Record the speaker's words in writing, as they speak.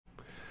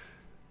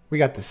We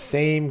got the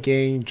same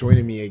gang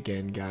joining me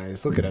again,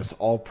 guys. Look at us,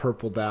 all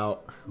purpled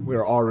out. We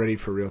are all ready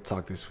for real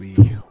talk this week.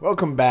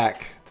 Welcome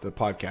back to the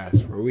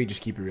podcast where we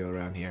just keep it real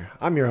around here.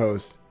 I'm your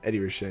host, Eddie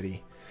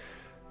Rachetti.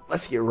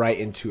 Let's get right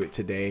into it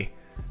today.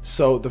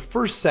 So the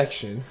first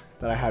section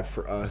that I had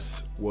for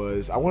us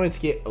was I wanted to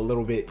get a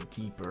little bit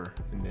deeper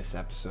in this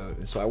episode.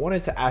 And so I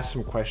wanted to ask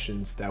some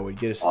questions that would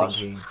get us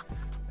thinking.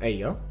 Hey,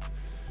 yo.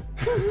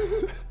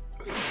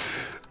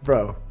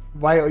 Bro.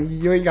 Why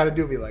you ain't gotta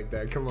do me like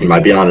that? Come on. You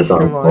might be honest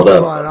on. Hold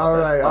up. On. All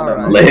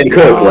right. Let him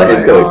cook.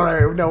 All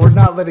right. No, we're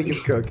not letting him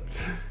cook.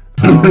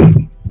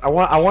 I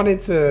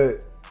wanted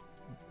to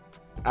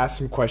ask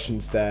some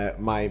questions that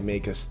might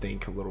make us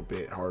think a little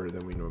bit harder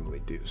than we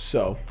normally do.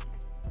 So,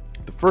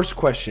 the first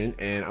question,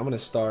 and I'm gonna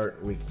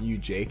start with you,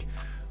 Jake.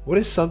 What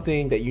is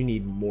something that you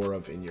need more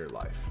of in your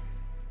life?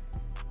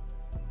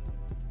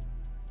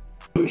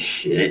 Oh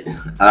shit.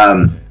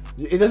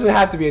 It doesn't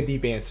have to be a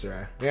deep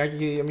answer. I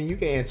mean, you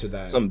can answer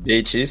that. Some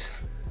bitches.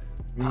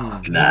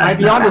 Might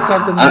be onto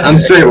something. I'm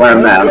straight where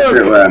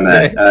I'm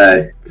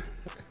at.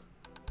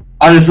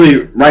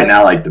 Honestly, right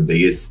now, like the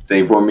biggest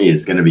thing for me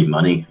is gonna be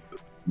money,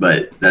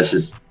 but that's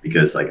just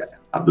because like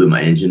I blew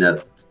my engine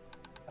up.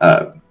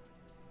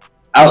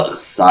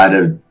 Outside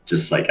of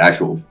just like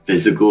actual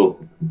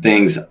physical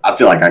things, I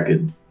feel like I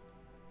could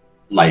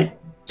like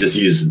just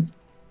use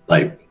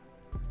like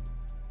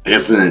I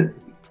guess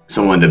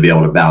someone to be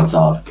able to bounce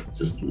off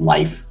just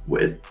life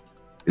with,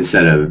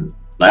 instead of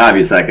like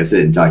obviously I can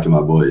sit and talk to my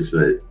boys,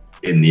 but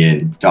in the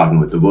end, talking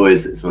with the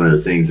boys, it's one of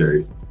those things where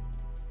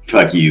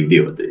fuck you,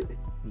 deal with it.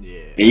 Yeah.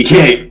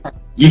 And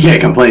you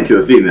can't complain to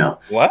a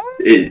female. What?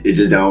 It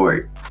just don't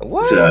work.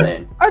 What?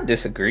 So, I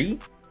disagree.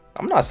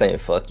 I'm not saying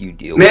fuck you,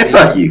 deal man, with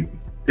fuck you.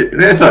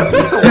 Man, fuck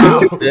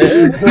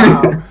you.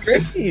 Wow.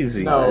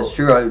 Crazy. No. That's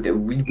true.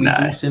 We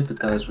Nah. do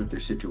sympathize with their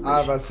situation. I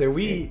was about to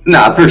say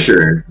Nah, for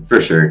sure.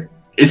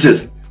 It's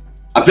just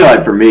I feel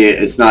like for me,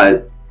 it's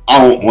not. I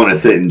don't want to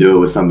sit and do it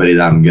with somebody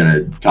that I'm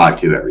gonna talk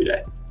to every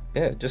day.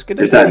 Yeah, just get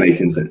If that makes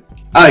sense.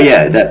 Oh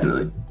yeah,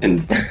 definitely.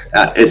 And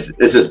it's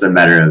just a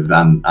matter of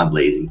I'm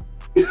lazy.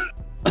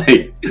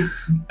 Like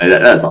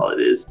that's all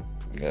it is.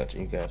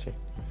 Gotcha.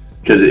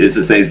 Because it's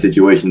the same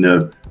situation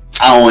of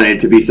I don't want it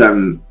to be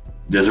some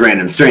just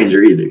random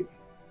stranger either.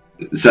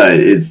 So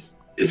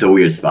it's a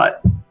weird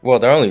spot. Well,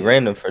 they're only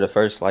random for the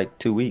first like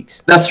 2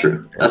 weeks. That's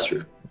true.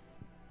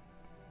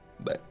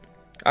 But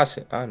I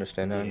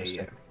understand.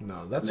 Yeah.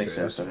 No, that's Makes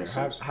fair. sense, That's that makes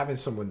fair. sense. Having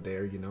someone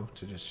there,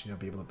 to just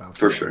be able to bounce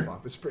For stuff sure.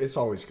 off. It's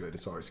always good.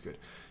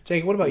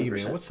 Jake, what about you,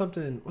 man? 100%.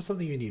 What's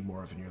something you need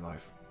more of in your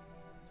life?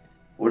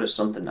 What is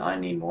something I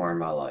need more in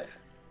my life?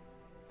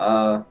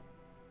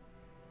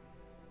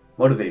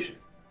 Motivation.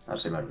 I'd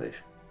say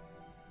motivation.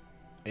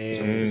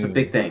 And It's a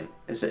big thing.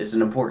 It's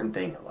an important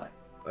thing in life.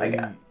 Like,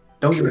 you-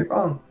 don't get me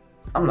wrong.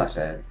 I'm not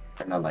sad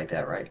or nothing like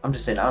that, right? I'm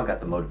just saying I don't got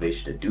the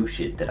motivation to do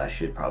shit that I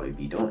should probably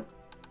be doing.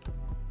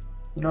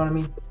 You know what I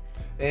mean?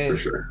 and For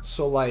sure.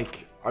 So,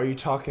 like, are you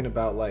talking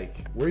about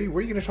like where are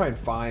you gonna try and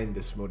find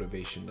this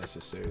motivation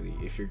necessarily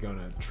if you're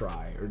gonna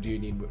try, or do you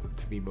need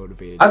to be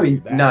motivated? I to mean,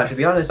 do that? no. To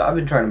be honest, I've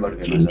been trying to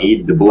motivate You myself.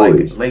 need the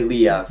boys. Like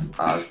lately,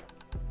 I've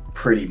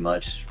pretty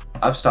much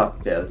I've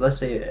stopped. Let's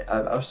say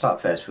I've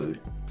stopped fast food,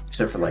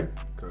 except for like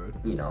Good.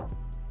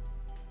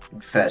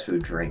 fast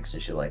food drinks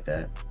and shit like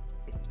that.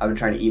 I've been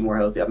trying to eat more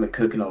healthy. I've been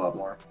cooking a lot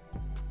more.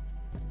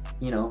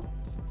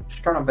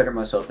 Just trying to better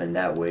myself in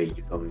that way.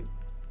 You feel me?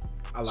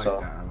 I like So-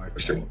 that. I like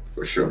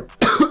For sure.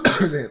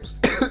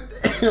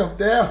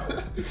 Damn.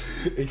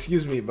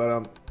 Excuse me,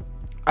 but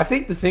I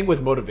think the thing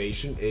with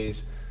motivation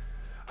is,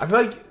 I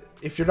feel like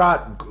if you're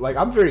not like,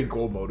 I'm very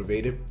goal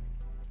motivated,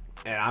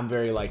 and I'm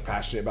very like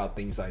passionate about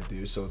things I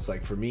do. So it's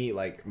like for me,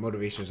 like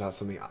motivation is not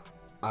something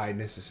I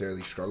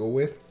necessarily struggle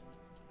with.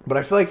 But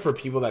I feel like for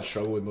people that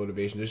struggle with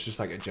motivation, there's just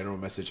like a general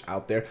message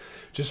out there.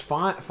 Just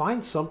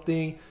find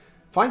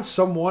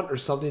someone or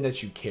something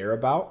that you care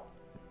about.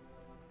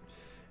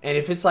 And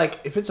if it's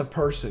a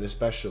person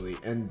especially,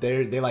 and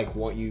they like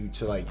want you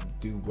to like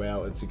do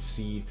well and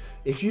succeed,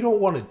 if you don't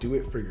want to do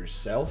it for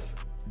yourself,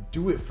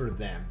 do it for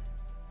them.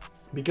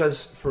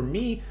 Because for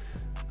me,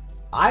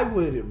 I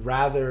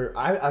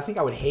think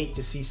I would hate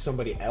to see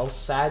somebody else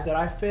sad that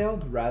I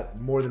failed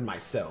more than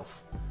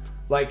myself.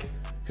 Like,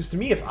 because to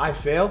me, if I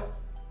fail,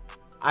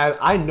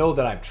 I know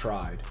that I've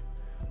tried.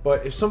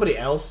 But if somebody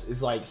else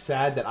is like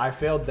sad that I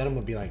failed, then I'm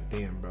gonna be like,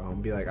 damn, bro. I'm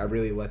gonna be like, I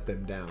really let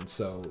them down.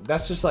 So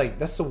that's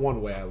the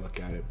one way I look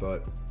at it.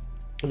 But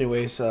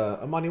anyways,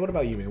 Amani, what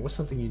about you, man? What's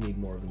something you need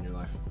more of in your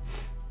life?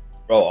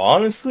 Bro,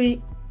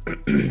 honestly,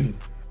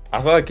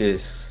 I feel like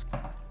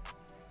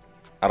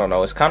I don't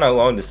know, it's kind of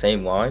along the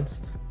same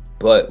lines,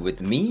 but with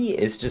me,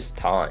 it's just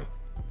time.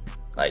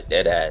 Like,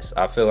 dead ass.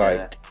 I feel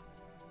like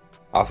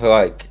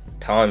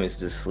time is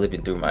just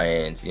slipping through my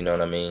hands, you know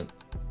what I mean?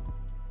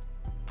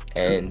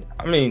 And,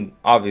 I mean,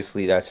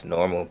 obviously that's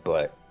normal,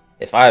 but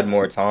if I had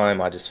more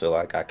time, I just feel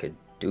like I could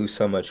do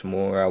so much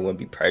more. I wouldn't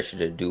be pressured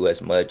to do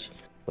as much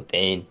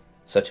within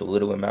such a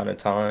little amount of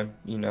time,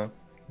 Yeah.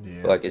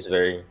 Like,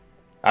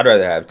 I'd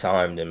rather have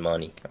time than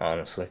money,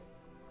 honestly.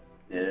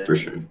 Yeah. For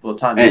sure. Well,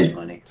 time And- is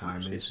money.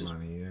 Time is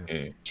money.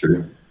 Yeah.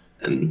 True.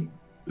 And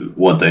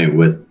one thing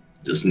with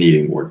just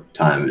needing more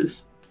time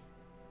is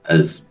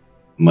as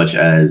much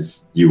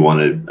as you want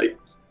to like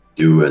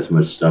do as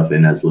much stuff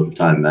in as little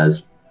time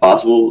as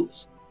possible,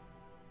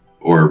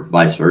 or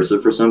vice versa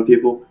for some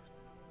people,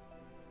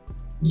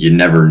 you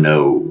never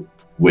know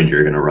when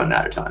you're gonna run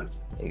out of time.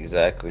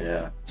 Exactly.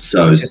 Yeah.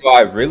 So Which is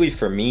why, really,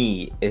 for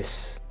me,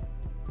 it's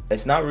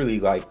not really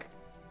like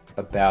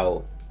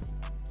about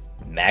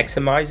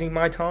maximizing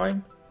my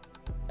time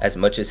as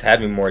much as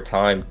having more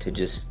time to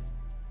just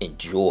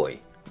enjoy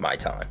my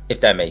time, if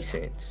that makes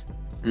sense.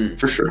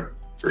 for sure.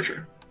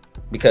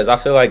 Because I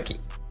feel like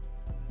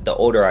the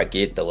older I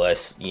get, the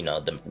less,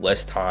 the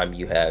less time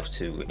you have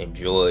to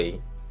enjoy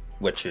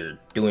what you're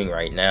doing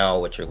right now,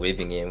 what you're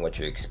living in, what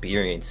you're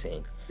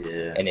experiencing.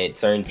 Yeah. And it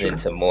turns Sure.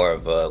 into more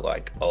of a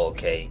like, oh,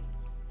 okay,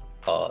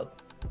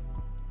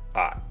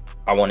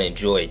 I want to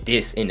enjoy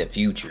this in the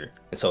future.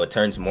 And so it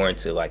turns more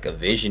into like a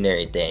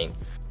visionary thing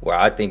where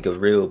I think a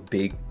real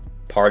big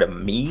part of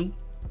me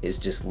is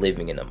just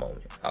living in the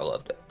moment. I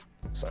love that.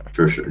 So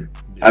For sure.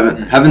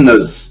 Having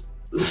those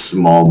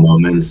small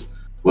moments,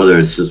 whether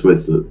it's just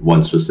with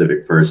one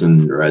specific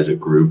person or as a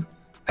group,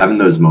 having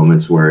those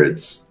moments where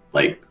it's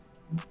like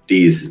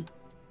these,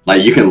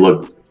 like you can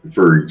look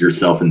for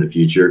yourself in the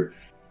future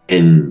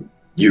and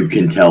you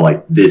can tell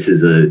like this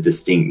is a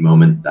distinct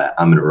moment that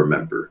I'm going to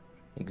remember.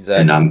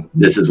 exactly. And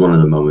this is one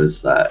of the moments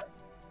that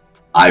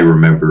I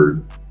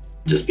remember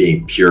just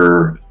being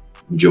pure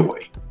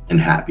joy and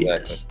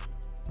happiness.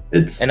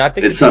 And I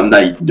think It's something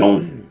that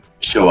don't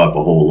show up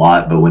a whole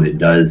lot, but when it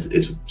does,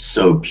 it's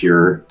so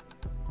pure.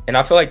 And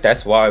I feel like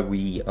that's why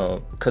we,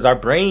 because our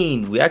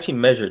brain, we actually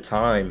measure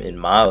time in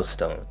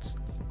milestones.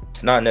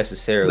 It's not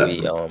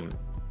necessarily,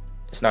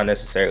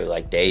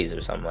 like days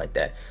or something like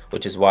that.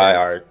 Which is why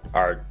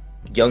our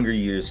younger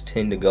years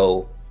tend to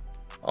go,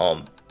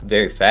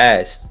 very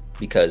fast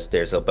because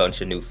there's a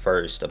bunch of new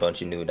first, a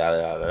bunch of new da da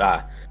da da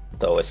da.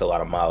 So it's a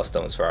lot of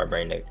milestones for our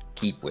brain to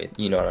keep with.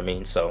 You know what I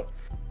mean? So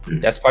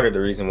that's part of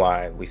the reason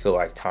why we feel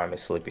like time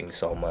is slipping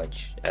so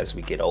much as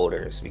we get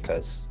older, is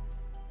because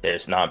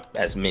there's not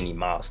as many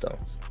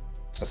milestones.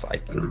 So it's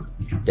like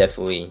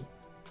definitely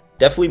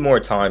more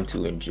time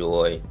to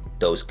enjoy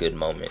those good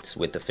moments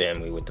with the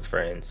family, with the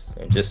friends,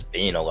 and just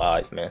being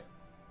alive, man.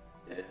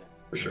 Yeah.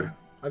 For sure.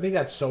 I think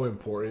that's so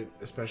important,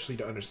 especially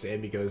to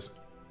understand, because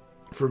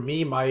for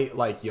me, my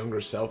like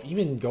younger self,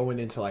 even going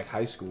into like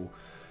high school,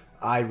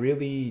 I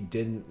really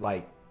didn't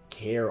like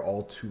care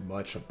all too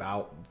much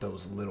about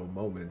those little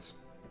moments.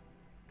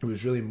 It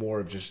was really more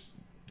of just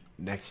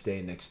next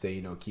day,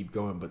 keep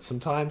going. But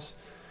sometimes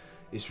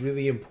it's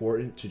really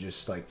important to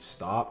just like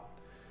stop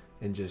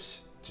and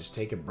just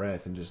take a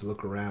breath and just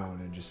look around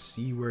and just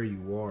see where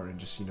you are and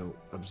just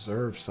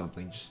observe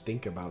something, just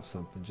think about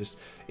something, just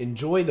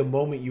enjoy the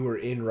moment you are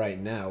in right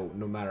now,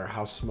 no matter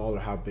how small or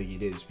how big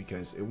it is,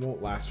 because it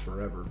won't last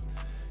forever.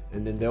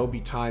 And then there'll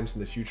be times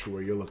in the future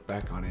where you'll look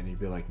back on it and you'll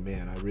be like,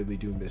 man, I really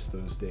do miss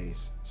those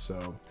days.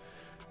 So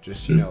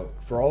just,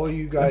 for all of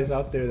you guys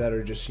out there that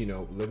are just,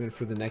 living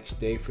for the next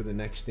day, for the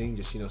next thing,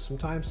 just,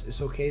 sometimes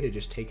it's okay to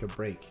just take a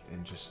break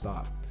and just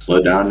stop. Slow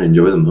down and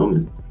enjoy the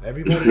moment.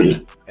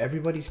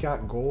 Everybody's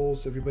got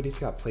goals. Everybody's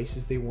got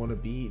places they want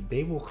to be.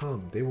 They will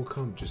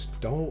come.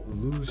 Just don't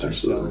lose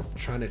yourself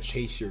trying to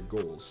chase your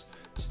goals.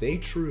 Stay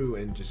true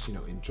and just,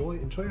 enjoy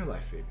your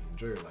life, baby.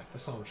 Enjoy your life.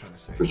 That's all I'm trying to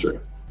say. For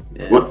sure.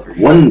 Yeah,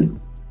 One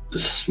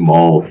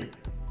small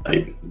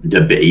like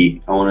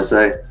debate I want to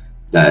say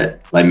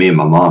that like me and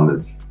my mom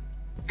have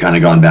kind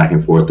of gone back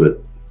and forth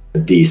with a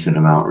decent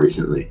amount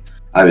recently.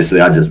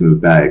 Obviously, I just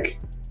moved back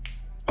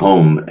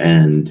home,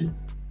 and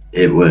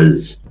it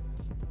was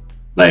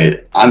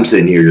like I'm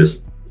sitting here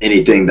just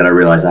anything that I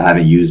realize I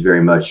haven't used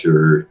very much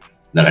or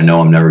that I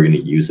know I'm never going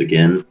to use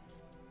again,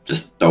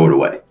 just throw it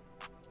away.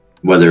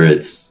 Whether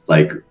it's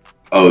like,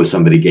 oh,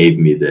 somebody gave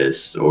me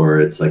this, or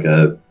it's like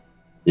a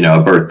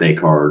birthday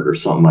card or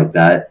something like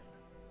that,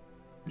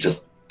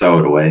 just throw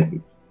it away.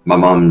 My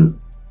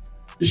mom,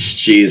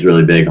 she's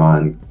really big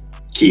on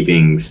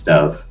keeping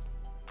stuff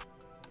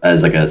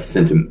as like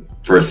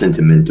for a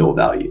sentimental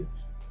value.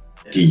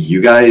 Do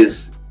you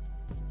guys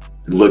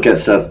look at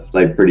stuff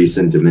like pretty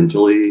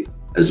sentimentally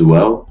as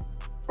well,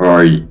 or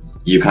are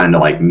you kind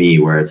of like me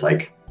where it's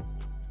like,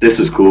 this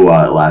is cool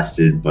while it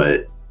lasted,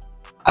 but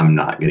I'm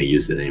not going to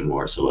use it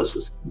anymore, so let's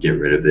just get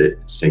rid of it.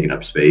 It's taking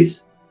up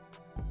space.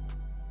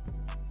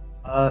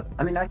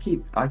 I mean, I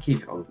keep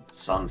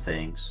some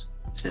things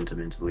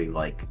sentimentally.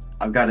 Like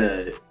I've got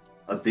a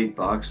big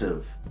box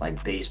of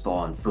like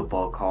baseball and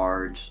football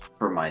cards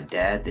for my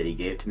dad that he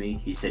gave to me.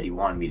 He said he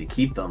wanted me to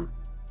keep them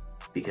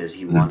because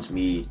he wants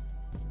me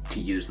to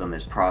use them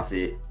as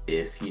profit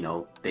if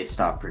they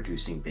stop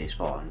producing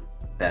baseball and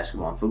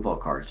basketball and football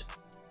cards.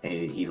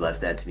 And he left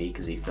that to me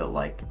because he felt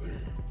like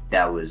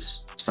that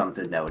was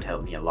something that would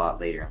help me a lot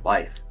later in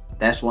life.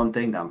 That's one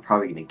thing that I'm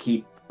probably going to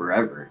keep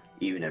forever,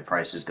 even if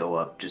prices go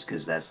up, just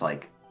because that's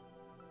like,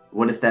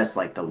 what if that's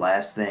like the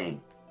last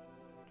thing,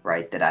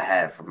 right, that I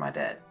have from my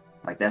dad?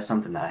 Like that's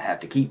something that I have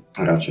to keep.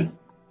 I gotcha.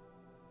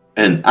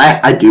 And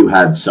I do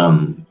have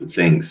some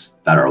things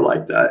that are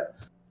like that.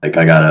 Like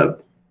I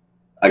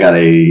got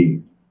a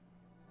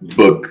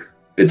book.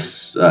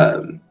 It's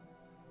The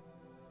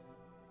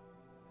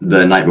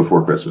Night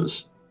Before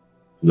Christmas,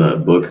 the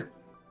book,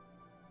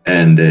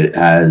 and it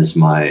has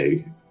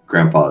my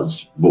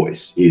grandpa's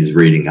voice. He's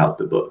reading out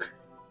the book.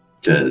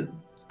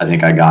 I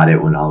think I got it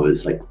when I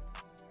was like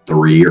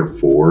 3 or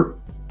 4,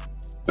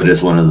 but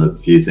it's one of the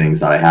few things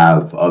that I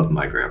have of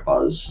my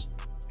grandpa's.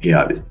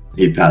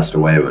 He passed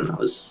away when I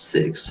was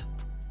 6,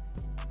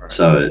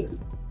 so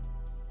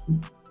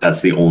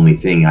that's the only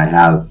thing I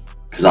have.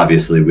 Because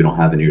obviously we don't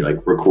have any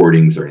like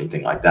recordings or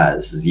anything like that.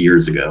 This is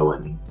years ago,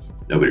 and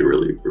nobody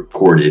really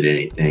recorded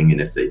anything.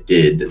 And if they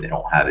did, then they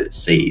don't have it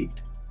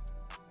saved.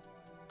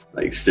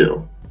 Like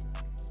still,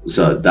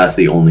 so that's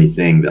the only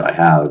thing that I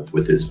have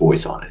with his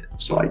voice on it.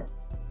 So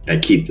I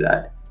keep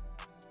that.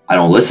 I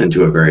don't listen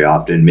to it very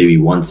often, maybe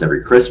once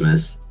every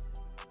Christmas,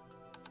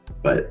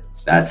 but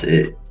that's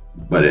it.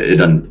 But it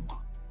doesn't.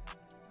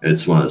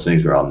 It's one of those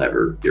things where I'll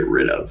never get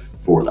rid of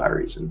for that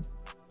reason.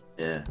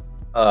 Yeah.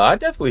 I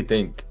definitely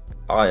think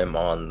I am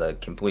on the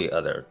complete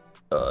other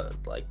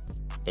like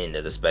end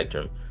of the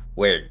spectrum,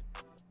 where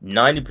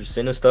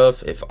 90% of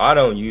stuff, if I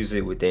don't use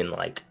it within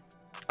like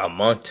a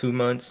month, 2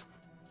 months,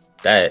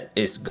 that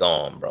is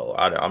gone, bro.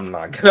 I'm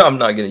not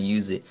gonna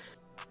use it,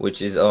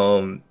 which is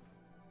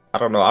I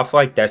don't know. I feel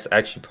like that's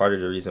actually part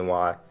of the reason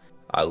why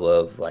I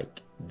love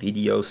like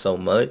video so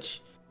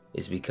much,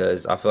 is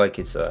because I feel like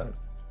it's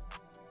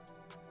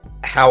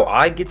how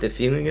I get the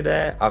feeling of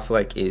that. I feel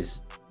like is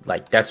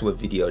like that's what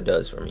video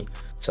does for me.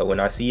 So when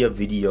I see a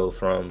video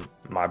from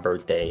my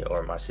birthday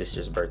or my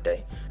sister's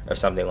birthday or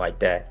something like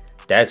that,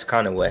 that's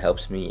kind of what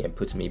helps me and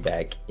puts me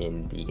back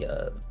in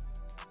the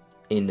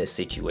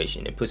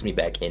situation. It puts me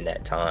back in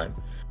that time.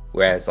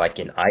 Whereas like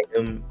an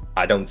item,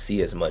 I don't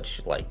see as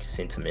much like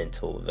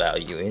sentimental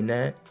value in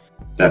that.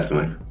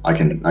 Definitely, I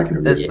can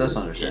agree. That's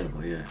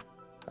understandable. Yeah.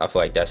 I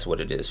feel like that's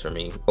what it is for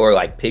me. Or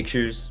like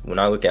pictures. When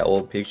I look at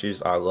old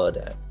pictures, I love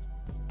that.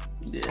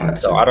 Yeah.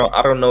 So I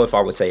don't know if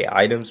I would say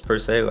items per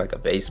se, like a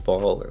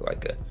baseball or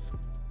like a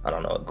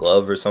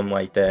glove or something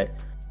like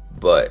that.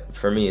 But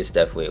for me, it's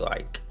definitely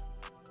like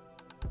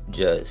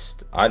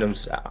just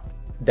items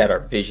that are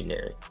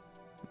visionary.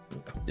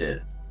 Yeah.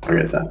 I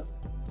get that.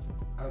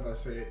 I was about to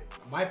say,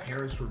 my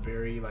parents were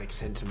very like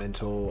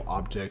sentimental,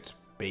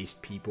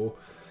 object-based people,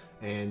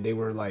 and they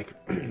were like,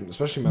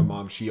 especially my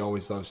mom. She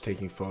always loves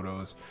taking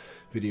photos,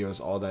 videos,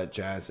 all that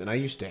jazz. And I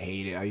used to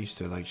hate it. I used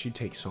to like, she'd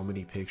take so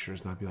many pictures,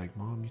 and I'd be like,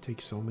 Mom, you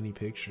take so many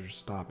pictures,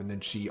 stop. And then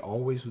she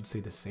always would say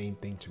the same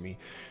thing to me.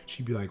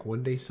 She'd be like,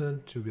 one day,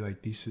 son, she'll be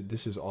like, this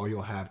is all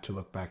you'll have to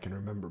look back and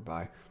remember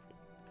by.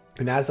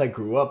 And as I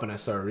grew up and I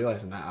started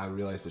realizing that, I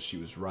realized that she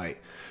was right.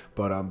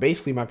 But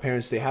basically, my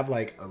parents, they have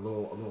like a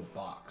little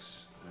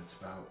box that's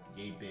about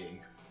yay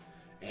big,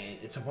 and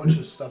it's a bunch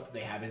of stuff that they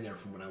have in there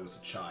from when I was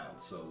a child.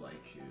 So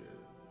like,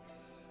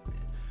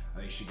 I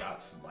think she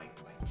got some like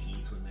my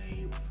teeth when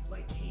they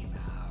like came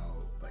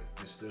out. Like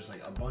there's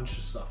like a bunch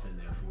of stuff in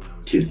there from when I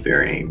was. She's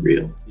very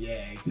real.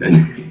 Yeah,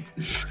 exactly.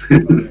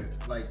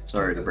 But, like,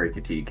 Sorry to break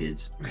it to you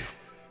kids.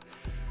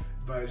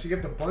 But she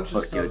kept a bunch of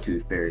Fuck stuff your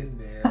tooth fairy. in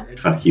there. And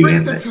Fuck you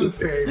and the that tooth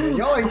fairy, man.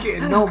 Y'all ain't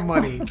getting no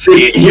money.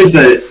 See, here's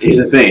the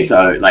thing.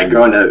 So, like,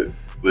 growing up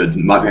with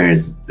my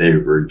parents, they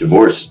were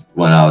divorced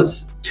when I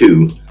was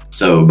 2.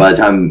 So by the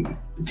time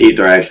the teeth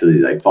are actually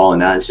like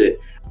falling out and shit,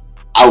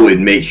 I would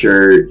make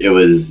sure they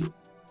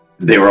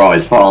were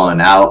always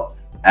falling out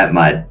at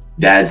my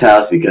dad's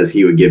house because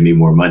he would give me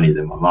more money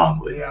than my mom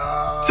would.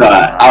 Yeah. So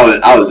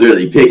I was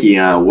really picky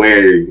on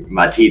where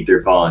my teeth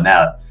are falling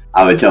out.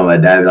 I would tell my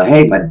dad, like,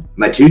 hey,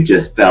 my tooth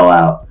just fell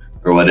out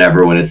or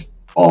whatever, when it's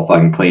all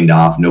fucking cleaned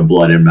off, no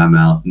blood in my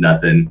mouth,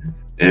 nothing.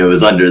 And it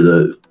was under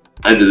the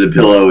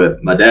pillow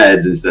at my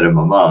dad's instead of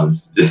my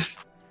mom's,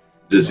 just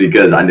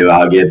because I knew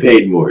I'll get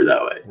paid more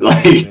that way.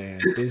 Like,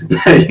 That's the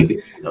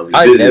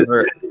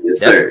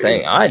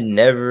thing. I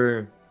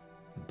never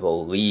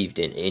believed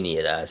in any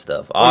of that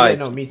stuff. Me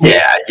too.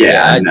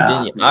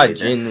 I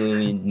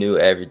genuinely knew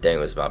everything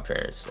was my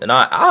parents, and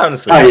I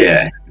honestly. Oh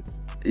yeah.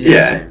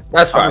 Yeah,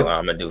 that's probably what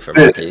I'm gonna do for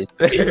my kids.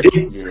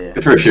 Yeah,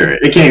 for sure.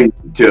 It came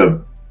to a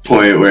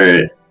point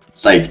where,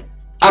 like,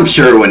 I'm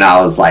sure when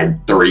I was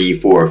like 3,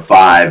 4,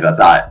 5, I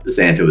thought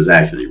Santa was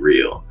actually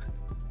real.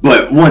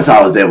 But once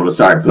I was able to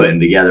start putting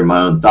together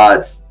my own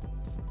thoughts,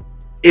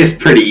 it's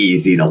pretty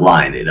easy to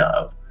line it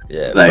up.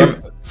 Yeah,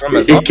 like from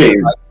as long as I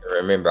can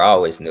remember, I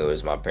always knew it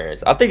was my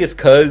parents. I think it's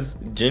because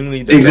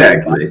genuinely,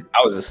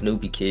 I was a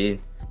Snoopy kid.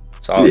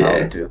 So I was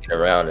always joking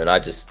around, and I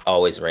just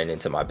always ran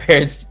into my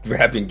parents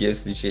wrapping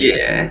gifts and shit.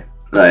 Yeah,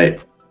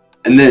 like,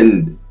 and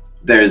then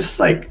there's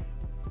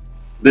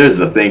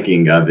the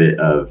thinking of it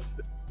of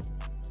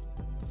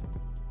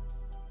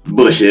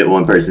bullshit.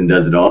 One person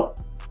does it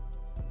all.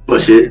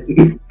 Bullshit.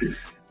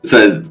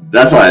 So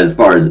that's why, as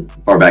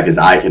far back as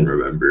I can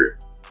remember,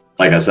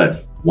 like I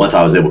said, once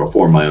I was able to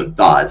form my own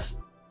thoughts,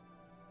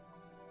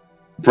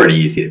 pretty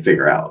easy to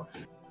figure out.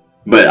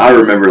 But I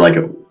remember like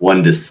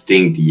one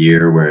distinct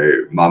year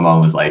where my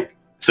mom was like,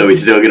 So we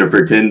still gonna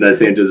pretend that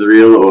Santa's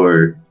real,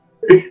 or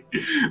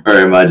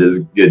am I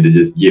just good to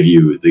just give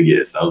you the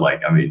gifts? I was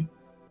like, I mean,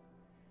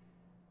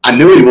 I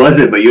knew he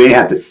wasn't, but you ain't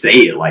have to say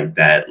it like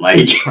that.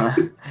 Like,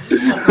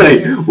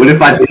 like, what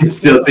if I did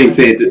still think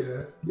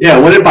Santa? Yeah,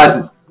 what if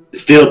I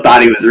still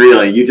thought he was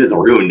real and you just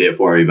ruined it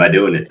for me by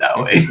doing it that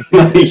way?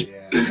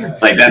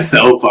 Like that's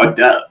so fucked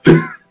up.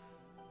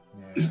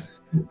 Yeah.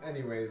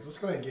 Anyways, let's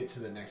go ahead and get to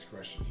the next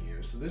question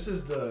here. So this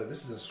is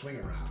a swing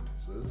around.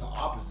 So this is the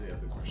opposite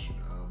of the question.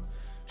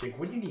 Jake,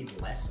 what do you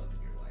need less of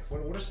in your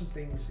life? What are some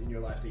things in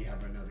your life that you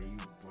have right now that you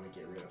want to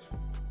get rid of?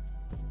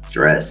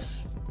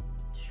 Stress.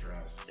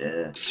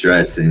 Yeah.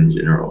 Stress in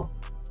general.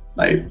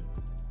 Like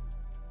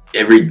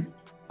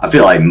I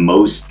feel like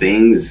most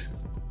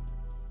things,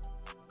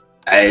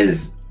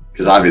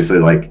 because obviously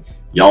like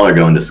y'all are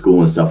going to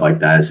school and stuff like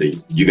that, so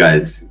you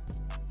guys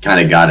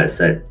kind of got a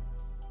set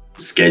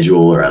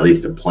schedule or at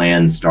least a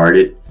plan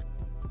started.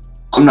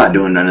 I'm not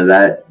doing none of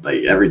that.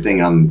 Like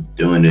everything I'm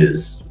doing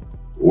is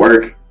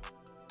work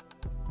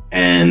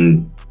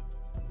and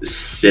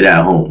sit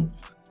at home.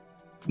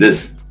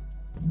 This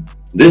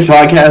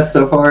podcast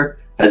so far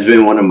has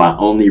been one of my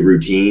only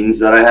routines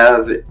that I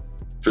have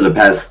for the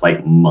past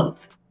like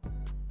month.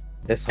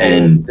 This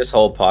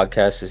whole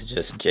podcast is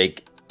just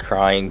Jake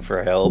crying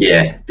for help.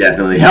 Yeah,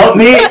 definitely help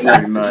me.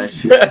 Very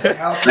much. Like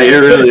it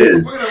really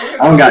is.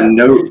 I don't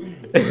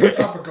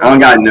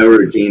got no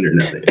routine or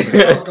nothing.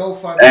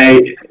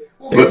 Hey,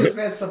 we'll give this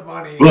man some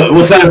money.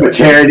 We'll set up a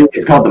charity.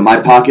 It's called the My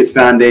Pockets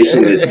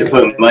Foundation. It's to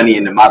put money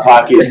into my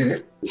pockets.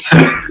 So,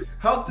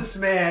 help this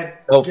man.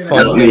 Help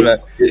fund him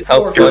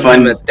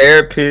a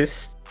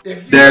therapist.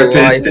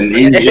 Therapist, an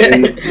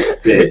engine.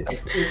 If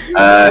you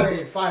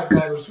donate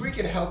 $5, we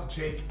can help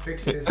Jake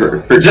fix his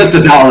life. For just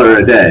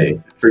 $1 a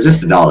day. For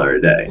just $1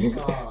 a day.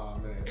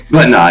 Oh, man.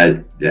 But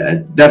no,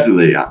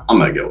 definitely, I'm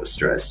gonna go with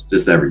stress.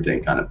 Just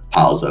everything kind of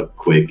piles up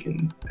quick,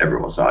 and every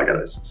once in a while, I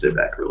gotta sit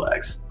back,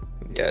 relax.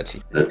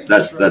 Gotcha.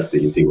 That's the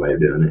easy way of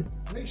doing it.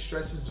 I think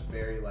stress is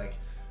very like.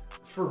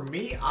 For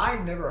me,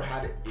 I never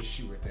had an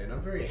issue with it, and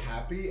I'm very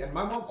happy. And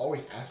my mom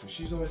always asks me.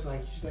 She's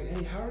like,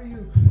 "Hey, how are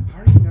you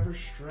never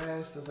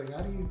stressed?" I was like, "How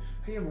do you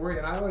ever worry?"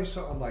 And I always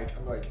thought, I'm like,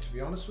 to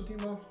be honest with you,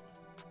 Mom,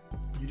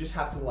 you just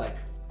have to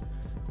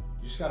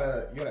you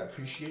gotta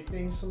appreciate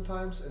things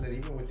sometimes, and then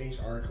even when things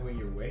aren't going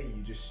your way,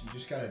 you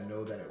just gotta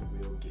know that it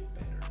will get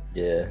better.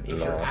 Yeah. If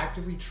you're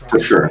actively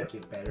trying to make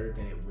it better,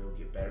 then it will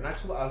get better. And I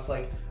was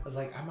like,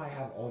 I might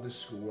have all this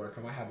schoolwork,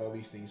 I might have all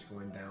these things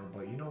going down,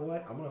 but you know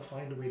what? I'm gonna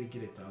find a way to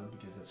get it done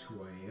because that's who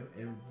I am,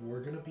 and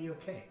we're gonna be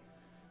okay.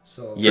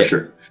 So yeah, for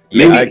sure.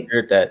 Yeah, Maybe, I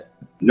agree with that.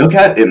 No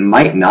cap, it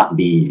might not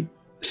be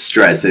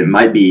stress. It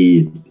might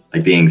be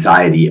like the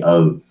anxiety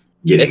of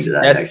getting to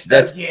that next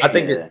step. I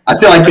think I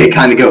feel like they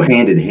kind of go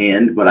hand in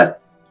hand,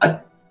 but I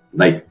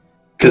like,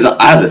 because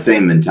I have the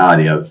same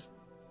mentality of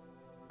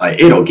like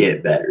it'll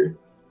get better.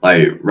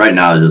 Like right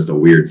now is just a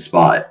weird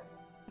spot.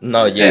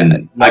 No, yeah.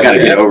 And I got to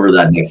get over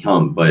that next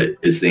hump, but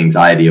it's the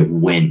anxiety of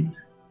when.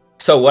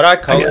 So what I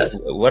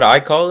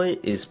call it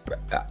is,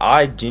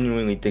 I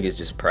genuinely think it's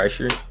just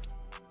pressure.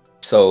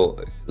 So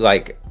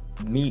like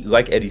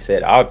Eddie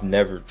said,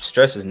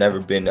 stress has never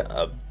been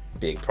a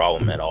big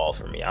problem at all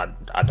for me.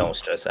 I don't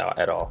stress out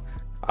at all.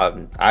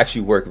 I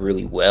actually work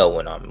really well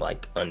when I'm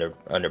like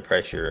under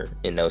pressure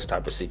in those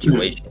type of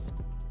situations.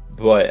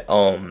 But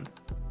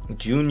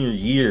junior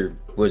year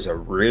was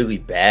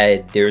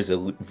there's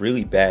a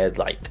really bad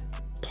like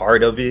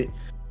part of it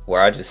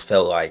where I just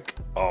felt like,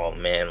 oh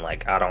man,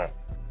 like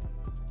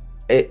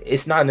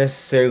it's not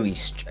necessarily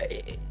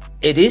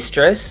it is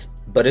stress,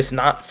 but it's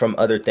not from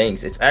other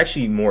things. It's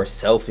actually more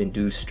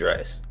self-induced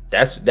stress.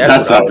 That's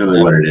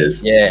definitely what it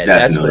is. Yeah,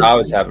 that's what I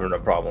was having a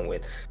problem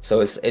with. So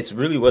it's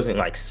really wasn't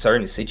like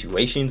certain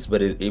situations,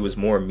 but it was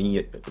more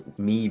me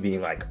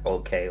being like,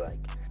 okay, like,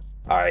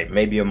 all right,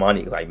 maybe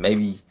Amani, like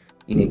maybe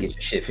you need to get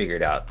your shit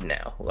figured out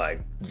now. Like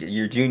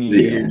your junior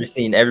year, you're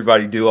seeing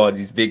everybody do all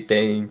these big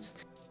things,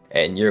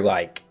 and you're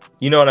like,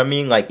 you know what I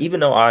mean? Like even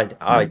though I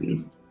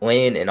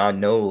plan and I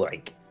know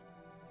like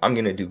I'm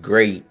gonna do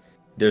great,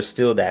 there's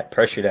still that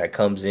pressure that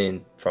comes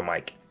in from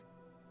like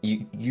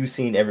you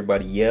seeing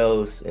everybody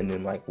else, and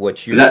then like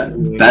what you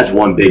that's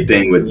one big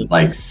thing with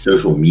like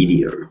social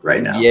media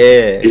right now.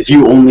 Yeah, is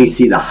you only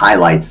see the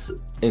highlights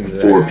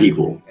for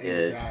people.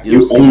 Exactly.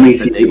 You only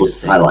see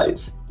people's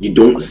highlights. You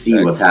don't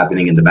see what's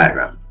happening in the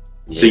background.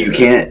 Yeah. So you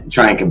can't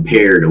try and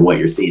compare to what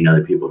you're seeing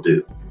other people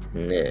do.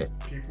 Yeah.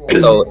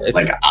 So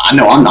like I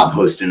know I'm not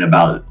posting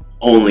about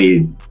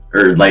only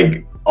or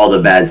like all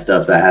the bad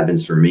stuff that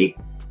happens for me.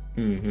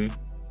 Mm-hmm.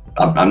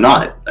 I'm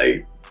not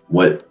like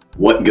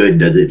what good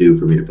does it do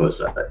for me to post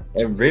that?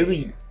 And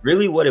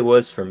really what it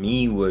was for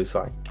me was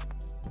like,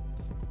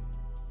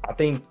 I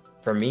think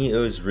for me it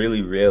was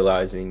really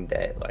realizing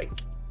that like,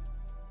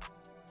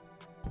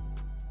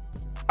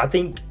 I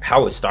think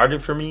how it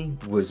started for me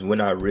was when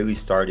I really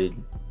started,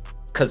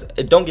 because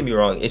don't get me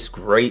wrong, it's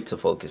great to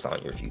focus on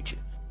your future.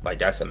 Like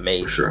that's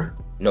amazing. For sure.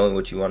 Knowing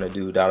what you want to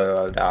do,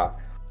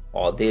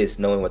 all this,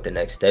 knowing what the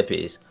next step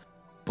is.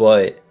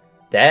 But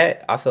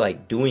that, I feel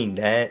like doing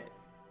that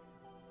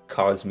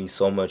cause me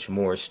so much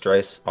more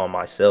stress on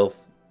myself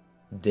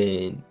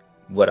than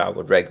what I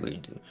would regularly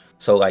do.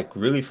 So like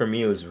really for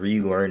me it was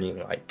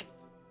relearning like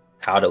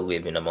how to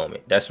live in a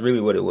moment. That's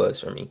really what it was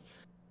for me.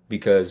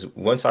 Because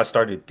once I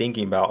started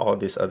thinking about all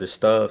this other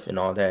stuff and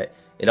all that,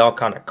 it all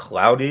kind of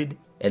clouded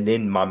and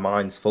then my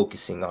mind's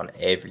focusing on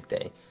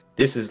everything.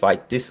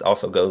 This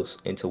also goes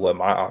into what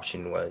my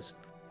option was,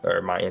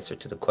 or my answer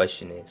to the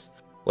question is,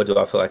 what do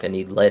I feel like I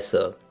need less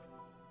of?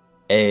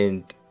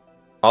 And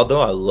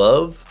although I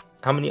love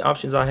how many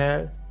options I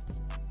have,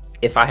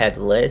 if I had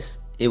less,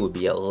 it would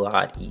be a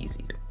lot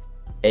easier.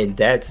 And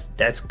that's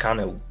kind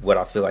of what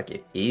I feel like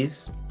it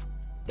is.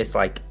 It's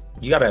like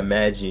you gotta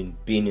imagine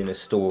being in a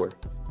store,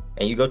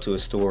 and you go to a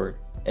store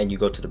and you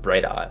go to the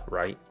bread aisle,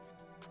 right?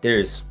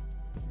 There's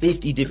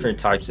 50 different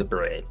types of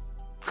bread.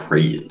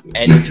 Crazy.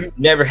 And if you've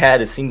never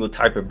had a single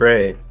type of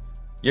bread,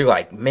 you're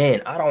like,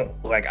 man, I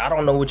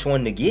don't know which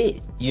one to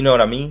get. You know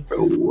what I mean?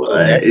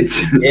 What?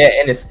 Yeah,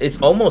 and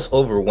it's almost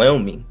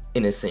overwhelming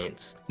in a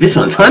sense. This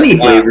one's honey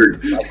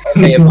flavored. Like,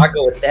 okay, if I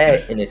go with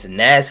that and it's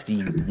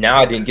nasty, now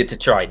I didn't get to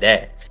try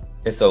that.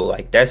 And so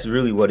like that's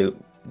really what it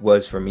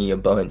was for me. A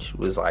bunch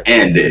was like,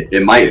 and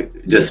it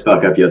might just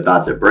fuck up your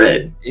thoughts of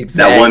bread.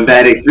 Exactly. That one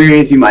bad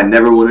experience, you might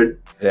never want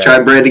to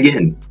try bread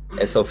again.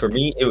 And so for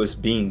me, it was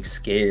being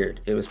scared.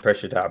 It was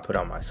pressure that I put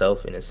on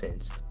myself in a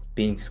sense,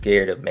 being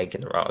scared of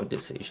making the wrong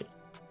decision.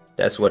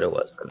 That's what it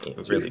was for me.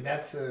 Really,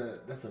 that's a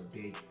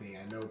big thing.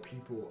 I know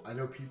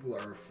people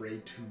are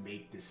afraid to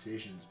make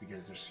decisions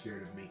because they're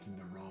scared of making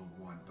the wrong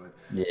one. But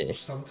yeah,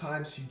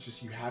 sometimes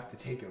you have to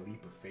take a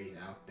leap of faith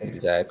out there.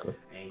 Exactly.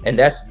 And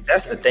that's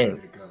the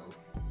thing.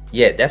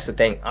 Yeah, that's the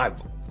thing.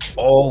 I've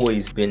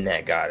always been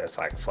that guy that's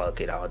like,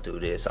 fuck it, I'll do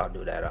this, I'll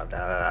do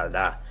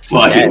that,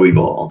 Fuck it, we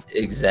ball.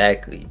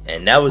 Exactly.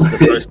 And that was the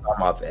first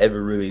time I've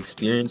ever really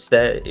experienced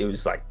that. It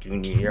was like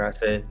junior year, I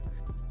said.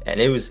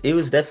 And it was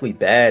definitely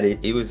bad.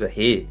 It was a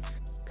hit.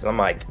 Because I'm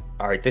like,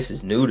 all right, this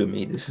is new to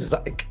me. This is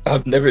like,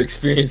 I've never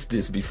experienced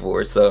this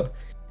before. So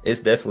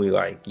it's definitely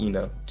like,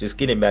 just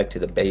getting back to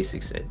the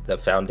basics, the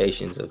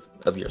foundations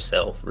of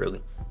yourself,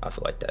 really. I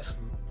feel like that's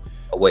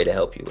a way to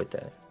help you with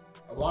that.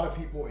 A lot of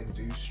people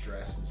induce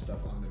stress and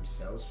stuff on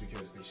themselves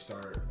because they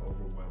start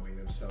overwhelming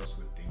themselves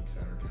with things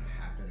that are going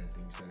to happen and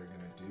things that are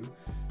going to do.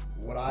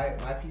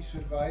 My piece of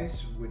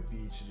advice would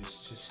be to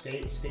just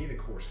stay the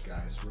course,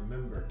 guys.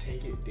 Remember,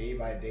 take it day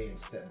by day and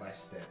step by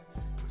step.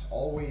 It's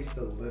always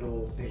the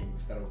little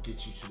things that'll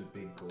get you to the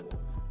big goal.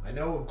 I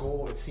know a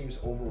goal, it seems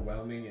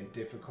overwhelming and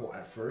difficult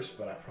at first,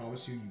 but I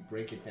promise you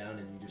break it down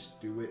and you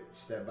just do it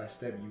step by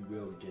step, you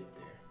will get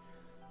there.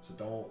 So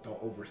don't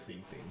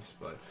overthink things.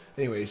 But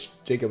anyways,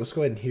 Jacob, let's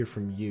go ahead and hear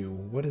from you.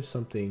 What is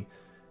something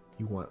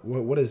you want?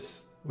 What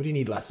do you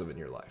need less of in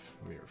your life?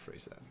 Let me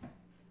rephrase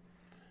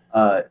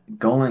that.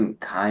 Going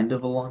kind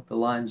of along the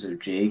lines of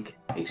Jake,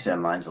 except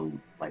mine's a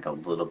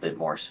little bit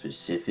more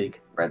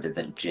specific rather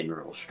than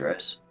general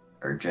stress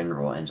or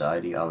general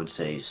anxiety. I would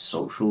say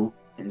social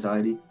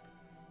anxiety.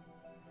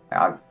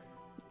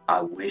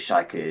 I wish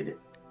I could,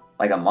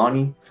 like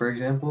Amani, for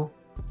example.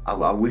 I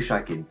wish I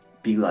could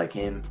be like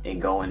him and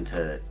go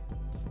into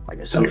like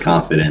a social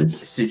confidence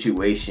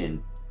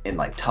situation and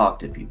like talk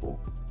to people.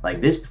 Like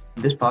this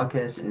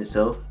podcast in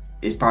itself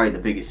is probably the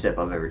biggest step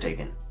I've ever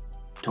taken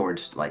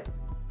towards like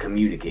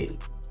communicating,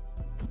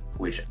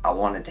 which I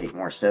want to take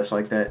more steps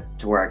like that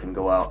to where I can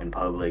go out in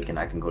public and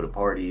I can go to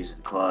parties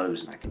and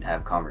clubs and I can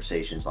have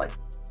conversations, like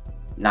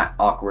not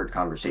awkward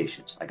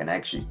conversations. I can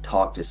actually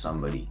talk to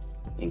somebody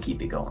and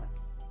keep it going.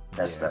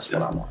 That's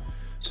what I want.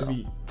 So.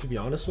 To be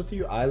honest with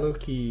you, I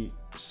low-key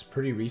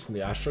pretty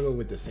recently I struggle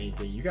with the same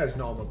thing. You guys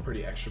know I'm a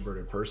pretty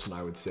extroverted person,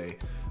 I would say,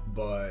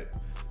 but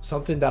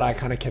something that I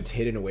kind of kept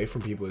hidden away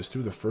from people is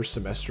through the first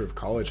semester of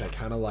college. I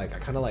kind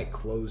of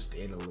closed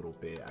in a little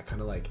bit. I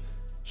kind of like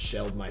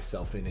shelled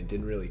myself in and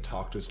didn't really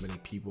talk to as many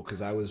people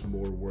because I was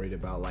more worried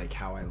about like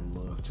how I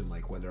looked and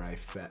like whether I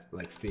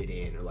fit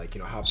in or like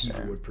how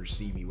people would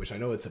perceive me, which I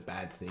know it's a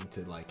bad thing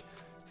to like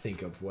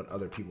think of what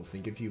other people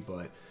think of you,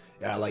 but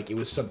like it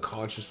was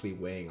subconsciously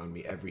weighing on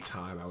me every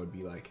time.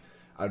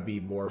 I'd be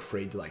more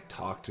afraid to like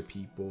talk to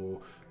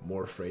people,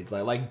 more afraid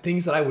like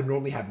things that I would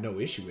normally have no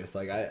issue with.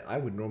 Like I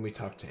would normally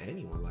talk to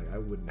anyone, like I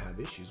wouldn't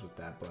have issues with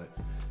that, but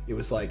it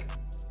was like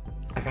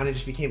I kind of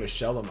just became a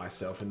shell of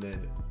myself. And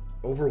then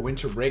over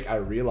winter break I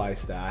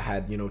realized that I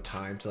had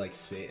time to like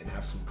sit and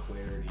have some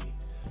clarity,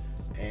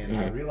 and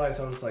I realized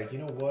I was like, you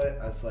know what,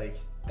 I was like,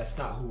 that's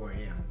not who I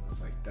am. I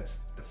was like,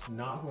 that's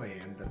not who I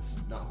am.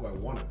 That's not who I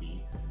want to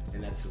be.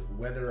 And that's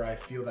whether I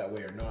feel that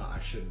way or not, I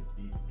shouldn't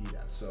be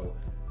that. So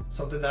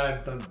something that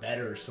I've done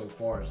better so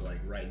far is like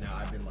right now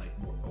I've been like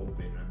more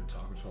open. I've been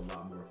talking to a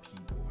lot more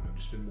people and I've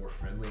just been more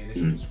friendly,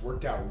 and it's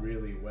worked out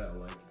really well.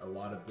 Like a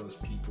lot of those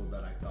people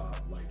that I thought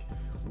like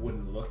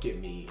wouldn't look at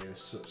me in a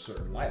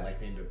certain light, like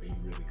they end up being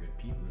really good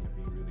people and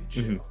being really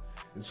chill.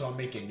 And so I'm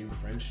making new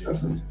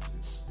friendships and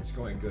it's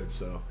going good.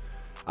 So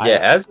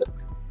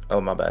oh,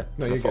 my bad.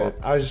 No, you're good.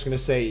 I was just gonna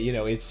say,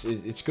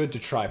 it's good to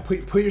try.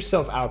 Put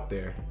yourself out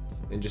there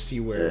and just see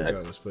where Yeah.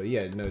 it goes. But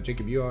yeah, no,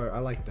 Jacob, I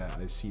like that.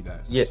 I see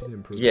that. I Yeah, see the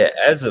improvement. yeah.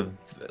 As a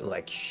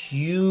like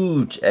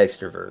huge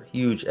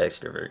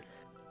extrovert,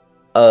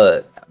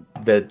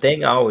 the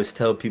thing I always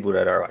tell people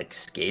that are like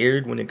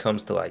scared when it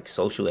comes to like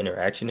social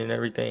interaction and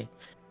everything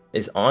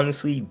is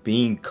honestly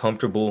being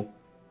comfortable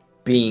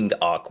being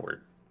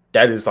awkward.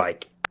 That is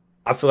like,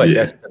 I feel like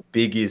Yeah. that's the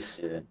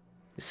biggest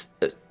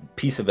Yeah.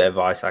 piece of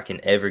advice I can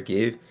ever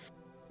give,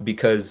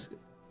 because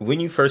when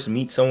you first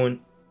meet someone,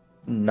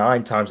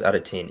 9 times out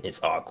of 10,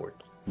 it's awkward.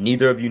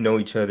 Neither of you know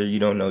each other. You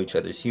don't know each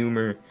other's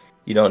humor.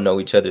 You don't know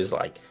each other's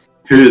like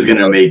Who's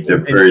gonna make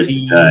the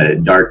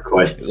first dark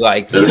question?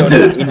 like you don't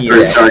know any of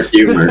First that. dark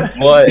humor.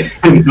 But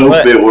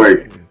Hope it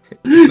works.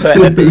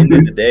 but at the end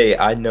of the day,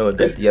 I know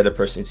that the other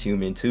person's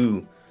human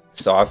too.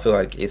 So I feel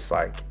like it's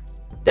like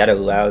that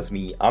allows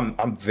me. I'm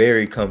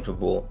very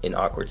comfortable in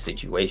awkward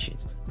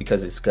situations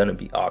because it's gonna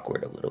be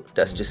awkward a little.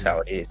 That's just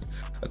how it is.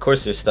 Of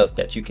course, there's stuff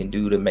that you can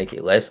do to make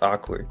it less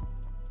awkward,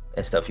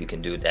 and stuff you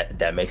can do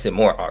that makes it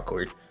more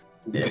awkward.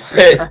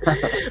 Yeah.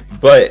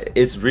 But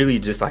it's really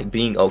just like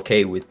being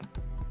okay with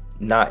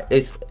not.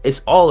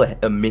 It's all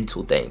a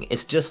mental thing.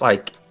 It's just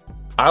like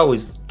I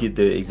always give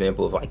the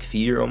example of like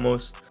fear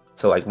almost.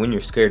 So like when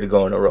you're scared to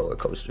go on a roller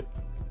coaster,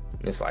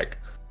 it's like,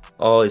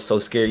 oh, it's so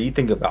scary. You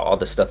think about all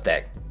the stuff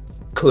that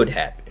could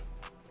happen,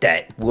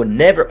 that will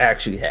never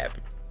actually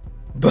happen.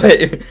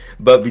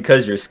 But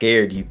because you're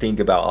scared, you think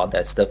about all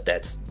that stuff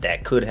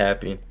that could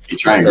happen. You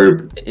try and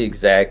group.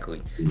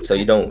 Exactly. So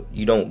you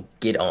don't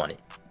get on it.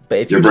 But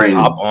if Your you just brain-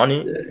 hop on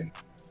it,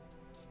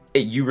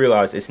 Yeah. you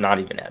realize it's not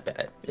even that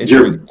bad. It's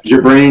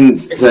Your brain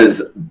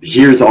says,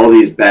 here's all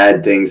these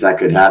bad things that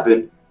could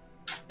happen,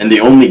 and the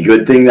only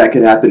good thing that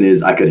could happen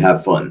is I could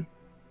have fun.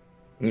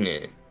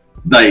 yeah.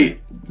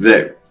 Like,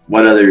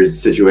 what other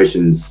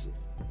situations?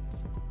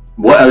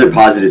 What other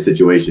positive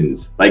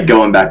situations? Like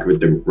going back with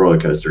the roller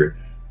coaster,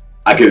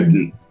 I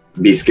could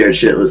be scared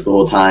shitless the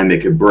whole time.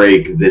 It could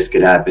break. This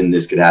could happen.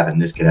 This could happen.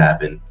 This could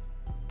happen.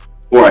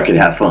 Or I could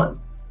have fun.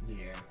 Yeah.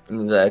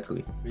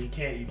 Exactly. But you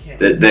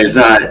can't. There's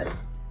not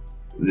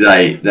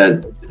like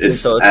that. It's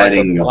So it's like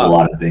adding a a block.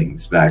 lot of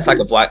things back. It's like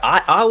a black.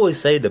 I always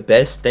say the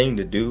best thing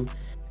to do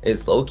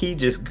is low key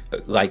just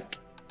like,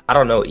 I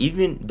don't know,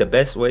 even the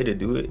best way to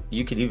do it,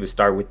 you could even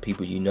start with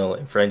people you know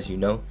and friends you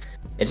know,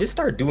 and just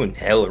start doing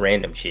hell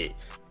random shit.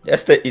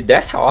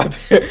 That's how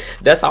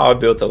I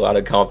built a lot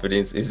of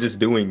confidence, is just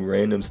doing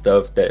random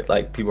stuff that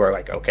like people are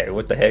like, okay,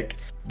 what the heck?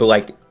 But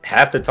like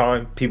half the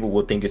time people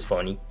will think it's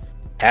funny.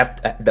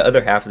 The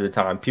other half of the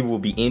time people will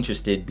be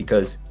interested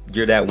because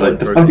you're that one What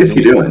the person fuck is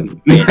he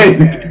doing? Yeah,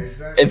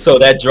 exactly. and so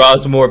that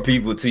draws more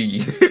people to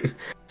you.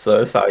 So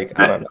it's like,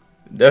 I don't know.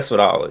 That's what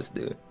I always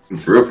do.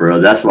 For real,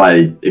 that's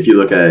why if you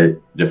look at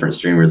different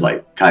streamers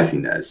like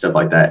KaiSeeNet, stuff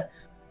like that,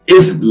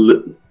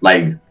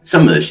 like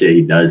some of the shit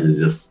he does is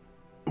just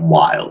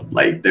wild.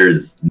 Like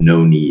there's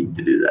no need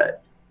to do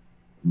that.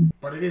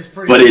 But it is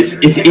pretty. But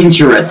it's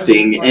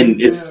interesting and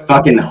it's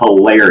fucking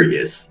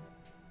hilarious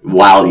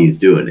while he's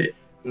doing it.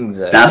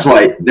 Exactly. That's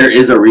why there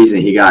is a reason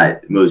he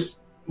got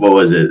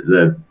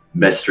the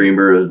best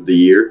streamer of the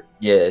year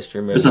Yeah,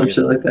 streamer. or some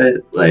shit like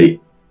that. Like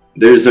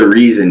there's a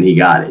reason he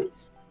got it.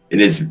 And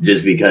it's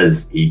just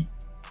because he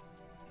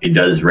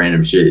does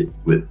random shit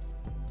with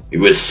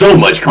so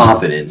much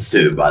confidence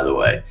too, by the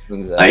way.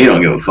 Exactly. Like, he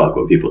don't give a fuck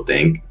what people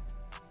think.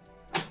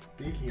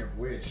 Speaking of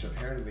which,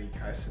 apparently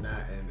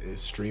KaiSeeNet is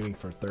streaming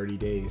for 30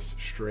 days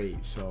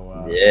straight. So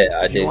Yeah,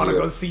 I if you did. want to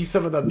hear go it. see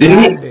some of the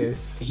Didn't he-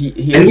 badness,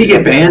 Didn't he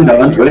get banned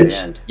on Twitch?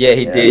 Yeah,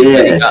 he did.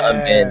 Yeah. He got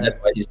unbanned. That's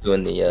why he's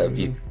doing the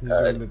view. he's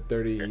doing the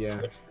 30.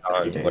 Yeah,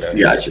 On whatever.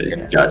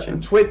 Gotcha.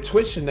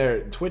 Twitch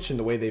and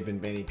the way they've been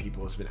banning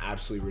people has been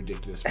absolutely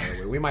ridiculous. By the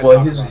way, we might. Well,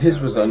 talk his about his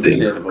that was later.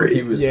 understandable.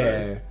 He was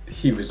Yeah.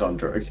 he was on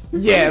drugs.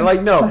 Yeah,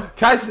 like no,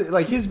 guys,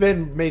 like his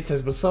ban made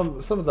sense, but some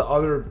of the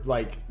other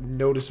like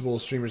noticeable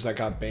streamers that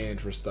got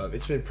banned for stuff,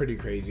 it's been pretty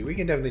crazy. We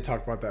can definitely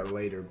talk about that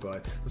later,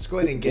 but let's go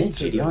ahead and get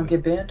Didn't into. Gideon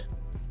get banned?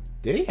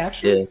 Did he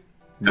actually?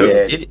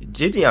 Yeah. Yeah.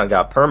 Gideon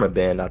got perma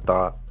banned, I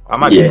thought. I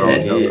might Yeah, be wrong.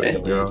 He though, did. but, He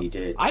you know. did. He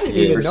did. I didn't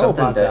Yeah. even For know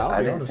something about that that. I'll I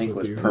be didn't honest think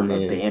with was you.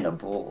 perma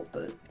bannable,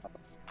 but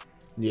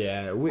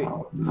Yeah,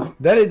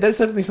 that's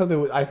definitely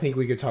something I think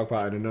we could talk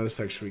about in another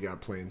section we got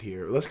planned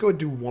here. Let's go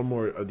do one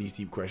more of these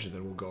deep questions,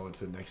 and we'll go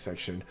into the next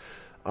section.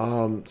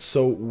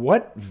 So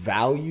what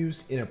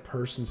values in a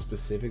person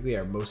specifically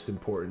are most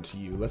important to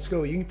you? Let's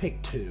go. You can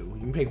pick two. You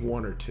can pick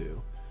one or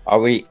two. Are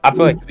we? I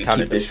feel like we it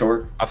kind keep this of.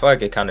 short. I feel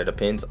like it kind of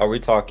depends. Are we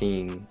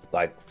talking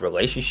like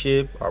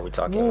relationship? Are we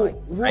talking like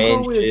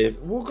friendship?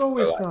 We'll go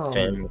with or, like,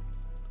 family?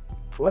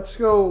 let's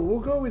go. We'll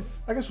go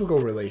with. I guess we'll go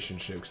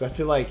relationship because I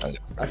feel like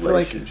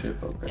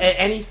Relationship, okay.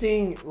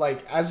 anything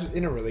like as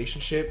in a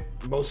relationship,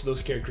 most of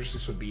those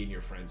characteristics would be in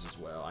your friends as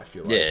well. I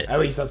feel like Yeah. at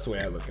least that's the way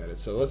I look at it.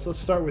 So let's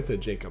start with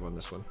Jacob on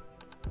this one.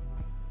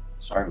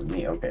 Sorry with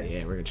me, okay.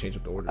 Yeah, we're gonna change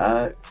up the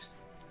order.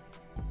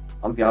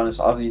 I'll be honest,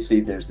 obviously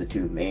there's the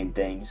two main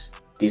things.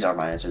 These are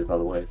my answers, by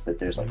the way, but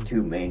there's like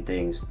two main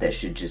things that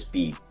should just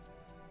be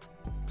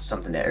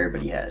something that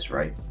everybody has,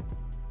 right?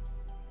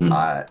 Hmm.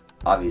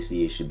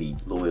 Obviously it should be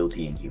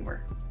loyalty and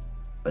humor.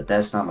 But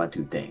that's not my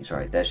two things,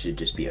 right? That should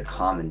just be a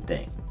common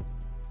thing.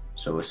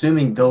 So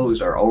assuming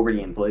those are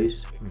already in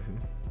place,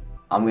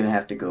 I'm gonna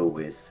have to go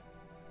with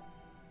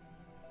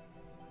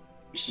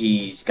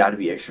she's got to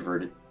be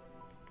extroverted,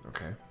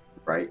 Okay.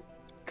 right?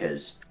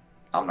 Because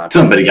I'm not.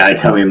 Somebody gotta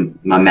tell me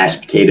my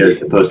mashed potatoes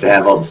supposed to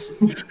have all this.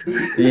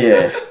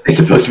 Yeah, It's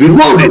supposed to be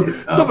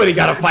loaded. Somebody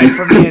got to fight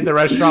for me at the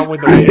restaurant when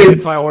the waiter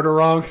gets my order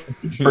wrong.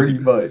 pretty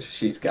much.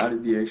 She's got to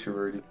be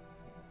extroverted,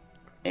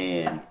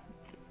 and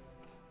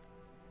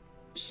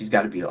she's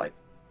got to be like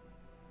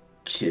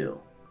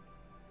chill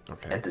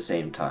Okay. at the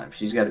same time.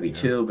 She's got to be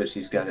chill, but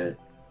she's got to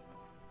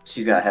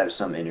have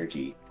some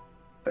energy.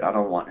 But I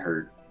don't want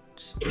her,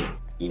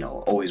 you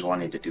know, always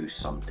wanting to do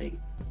something.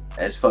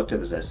 As fucked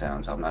up as that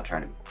sounds, I'm not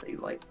trying to be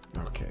like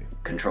Okay.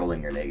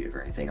 controlling or negative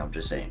or anything. I'm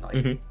just saying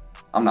like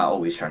I'm not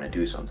always trying to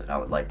do something. I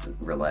would like to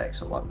relax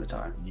a lot of the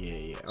time.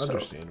 Yeah. So-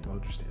 Understandable.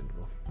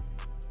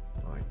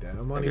 I like that.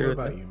 Amani, agree what with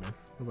about that. you, man?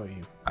 What about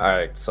you? All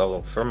right, so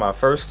for my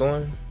first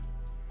one,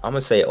 I'm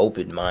gonna say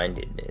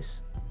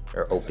open-mindedness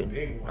or That's a open.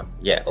 big one.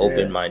 Yeah, That's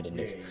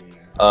open-mindedness.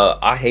 Yeah.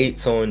 I hate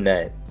someone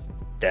that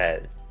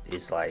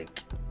is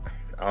like,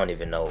 I don't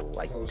even know,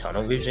 like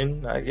tunnel Close-minded.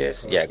 vision, I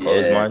guess. close- Yeah,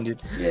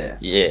 closed-minded. Yeah.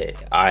 Yeah,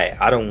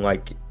 I don't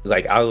like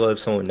I love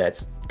someone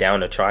that's down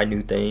to try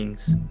new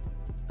things.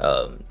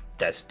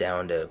 That's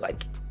down to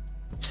like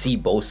see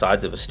both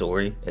sides of a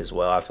story as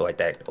well. I feel like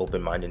that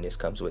open-mindedness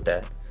comes with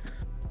that.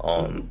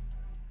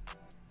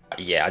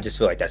 Yeah, I just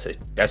feel like that's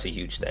a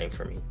huge thing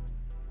for me.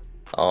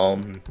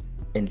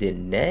 And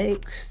then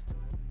next,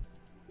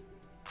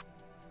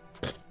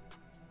 I'm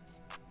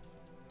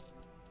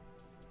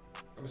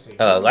gonna say,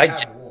 like-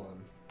 have one.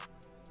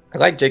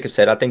 like Jacob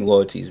said, I think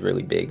loyalty is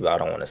really big, but I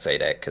don't want to say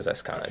that because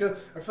that's kind I of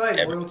feel like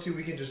every- loyalty,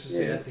 we can just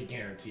say Yeah. that's a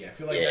guarantee. I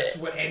feel like Yeah. that's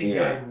what any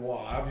Yeah. guy would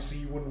want. Obviously,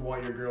 you wouldn't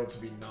want your girl to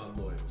be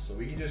non-loyal, so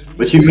we can just.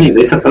 What you mean?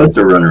 They supposed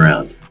to run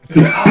around.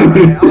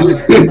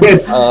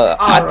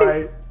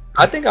 Alright.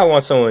 I think I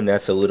want someone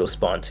that's a little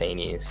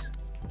spontaneous.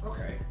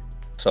 Okay.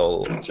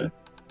 So Gotcha.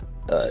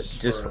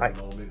 just Spur of like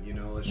the moment, you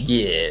know. Let's do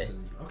Yeah. this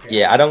and- okay.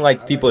 yeah, I don't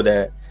like I people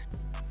that.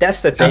 that's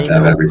the Have thing. to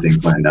have though. everything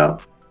planned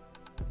out.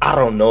 I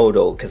don't know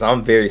though, because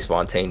I'm very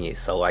spontaneous.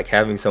 So like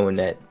having someone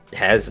that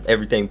has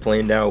everything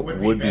planned out would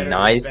be better-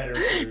 nice. better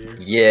for you.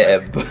 Yeah,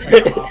 It's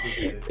like the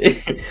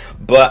opposite.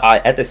 but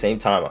at the same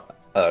time,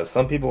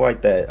 some people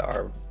like that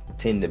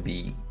tend to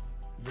be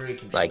Very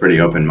controlling. like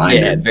Pretty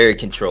open-minded. yeah, very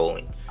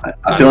controlling.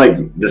 I feel like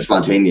the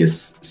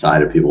spontaneous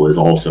side of people is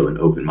also an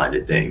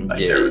open-minded thing. Like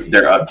Yeah.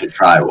 they're up to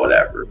try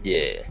whatever.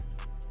 Yeah,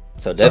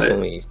 so So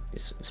definitely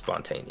it's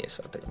spontaneous.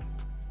 I think.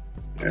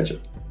 Gotcha.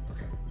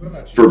 Okay. What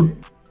about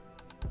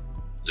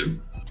you?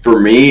 For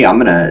me, I'm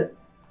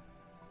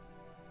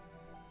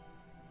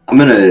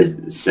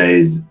gonna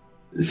say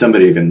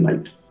somebody who can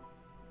like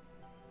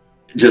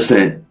just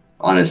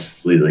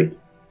honestly like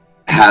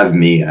have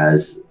me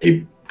as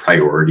a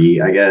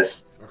priority, I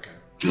guess. Okay.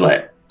 Cause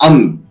like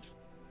I'm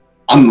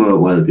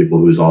one of the people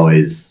who's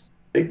always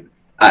like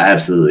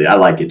I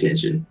like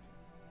attention,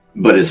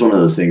 but it's one of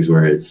those things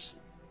where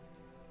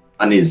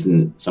I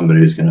need somebody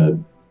who's gonna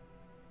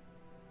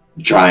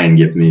try and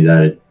give me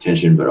that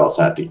attention, but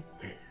also have to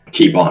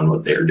keep on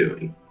what they're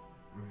doing.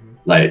 Mhm.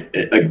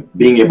 Like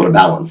being able to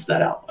balance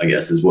that out, I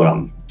guess, is what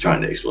I'm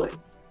trying to explain.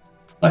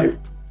 Like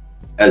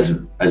as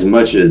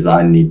much as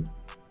I need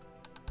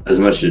as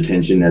much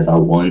attention as I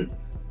want,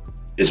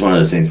 it's one of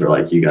those things where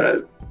like you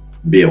gotta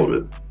be able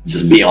to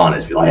just be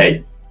honest, be like,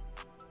 hey,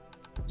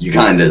 you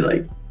kind of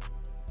like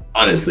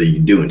honestly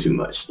you're doing too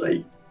much.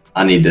 Like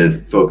I need to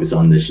focus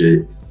on this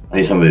shit. I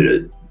need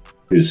somebody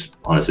who's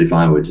honestly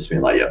fine with just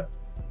being like, yo,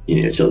 you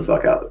need to chill the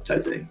fuck out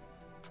type thing.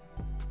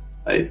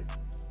 Like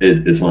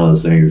it's one of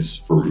those things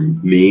for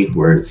me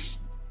where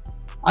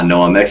I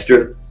know I'm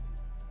extra,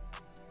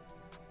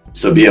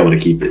 so be able to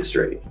keep it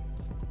straight.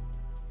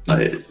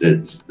 Like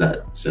it's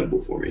that simple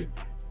for me.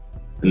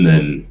 And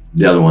then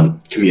the other one,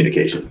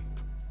 communication.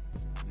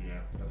 Yeah,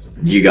 that's a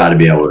big You got to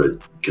be able to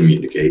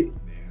communicate.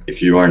 yeah.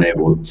 If you aren't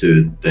able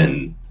to,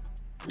 then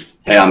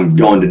hey, I'm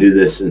going to do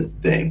this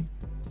thing.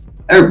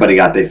 Everybody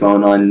got their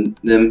phone on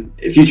them.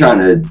 If you're trying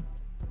to,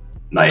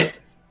 like,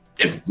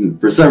 if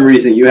for some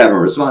reason you haven't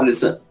responded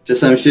to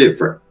some shit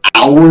for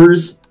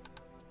hours,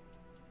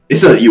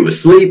 it's either you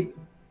asleep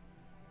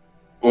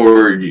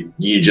or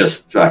you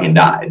just fucking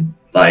died.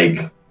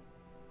 Like,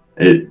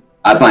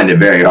 I find it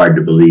very hard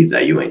to believe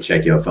that you ain't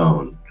check your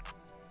phone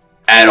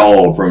at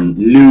all from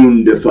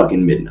noon to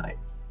fucking midnight.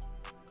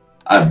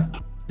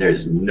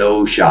 There's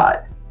no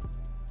shot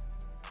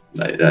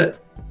like that.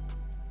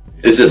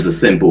 It's just a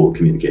simple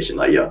communication.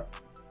 Like, yo,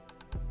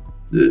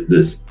 it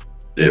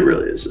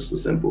really is just a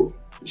simple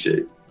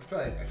shit. I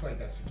feel like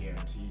that's a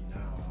guarantee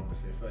now.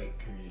 Honestly, I feel like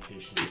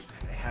communication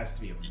it has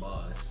to be a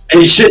must.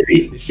 It should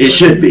be. It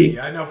should be.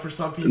 I know for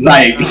some people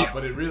Like- it's not,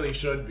 but it really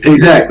should be.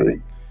 Exactly.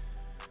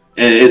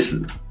 And it's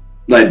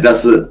like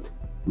that's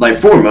like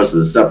for most of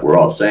the stuff we're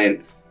all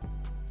saying,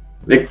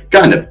 they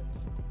kind of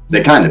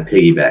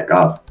piggyback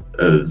off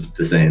of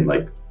the same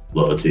like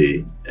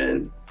loyalty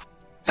and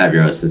have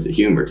your own sense of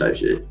humor type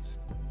shit.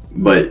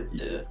 But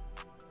Yeah.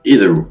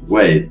 either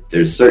way,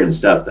 there's certain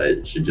stuff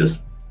that should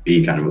just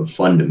be kind of a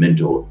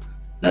fundamental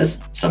that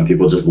some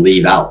people just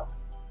leave out,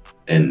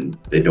 and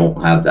they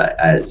don't have that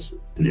as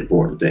an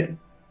important thing.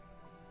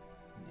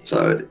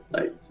 So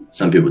like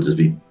some people just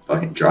be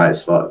fucking dry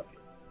as fuck,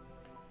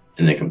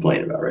 and they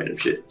complain about random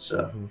shit.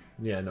 So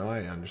yeah, no,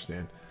 I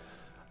understand.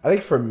 I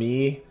think for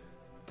me,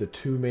 the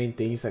two main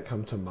things that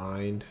come to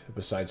mind,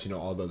 besides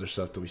all the other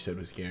stuff that we said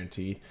was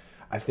guaranteed,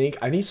 I think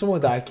I need someone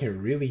that I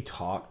can really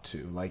talk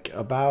to, like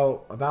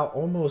about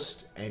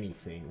almost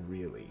anything,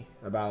 really.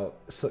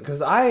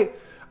 Because I'm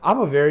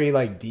a very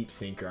like deep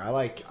thinker. I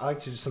like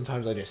to just,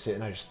 sometimes I just sit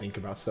and I just think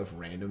about stuff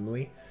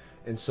randomly.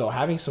 And so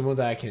having someone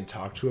that I can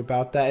talk to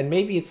about that, and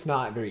maybe it's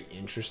not very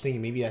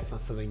interesting, maybe that's not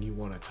something you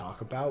want to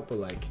talk about, but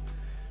like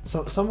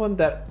someone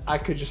that I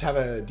could just have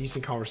a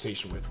decent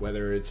conversation with,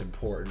 whether it's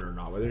important or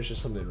not, whether it's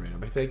just something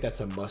random. I think that's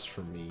a must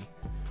for me.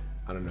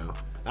 I don't know.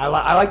 I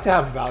like to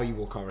have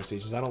valuable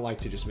conversations. I don't like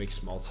to just make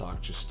small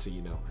talk just to,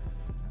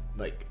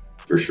 like.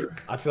 For sure.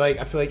 I feel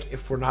like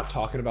if we're not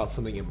talking about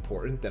something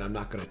important, then I'm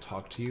not going to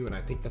talk to you. And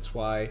I think that's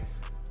why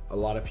a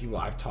lot of people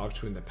I've talked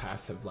to in the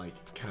past have like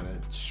kind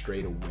of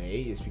strayed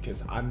away, is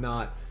because I'm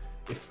not,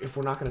 if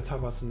we're not going to talk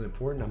about something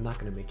important, I'm not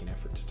going to make an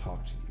effort to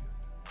talk to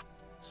you.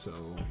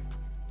 So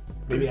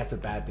maybe that's a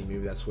bad thing.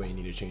 Maybe that's what you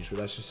need to change, but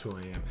that's just who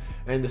I am.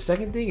 And the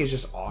second thing is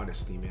just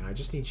honesty, man. I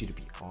just need you to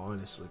be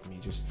honest with me,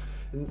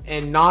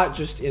 and not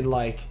just in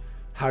like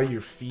how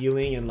you're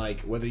feeling and like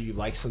whether you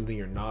like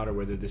something or not, or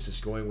whether this is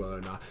going well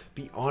or not.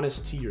 Be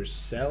honest to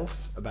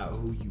yourself about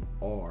who you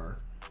are.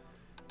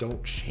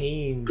 Don't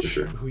change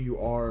who you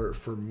are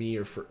for me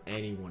or for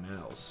anyone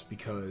else,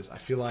 because I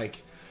feel like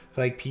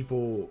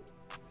people,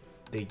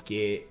 they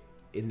get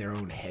in their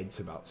own heads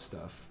about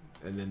stuff,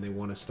 and then they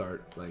want to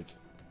start like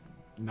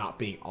not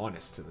being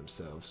honest to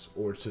themselves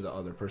or to the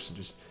other person.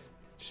 Just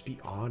be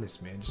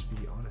honest, man. Just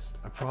be honest.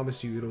 I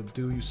promise you, it'll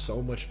do you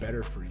so much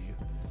better for you.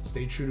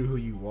 Stay true to who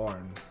you are,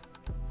 and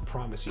I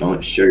promise you. Don't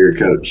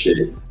sugarcoat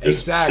shit. Just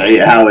exactly. Say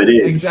it how it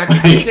is. Exactly.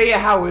 Just say it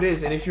how it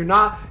is. And if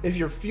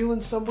you're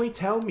feeling some way,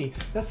 tell me.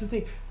 That's the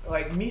thing.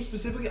 Like me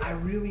specifically, I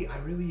really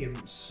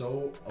am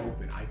so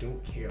open. I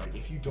don't care. Like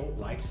if you don't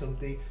like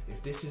something,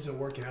 if this isn't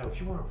working out, if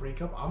you want to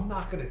break up, I'm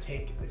not gonna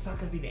it's not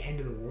gonna be the end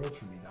of the world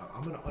for me, dog.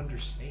 I'm gonna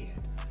understand.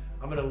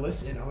 I'm gonna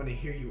listen. I'm gonna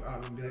hear you out.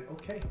 I'm gonna be like,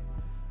 okay.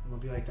 I'm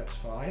gonna be like, that's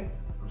fine.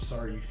 I'm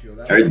sorry you feel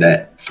that. Heard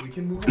that. We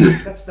can move on.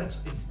 It's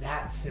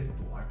that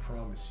simple. I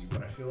promise you.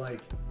 But I feel like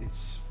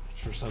it's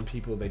for some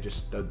people, they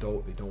just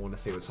don't want to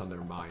say what's on their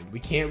mind. We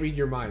can't read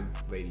your mind,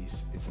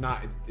 ladies.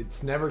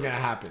 It's never gonna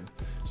happen.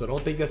 So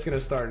don't think that's gonna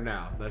start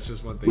now. That's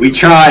just one thing. We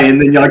try,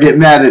 and then y'all get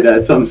mad at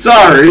us. I'm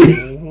sorry.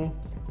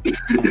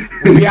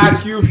 Mm-hmm. When we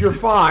ask you if you're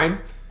fine,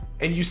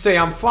 and you say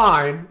I'm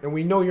fine, and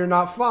we know you're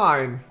not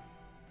fine.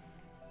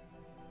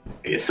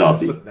 It's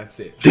salty. That's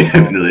it.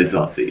 Definitely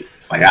salty.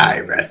 It's like, all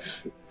right, bro.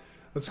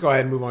 Let's go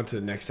ahead and move on to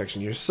the next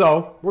section here.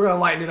 So we're gonna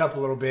lighten it up a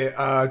little bit.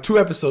 2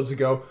 episodes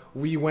ago,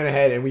 we went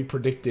ahead and we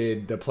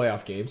predicted the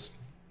playoff games,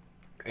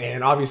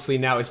 and obviously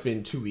now it's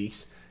been 2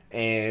 weeks,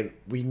 and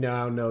we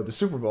now know the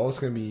Super Bowl is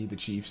gonna be the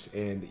Chiefs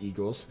and the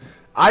Eagles.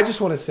 I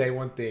just want to say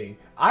one thing.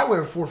 I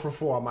went 4 for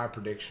 4 on my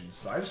predictions,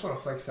 so I just want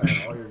to flex that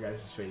in all your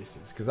guys'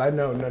 faces, because I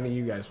know none of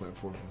you guys went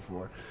 4 for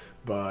 4.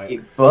 But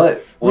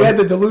we had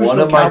the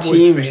delusional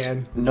Cowboys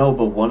fan. No,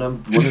 but one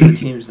of the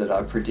teams that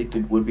I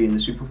predicted would be in the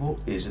Super Bowl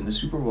is in the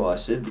Super Bowl. I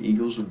said the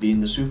Eagles would be in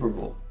the Super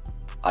Bowl.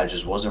 I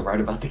just wasn't right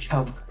about the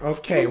Cowboys.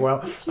 Okay,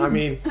 well, I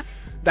mean,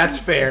 that's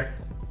fair.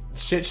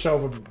 Shit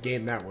show of a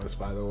game that was,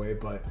 by the way.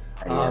 But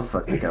yeah,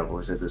 fuck the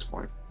Cowboys at this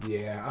point.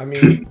 Yeah, I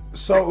mean,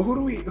 so who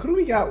do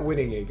we got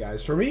winning it,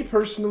 guys? For me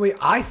personally,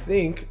 I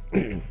think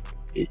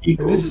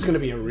this is going to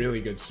be a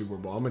really good Super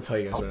Bowl. I'm going to tell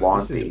you guys right,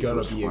 this is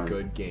going to be a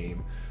good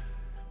game.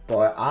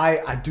 But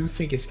I do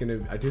think the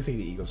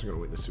Eagles are going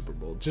to win the Super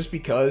Bowl, just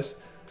because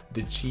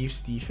the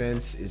Chiefs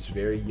defense is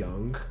very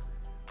young.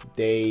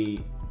 They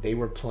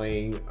were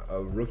playing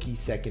a rookie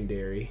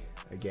secondary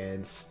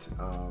against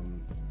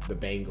the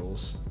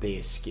Bengals. They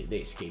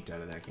escaped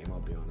out of that game. I'll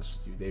be honest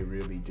with you, they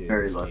really did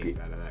escape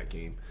out of that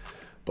game.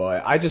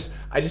 But I just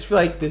feel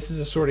like this is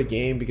a sort of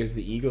game, because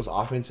the Eagles'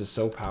 offense is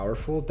so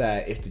powerful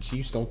that if the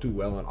Chiefs don't do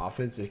well on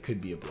offense, it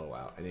could be a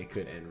blowout and it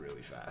could end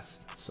really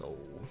fast. So.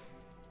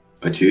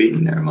 What you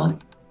eating there, man?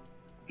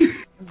 You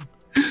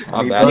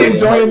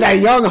enjoying that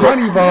young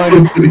honey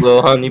bun?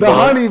 Little honey bun. The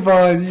honey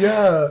bun,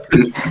 yeah.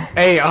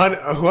 Hey,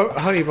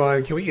 honey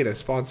bun, can we get a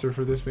sponsor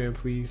for this, man,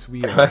 please?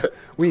 We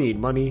need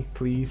money,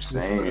 please.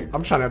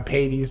 I'm trying to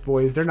pay these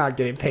boys. They're not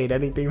getting paid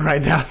anything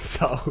right now,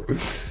 so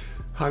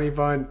honey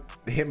bun,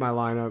 hit my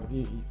lineup.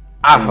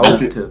 I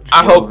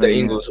hope the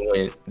Eagles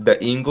win. The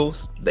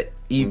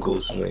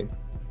Eagles win.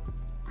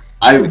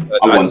 I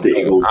want the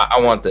Eagles.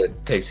 I want the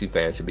KC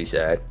fans to be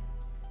sad.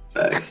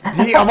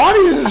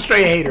 Amani's just a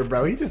straight hater,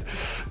 bro. He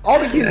just, all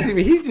the kids see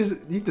me, he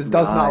just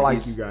does not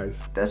like you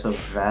guys. That's a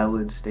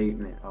valid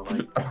statement. I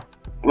like that.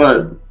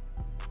 Well,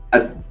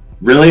 I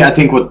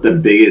think what the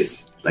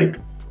biggest like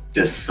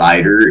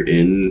decider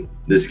in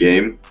this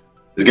game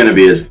is going to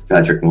be if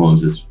Patrick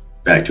Mahomes is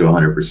back to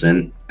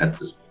 100% at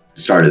this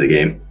start of the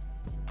game,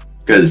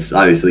 because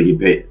obviously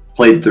he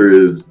played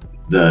through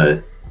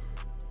the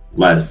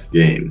last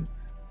game,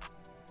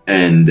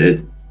 and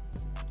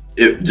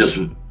it just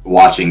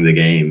watching the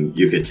game,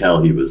 you could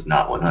tell he was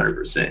not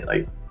 100%.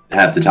 Like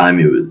half the time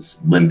he was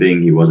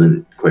limping, he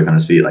wasn't quick on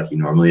his feet like he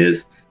normally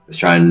is.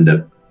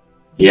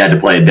 He had to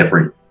play a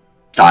different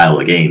style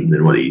of game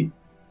than what he,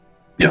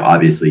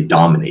 obviously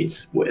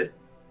dominates with.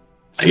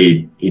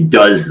 He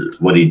does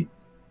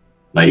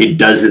he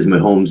does his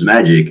Mahomes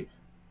magic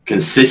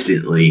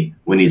consistently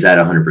when he's at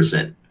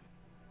 100%.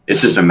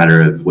 It's just a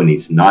matter of when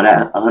he's not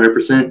at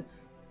 100%,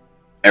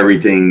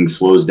 everything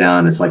slows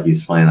down. It's like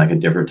he's playing like a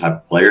different type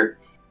of player,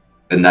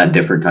 and that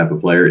different type of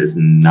player is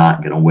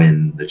not going to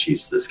win the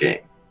Chiefs this game.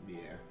 Yeah,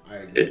 I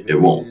agree. It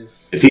won't.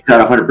 If he's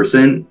at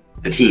 100%,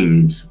 the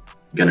team's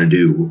going to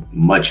do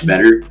much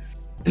better,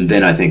 and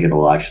then I think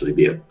it'll actually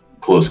be a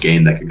close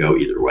game that could go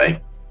either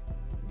way.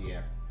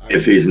 Yeah.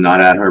 If he's not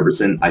at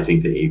 100%, I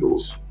think the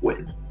Eagles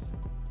win.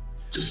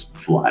 Just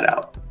flat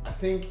out. I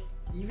think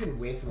even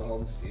with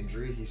Mahomes'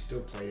 injury, he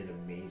still played an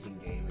amazing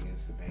game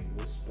against the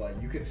Bengals.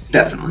 But you could see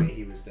the way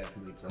he was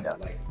definitely playing. Yeah.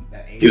 Like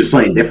that. He was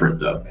playing different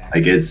though.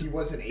 Like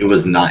it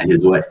was not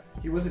his way.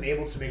 He wasn't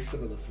able to make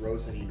some of the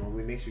throws that he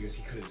normally makes because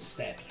he couldn't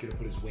step. He couldn't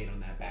put his weight on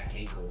that back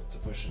ankle to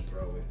push and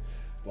throw it.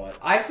 But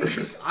I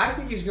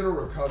think he's going to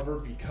recover,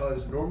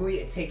 because normally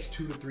it takes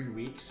 2 to 3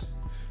 weeks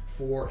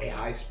for a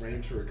high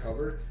sprain to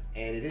recover,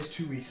 and it is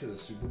 2 weeks in the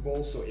Super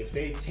Bowl. So if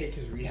they take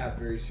his rehab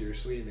very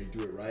seriously and they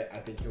do it right, I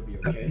think he'll be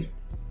okay.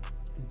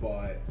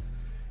 But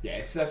yeah,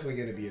 it's definitely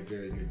going to be a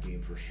very good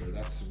game for sure.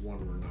 That's one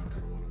we're not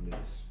going to want to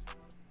miss.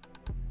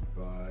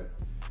 But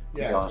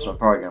yeah, To be honest, I'm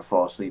probably gonna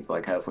fall asleep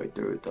like halfway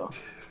through it though.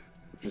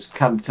 Just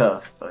kind of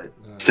tough, but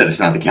Said it's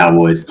not the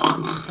Cowboys. it's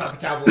not the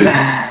Cowboys.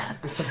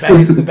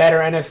 It's the better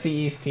NFC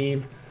East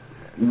team.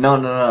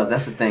 no.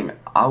 That's the thing.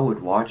 I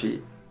would watch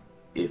it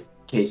if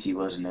Casey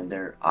wasn't in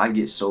there. I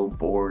get so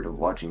bored of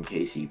watching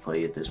Casey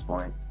play at this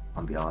point.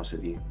 I'll be honest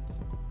with you.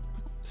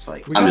 It's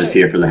like I'm just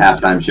here for the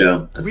halftime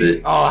show. That's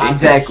it. Oh,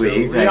 Exactly.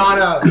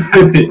 Rihanna.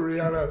 No,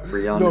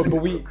 Rihanna's but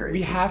gonna go crazy.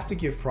 we have to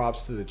give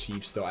props to the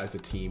Chiefs though as a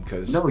team,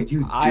 because No, you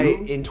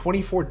do. in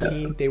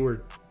 2014 they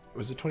were,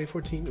 was it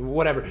 2014?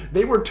 Whatever.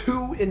 They were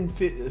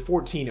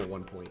 2-14 at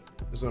one point.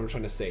 That's what I'm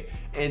trying to say.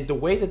 And the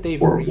way that they've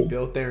Horrible.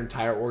 rebuilt their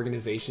entire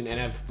organization and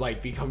have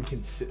like become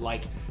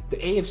like the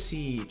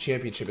AFC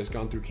Championship has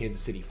gone through Kansas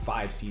City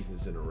 5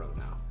 seasons in a row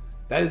now.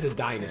 That is a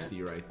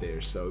dynasty right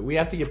there. So we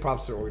have to give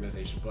props to their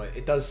organization, but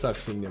it does suck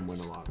seeing them win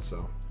a lot.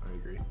 So I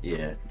agree.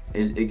 Yeah,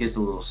 it gets a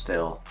little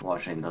stale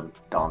watching them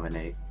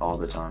dominate all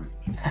the time.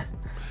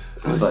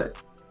 But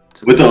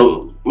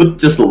With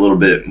just a little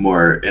bit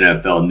more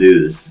NFL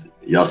news,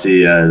 y'all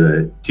see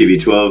the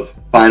TB12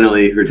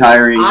 finally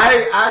retiring.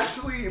 I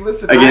actually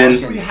Again. I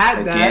actually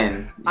had that.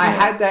 Again, I yeah.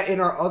 had that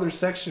in our other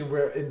section,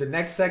 where in the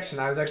next section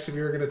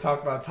we were going to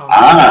talk about Tom.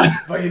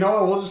 Ah. But you know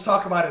what? We'll just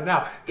talk about it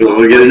now.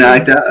 We'll get it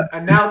knocked out.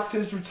 Announced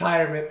his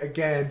retirement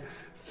again.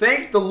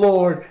 Thank the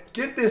Lord.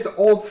 Get this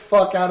old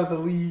fuck out of the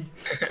league,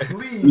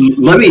 please.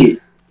 Let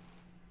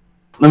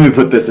me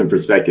put this in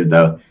perspective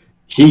though.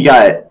 He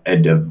got a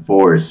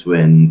divorce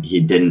when he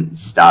didn't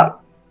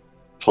stop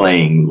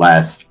playing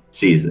last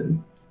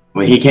season.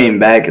 When he came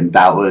back,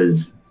 that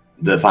was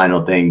the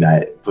final thing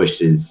that pushed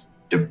his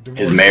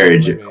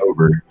marriage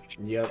over.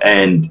 Yep.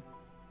 And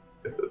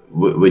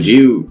would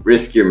you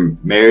risk your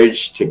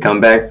marriage to come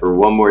back for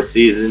one more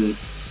season,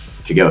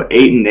 to go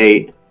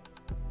 8-8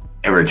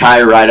 and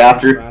retire right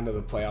after? Round of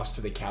the playoffs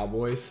to the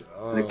Cowboys.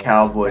 The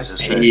Cowboys, that's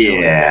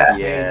especially. Yeah.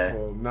 Yeah.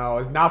 painful. No,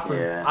 it's not for.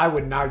 Yeah. I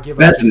would not give.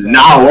 That's up Giselle.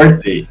 not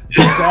worth it.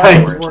 Giselle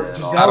is Worth worth, it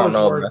at all. Giselle I don't is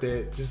know, worth bro.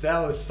 it.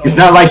 Giselle is so. It's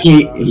not like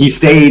he worth it.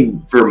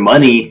 stayed for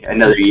money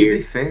another To be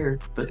year. fair,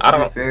 but I to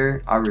be don't-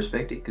 fair, I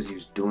respect it because he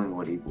was doing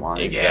what he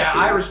wanted. Yeah, to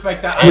I do.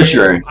 respect that. For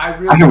sure. I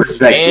really I can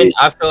respect And it.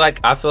 I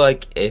feel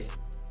like if,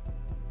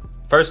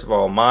 first of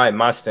all,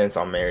 my stance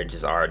on marriage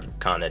is already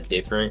kind of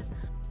different.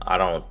 I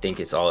don't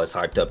think it's all as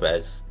hyped up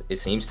as it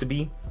seems to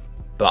be.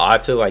 But I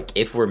feel like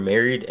if we're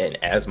married and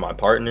as my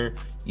partner,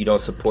 you don't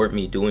support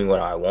me doing what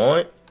I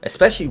want,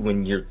 especially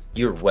when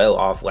you're well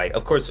off. Like,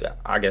 of course,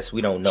 I guess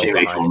we don't know She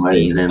makes behind more the money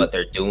scenes than him. what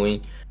they're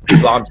doing.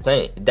 But I'm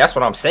saying, that's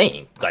what I'm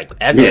saying. Like,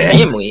 as a Yeah.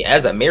 family,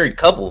 as a married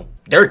couple,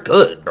 they're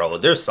good, bro.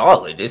 They're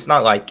solid. It's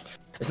not like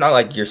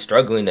you're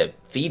struggling to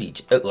feed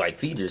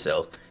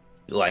yourself.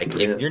 Like,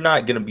 Yeah. if you're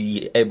not gonna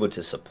be able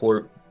to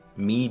support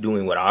me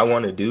doing what I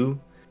want to do,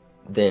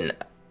 then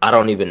I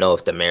don't even know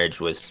if the marriage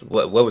was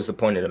what was the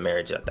point of the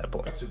marriage at that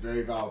point. That's a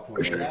very valid point.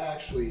 For sure.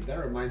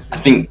 That reminds me I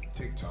think- of a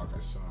TikTok I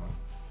saw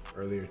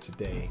earlier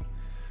today.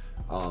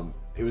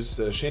 It was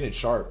Shannon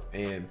Sharp,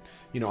 and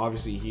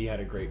obviously he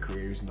had a great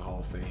career. He was in the Hall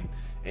of Fame,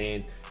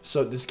 and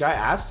so this guy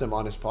asked him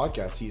on his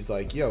podcast. He's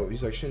like,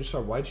 Shannon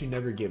Sharp, why'd you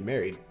never get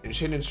married? And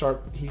Shannon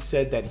Sharp, he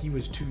said that he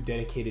was too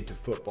dedicated to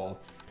football,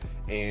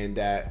 and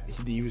that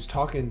he was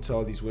talking to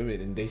all these women,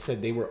 and they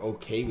said they were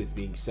okay with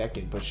being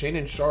second, but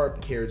Shannon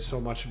Sharp cared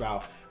so much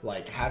about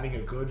like having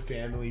a good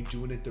family,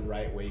 doing it the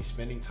right way,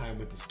 spending time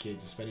with his kids,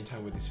 and spending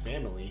time with his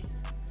family,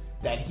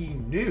 that he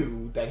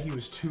knew that he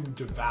was too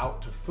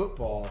devout to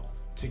football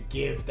to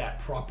give that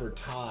proper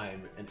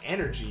time and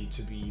energy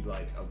to be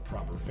like a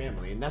proper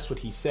family. And that's what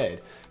he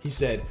said. He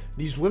said,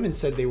 these women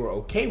said they were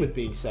okay with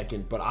being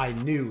second, but I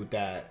knew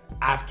that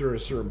after a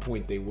certain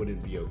point they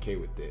wouldn't be okay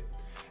with it.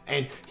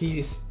 And he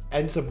just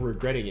ends up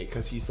regretting it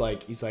because he's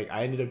like,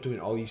 I ended up doing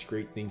all these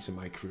great things in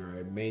my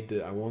career.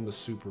 I won the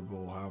Super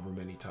Bowl however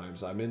many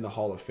times. I'm in the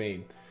Hall of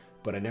Fame,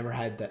 but I never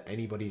had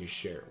anybody to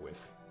share it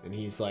with. And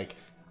he's like,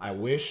 I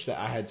wish that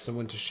I had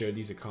someone to share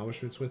these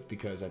accomplishments with,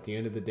 because at the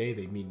end of the day,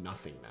 they mean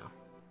nothing now.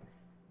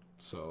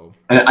 So,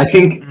 and I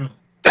think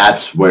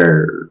that's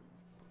where,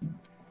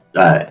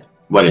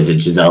 what is it,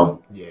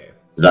 Giselle?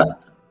 Yeah.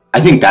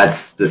 I think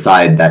that's the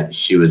side that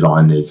she was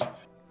on, is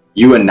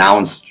you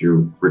announced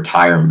your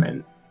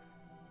retirement.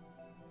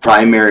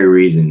 Primary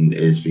reason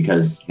is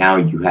because now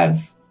you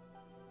have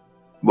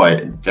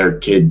their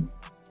kids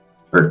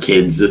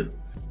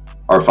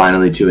are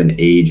finally to an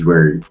age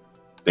where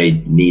they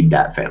need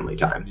that family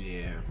time.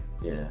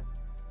 Yeah.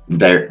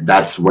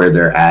 That's where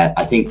they're at.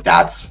 I think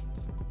that's,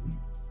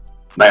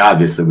 like,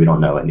 obviously we don't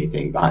know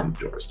anything behind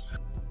the doors,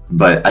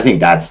 but I think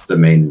that's the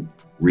main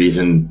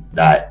reason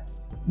that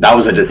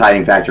was a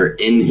deciding factor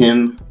in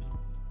him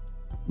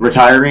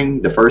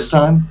retiring the first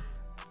time.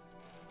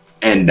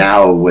 And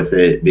now with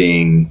it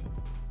being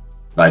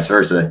vice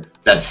versa,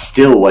 that's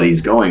still what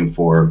he's going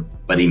for,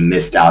 but he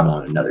missed out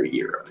on another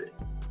year of it.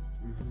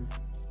 Mm-hmm.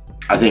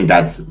 I think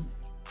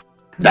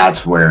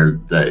that's where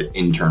the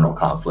internal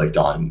conflict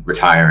on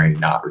retiring,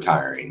 not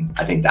retiring,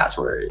 I think that's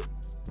where it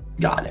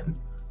got him.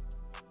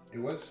 It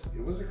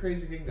was a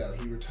crazy thing though.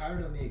 He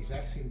retired on the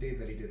exact same day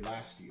that he did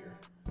last year.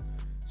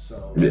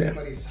 So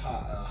everybody's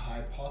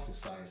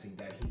hypothesizing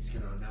that he's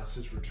going to announce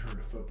his return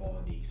to football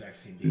on the exact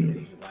same day that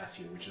he did last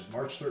year, which is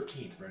March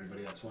 13th for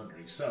anybody that's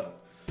wondering. So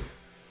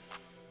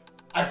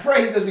I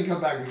pray he doesn't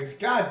come back, because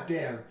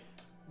goddamn,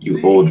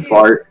 you old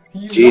fart.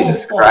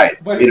 Jesus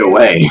Christ, get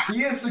away.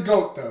 He is the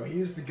GOAT though. He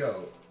is the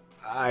GOAT.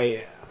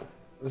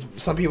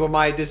 Some people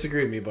might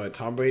disagree with me, but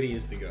Tom Brady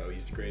is the GOAT.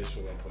 He's the greatest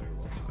football player of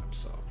all time.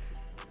 So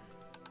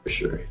for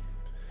sure.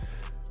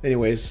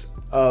 Anyways,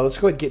 let's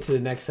go ahead and get to the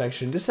next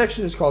section. This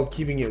section is called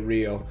Keeping It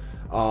Real.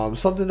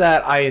 Something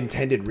that I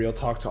intended Real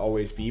Talk to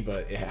always be,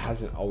 but it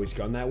hasn't always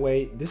gone that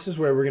way. This is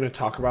where we're going to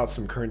talk about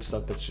some current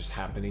stuff that's just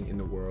happening in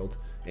the world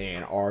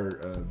and our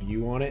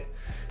view on it.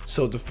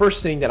 So the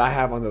first thing that I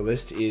have on the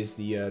list is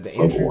the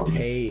Andrew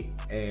Tate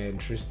and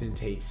Tristan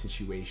Tate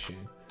situation.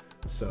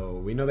 So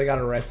we know they got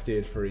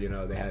arrested for,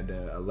 they had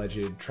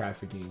alleged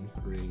trafficking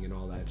ring and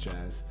all that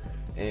jazz.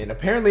 And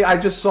apparently, I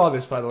just saw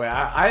this, by the way.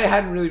 I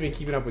hadn't really been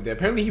keeping up with it.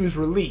 Apparently, he was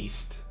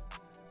released.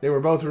 They were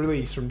both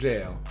released from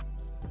jail.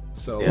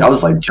 So that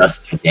was like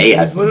just today. It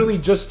was literally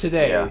just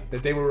today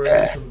that they were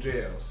released from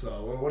jail.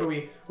 So what do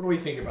we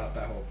think about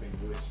that whole thing,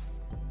 boys?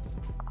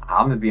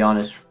 I'm gonna be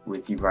honest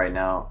with you right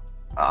now.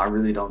 I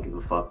really don't give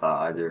a fuck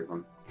about either of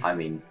them. I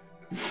mean,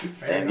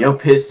 damn, your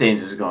piss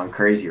stains is going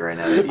crazy right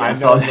now.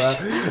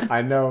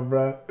 I know,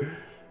 bro.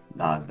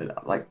 Nah,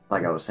 but like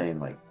I was saying,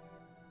 like,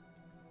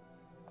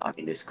 I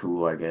mean, it's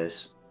cool, I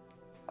guess.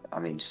 I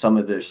mean, some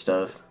of their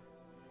stuff,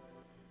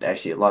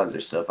 actually, a lot of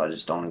their stuff, I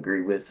just don't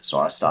agree with, so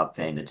I stopped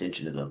paying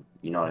attention to them.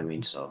 You know what I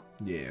mean? So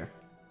yeah.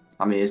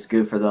 I mean, it's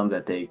good for them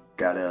that they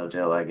got out of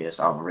jail, I guess.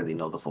 I don't really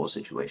know the full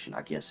situation.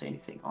 I can't say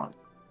anything on it.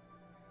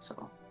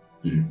 So.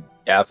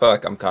 Yeah, I feel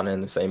like I'm kind of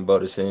in the same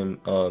boat as him.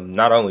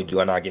 Not only do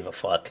I not give a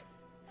fuck,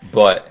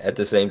 but at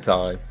the same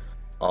time,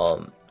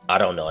 I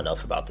don't know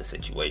enough about the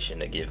situation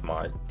to give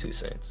my 2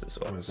 cents as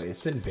well.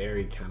 It's been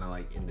very kind of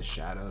like in the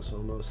shadows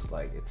almost.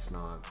 Like, it's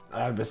not. I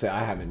have to say,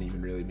 I haven't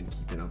even really been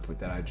keeping up with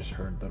that. I just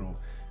heard little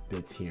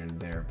bits here and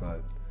there,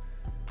 but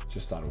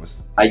just thought it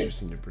was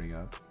interesting to bring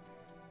up.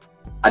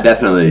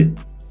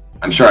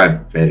 I'm sure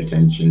I've paid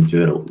attention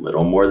to it a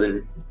little more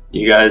than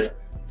you guys.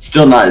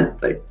 Still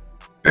not like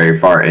very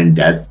far in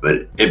depth,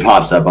 but it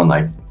pops up on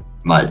like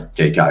my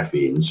TikTok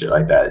feed and shit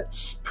like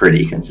that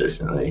pretty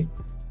consistently.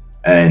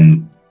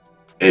 And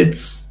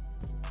it's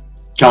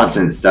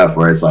constant stuff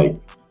where it's like,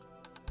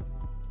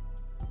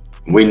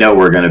 we know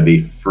we're going to be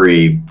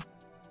free.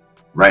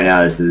 Right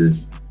now, this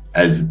is,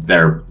 as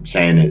they're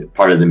saying it,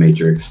 part of the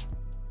Matrix.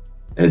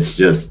 It's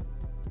just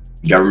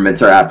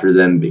governments are after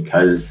them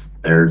because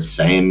they're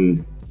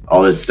saying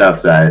all this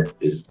stuff that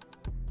is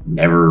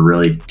never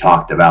really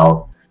talked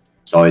about.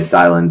 It's always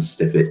silenced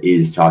if it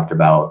is talked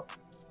about.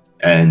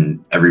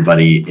 And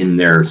everybody in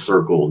their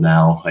circle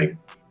now, like,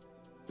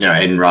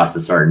 Aiden Ross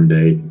is starting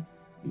to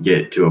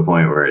get to a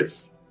point where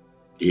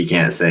he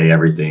can't say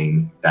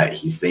everything that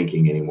he's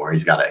thinking anymore.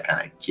 He's got to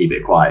kind of keep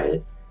it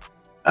quiet.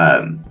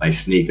 Like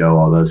Sneeko,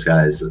 all those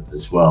guys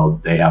as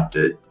well, they have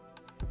to,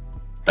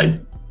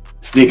 like,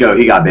 Sneeko,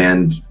 he got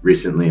banned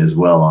recently as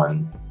well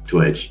on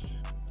Twitch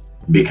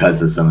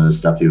because of some of the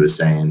stuff he was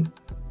saying.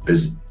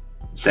 There's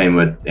same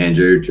with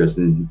Andrew,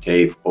 Tristan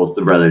Tate, both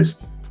the brothers.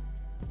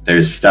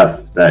 There's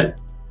stuff that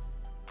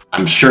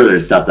I'm sure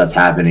there's stuff that's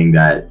happening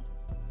that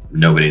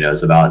nobody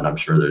knows about, and I'm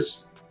sure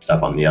there's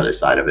stuff on the other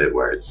side of it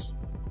where it's,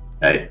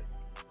 hey,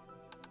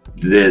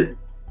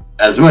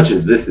 as much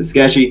as this is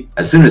sketchy,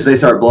 as soon as they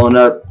start blowing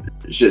up,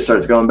 shit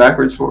starts going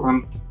backwards for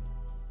them.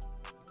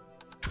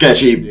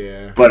 Sketchy,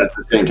 Yeah. but at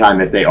the same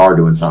time, if they are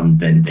doing something,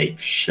 then they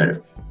should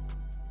have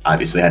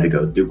obviously had to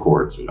go through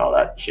courts and all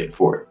that shit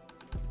for it.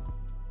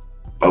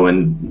 But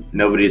when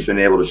nobody's been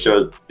able to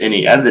show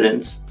any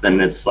evidence, then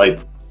it's like,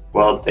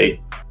 well, they're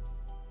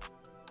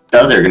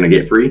gonna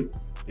get free.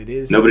 It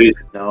is.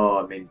 No,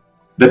 I mean,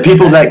 The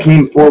people that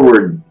came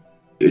forward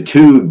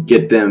to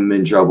get them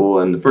in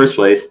trouble in the first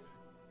place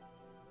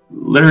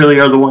literally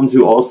are the ones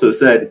who also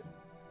said,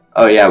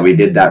 oh yeah, we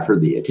did that for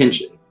the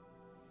attention.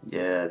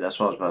 yeah, that's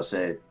what I was about to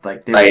say.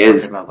 Like they Like, were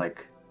it's- talking about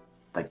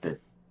like the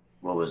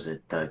what was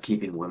it? The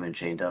keeping women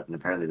chained up, and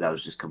apparently that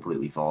was just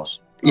completely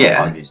false.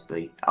 Yeah.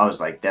 Obviously, I was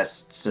like,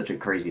 that's such a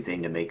crazy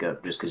thing to make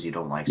up just because you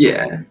don't like. Yeah,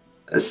 something.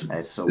 that's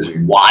That's so it's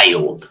weird.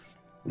 wild.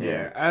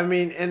 Yeah, I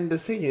mean, and the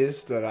thing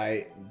is that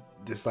I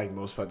dislike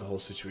most about the whole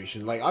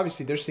situation. Like,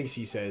 obviously, there's things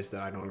he says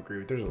that I don't agree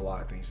with. There's a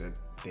lot of things that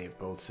they have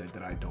both said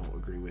that I don't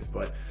agree with.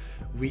 But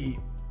we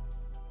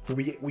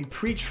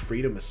preach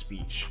freedom of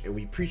speech and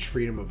we preach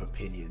freedom of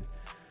opinion.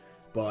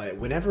 But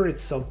whenever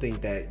it's something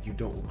that you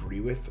don't agree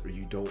with or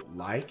you don't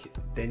like,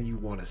 then you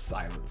want to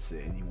silence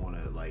it and you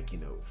want to, like, you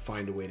know,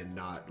 find a way to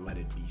not let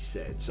it be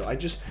said. So I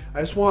just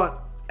want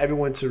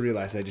everyone to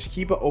realize that. Just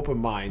keep an open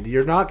mind.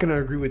 You're not going to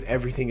agree with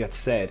everything that's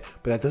said,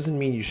 but that doesn't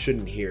mean you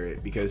shouldn't hear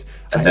it, because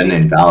And then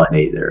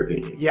invalidate their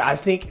opinion. yeah, I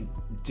think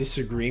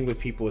disagreeing with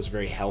people is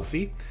very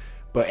healthy,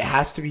 but it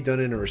has to be done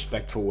in a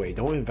respectful way.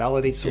 Don't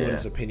invalidate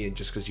someone's opinion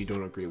just because you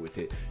don't agree with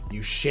it.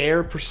 You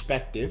share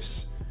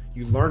perspectives,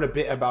 you learn a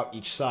bit about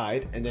each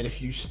side, and then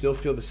if you still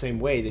feel the same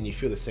way, then you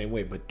feel the same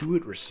way. But do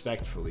it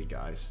respectfully,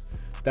 guys.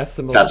 That's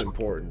the most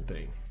important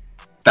thing.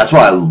 That's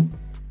why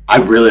I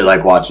really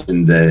like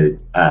watching the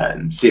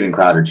Steven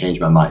Crowder Change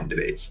My Mind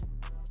debates.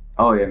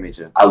 Oh yeah, me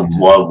too. I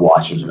love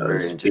watching Those are very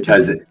those entertaining.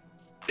 because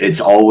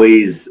it's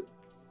always,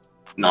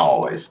 not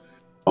always,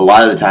 a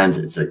lot of the times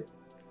it's a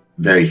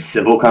very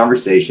civil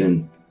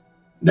conversation.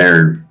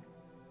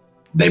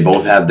 They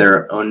both have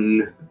their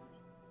own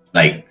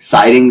like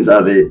sightings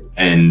of it,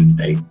 and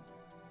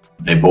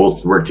they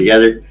both work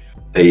together.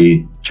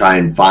 They try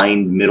and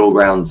find middle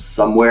ground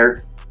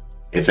somewhere.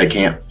 If they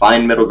can't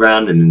find middle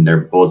ground and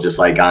they're both just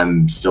like,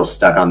 I'm still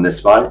stuck on this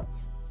spot,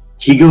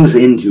 he goes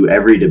into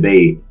every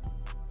debate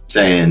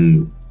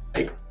saying,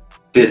 like,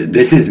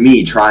 this is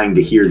me trying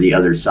to hear the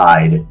other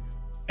side,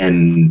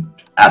 and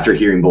after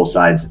hearing both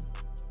sides,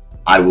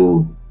 I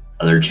will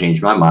either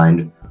change my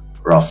mind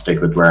or I'll stick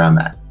with where I'm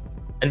at.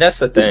 And that's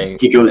the thing.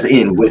 He goes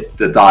in with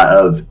the thought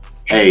of,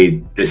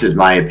 hey, this is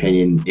my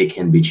opinion, it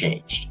can be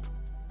changed.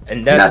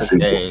 And that's the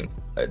important.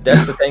 thing.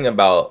 That's the thing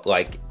about,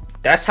 like,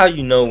 that's how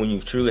you know when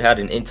you've truly had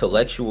an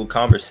intellectual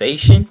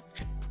conversation,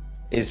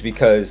 is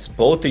because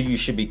both of you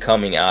should be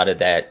coming out of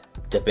that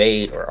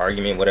debate or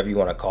argument, whatever you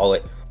want to call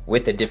it,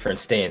 with a different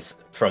stance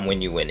from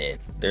when you went in.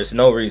 There's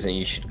no reason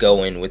you should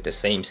go in with the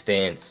same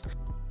stance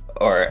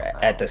or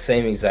at the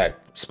same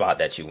exact spot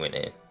that you went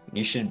in.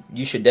 You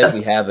should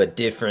definitely have a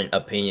different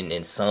opinion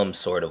in some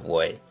sort of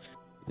way.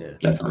 Yeah.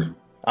 Definitely.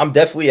 I'm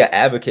definitely an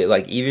advocate.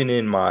 Like, even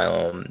in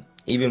my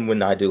even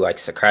when I do like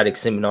Socratic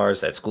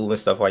seminars at school and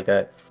stuff like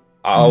that,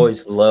 I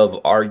always love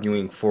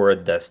arguing for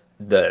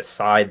the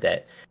side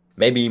that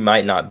maybe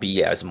might not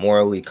be as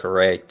morally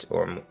correct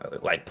or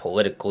like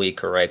politically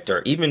correct,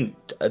 or even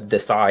the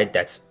side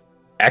that's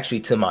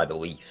actually to my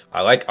belief.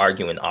 I like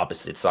arguing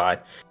opposite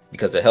side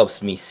because it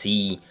helps me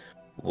see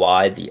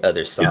why the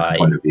other side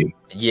Point of view.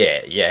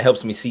 it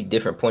helps me see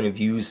different point of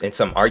views and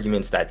some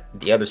arguments that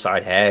the other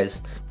side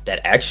has that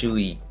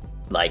actually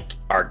like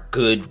are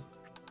good,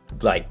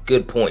 like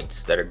good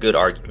points, that are good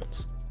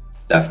arguments.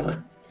 Definitely.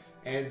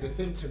 And the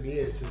thing to me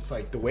is, it's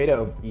like the way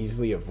to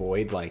easily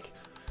avoid like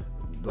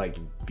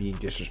being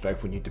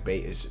disrespectful when you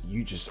debate is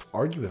you just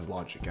argue with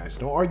logic, guys.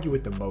 Don't argue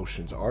with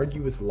emotions.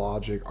 Argue with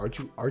logic.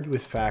 Argue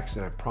with facts,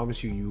 and I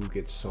promise you, you will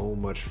get so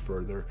much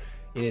further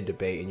in a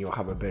debate, and you'll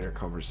have a better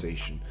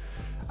conversation.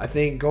 I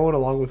think going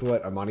along with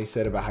what Amani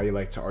said about how you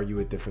like to argue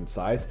with different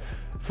sides,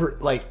 for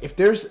like if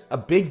there's a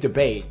big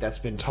debate that's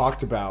been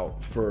talked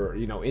about for,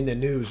 you know, in the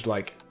news,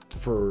 like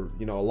for,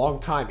 you know, a long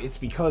time, it's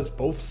because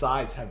both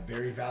sides have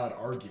very valid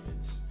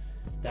arguments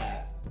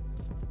that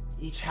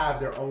each have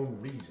their own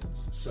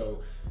reasons. So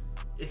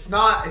it's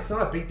not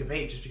a big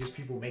debate just because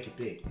people make it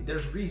big.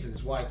 There's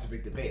reasons why it's a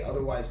big debate.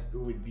 Otherwise, it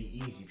would be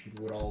easy.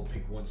 People would all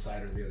pick one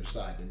side or the other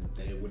side, and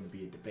then it wouldn't be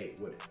a debate,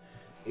 would it?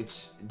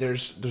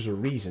 There's a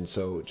reason.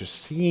 So just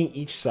seeing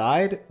each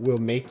side will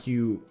make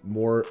you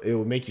more. It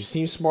will make you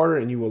seem smarter,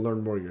 and you will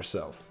learn more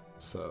yourself.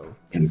 So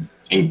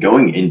And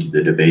going into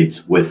the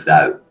debates with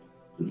that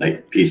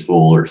like peaceful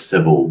or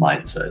civil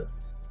mindset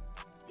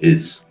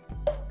is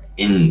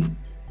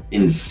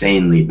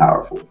insanely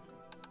powerful.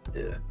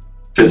 Yeah.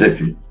 Because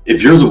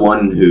if you're the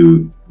one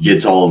who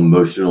gets all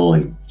emotional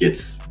and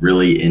gets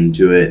really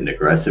into it and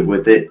aggressive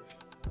with it,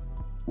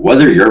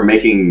 whether you're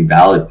making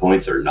valid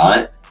points or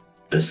not,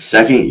 the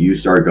second you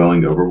start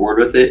going overboard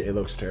with it, it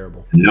looks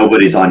terrible.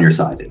 nobody's on your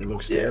side It anymore.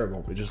 looks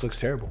terrible. It just looks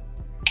terrible.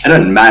 it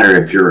doesn't matter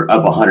if you're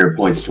up 100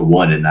 points to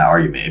 1 in that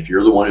argument. If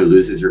you're the one who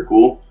loses your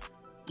cool,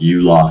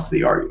 you lost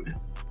the argument.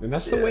 And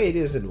that's the way it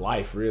is in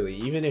life, really.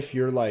 Even if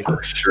you're like,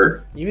 for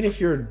sure. Even if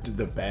you're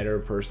the better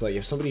person, like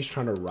if somebody's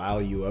trying to rile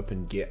you up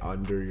and get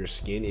under your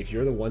skin, if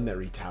you're the one that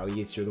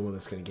retaliates, you're the one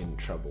that's going to get in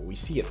trouble. We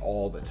see it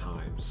all the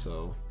time.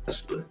 So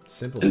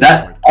simple. And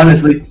that,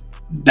 honestly,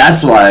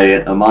 that's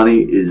why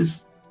Amani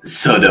is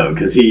so dope,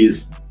 because we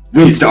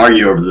used to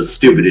argue over the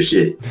stupidest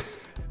shit,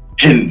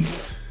 and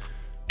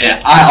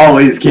I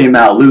always came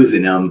out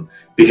losing him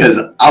because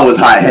I was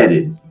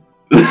high-headed.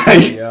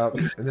 Like, yep.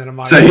 And then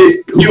Amani, so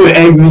he would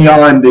egg me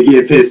on to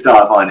get pissed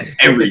off on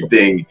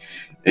everything,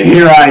 and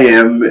here I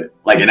am,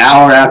 like an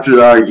hour after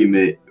the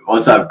argument,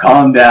 once I've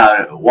calmed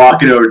down,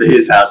 walking over to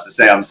his house to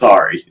say I'm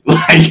sorry.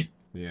 Like,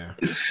 yeah,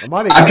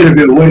 I could have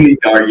been winning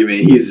the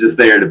argument. He's just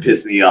there to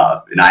piss me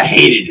off, and I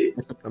hated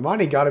it.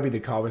 Amani got to be the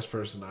calmest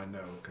person I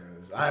know,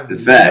 because I've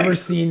Facts. never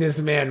seen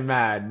this man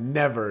mad.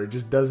 Never. It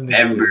just doesn't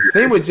Never. exist.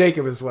 Same with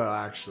Jacob as well,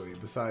 actually,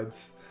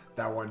 besides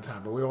that one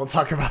time, but we won't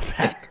talk about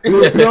that. We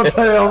don't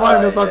tell you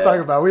Amani knows what I'm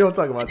talking about. We don't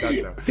talk about that,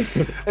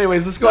 though.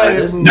 Anyways, let's go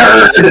ahead and move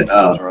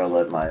Nerd. Where I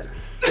let my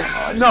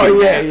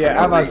No, yeah,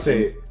 I'm about to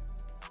say,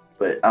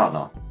 but I don't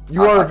know.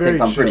 you are I very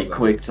think I'm pretty chill, though.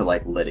 quick to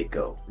like let it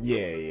go. Yeah.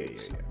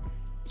 It's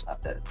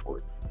not that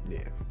important. Yeah.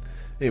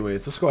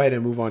 Anyways, let's go ahead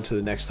and move on to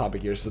the next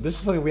topic here. So this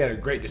is something we had a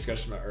great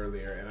discussion about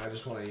earlier, and I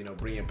just want to,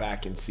 bring it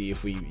back and see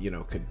if we,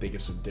 could think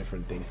of some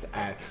different things to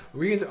add.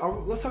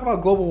 Let's talk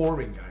about global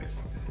warming,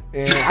 guys.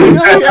 And I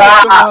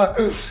know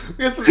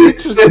we had some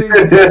interesting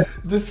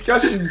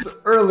discussions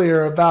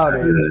earlier about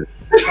it.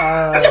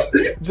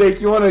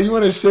 Jake, you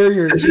wanna share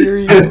your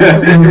theory?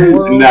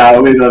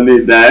 No, we don't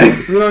need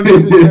that. We don't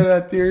need to share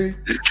that theory.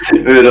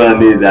 We don't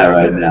need that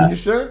right now. You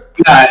sure?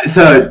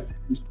 So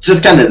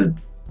just kind of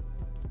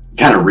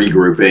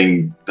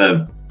regrouping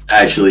the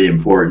actually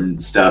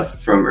important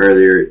stuff from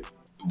earlier,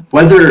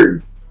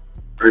 whether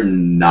or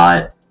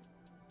not,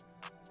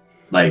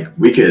 like,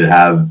 we could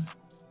have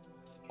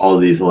all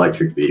these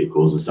electric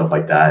vehicles and stuff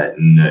like that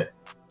and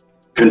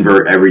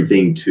convert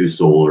everything to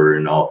solar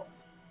and all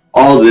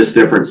this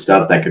different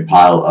stuff that could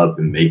pile up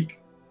and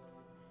make,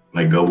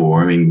 like, global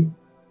warming.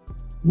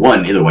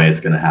 One, either way it's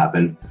going to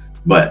happen,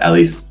 but at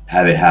least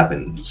have it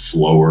happen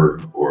slower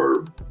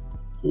or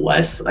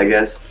less, I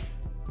guess.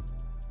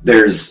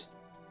 There's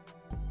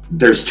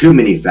too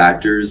many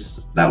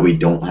factors that we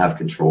don't have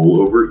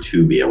control over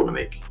to be able to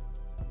make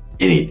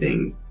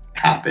anything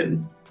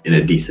happen in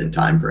a decent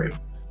time frame.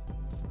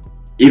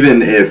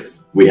 Even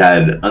if we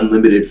had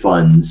unlimited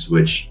funds,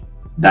 which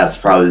that's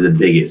probably the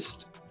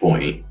biggest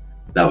point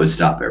that would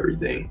stop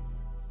everything.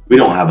 We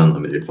don't have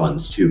unlimited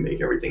funds to make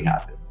everything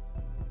happen.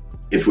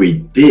 If we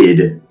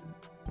did,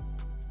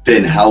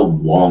 then how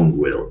long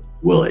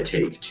will it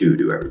take to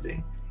do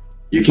everything?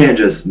 You can't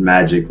just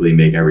magically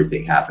make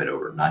everything happen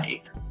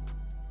overnight.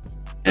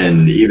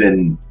 And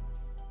even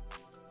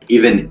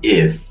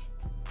if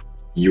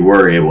you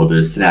were able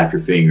to snap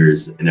your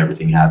fingers and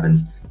everything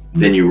happens,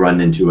 then you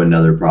run into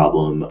another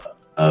problem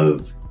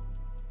of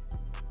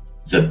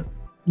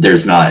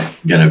there's not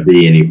going to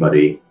be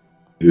anybody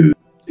who's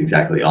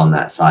exactly on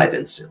that side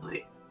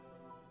instantly.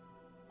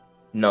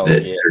 No,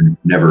 there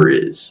never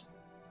is.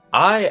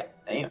 I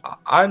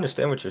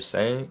understand what you're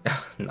saying.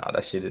 Nah,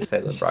 that shit is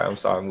hella, bro. I'm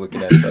sorry, I'm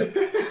looking at it.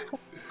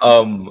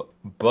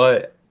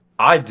 But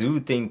I do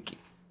think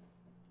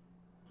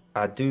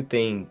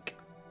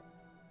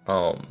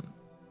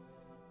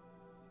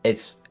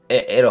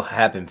it'll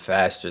happen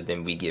faster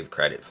than we give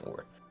credit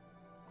for.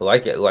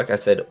 Like I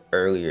said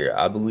earlier,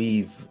 I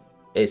believe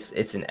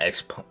it's an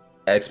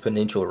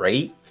exponential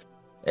rate,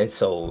 and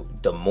so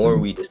the more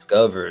we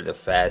discover, the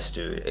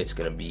faster it's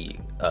gonna be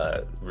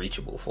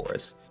reachable for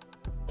us.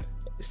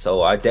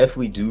 So I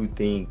definitely do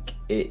think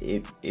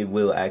it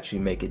will actually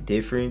make a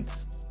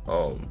difference.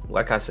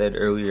 Like I said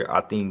earlier,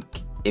 I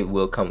think it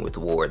will come with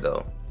war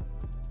though,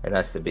 and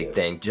that's the big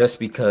thing. Just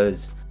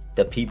because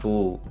the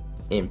people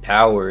in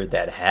power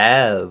that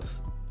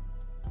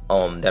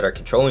are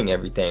controlling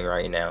everything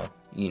right now,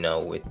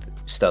 with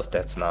stuff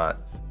that's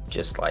not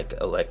just like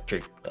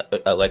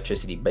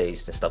electricity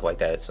based and stuff like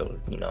that. So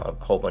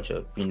a whole bunch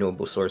of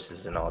renewable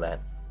sources and all that.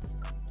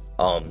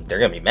 They're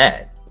gonna be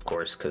mad, of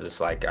course, because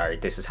it's like, all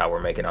right, this is how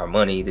we're making our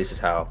money. This is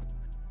how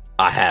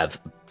I have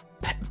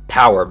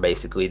power,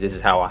 basically. This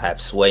is how I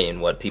have sway in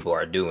what people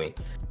are doing.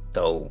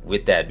 So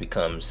with that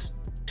becomes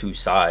two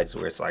sides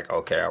where it's like,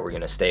 okay, are we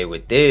going to stay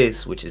with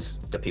this, which is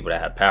the people that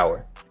have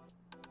power,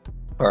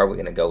 or are we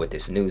going to go with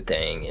this new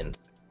thing and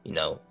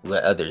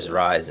let others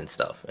rise and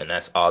stuff? And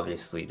that's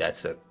obviously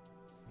that's a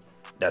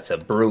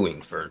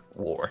brewing for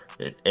war,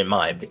 in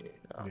my opinion.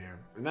 Yeah,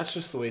 and that's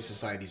just the way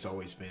society's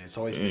always been. It's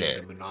always been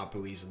the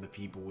monopolies and the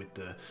people with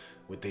the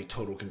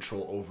total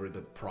control over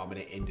the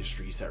prominent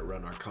industries that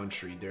run our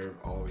country. They're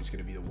always going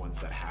to be the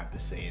ones that have the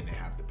say and they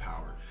have the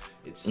power.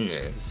 It's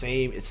the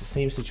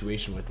same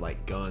situation with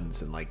like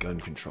guns and like gun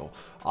control.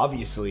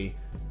 Obviously,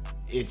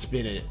 it's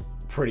been a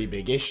pretty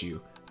big issue,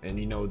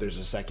 And there's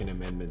a Second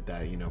Amendment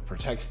that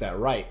protects that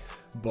right,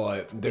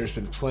 but there's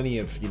been plenty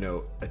of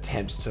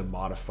attempts to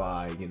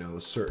modify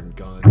certain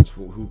guns,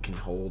 who can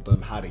hold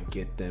them, how to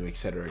get them,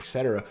 etc.,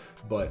 etc.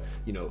 But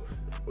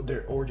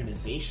there are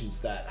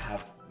organizations that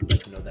have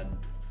that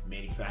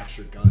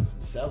manufacture guns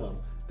and sell them.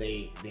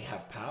 They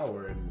have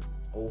power and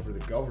over the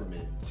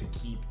government to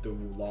keep the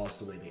laws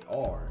the way they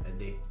are, and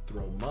they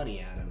throw money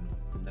at them,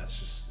 and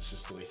it's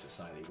just the way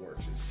society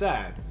works. It's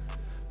sad,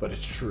 but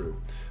it's true.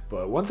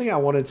 But one thing I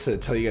wanted to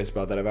tell you guys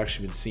about that I've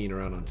actually been seeing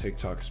around on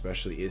TikTok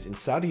especially is in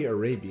Saudi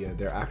Arabia,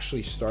 they're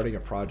actually starting a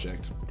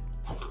project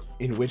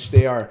in which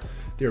they're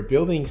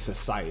building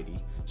society.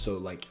 So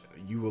like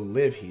you will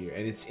live here,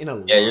 and it's in a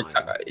line.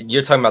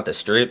 You're talking about the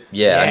strip.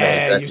 Yeah, I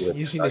know exactly.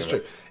 You've seen the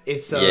strip.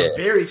 It's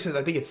very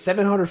expensive. I think it's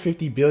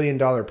 $750 billion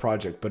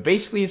project, but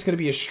basically it's going to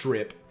be a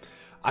strip.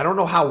 I don't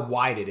know how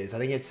wide it is. I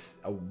think it's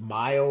a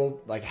mile,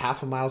 like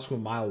half a mile to a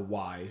mile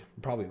wide,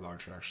 probably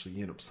larger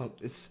actually.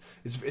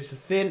 It's a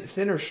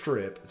thinner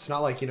strip. It's not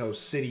like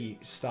city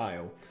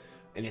style,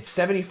 and it's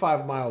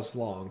 75 miles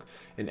long,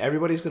 and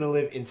everybody's going to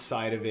live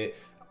inside of it.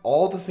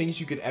 All the things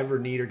you could ever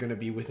need are going to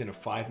be within a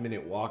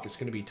 5-minute walk. It's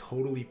going to be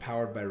totally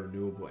powered by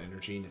renewable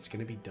energy, and it's going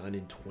to be done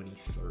in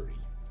 2030.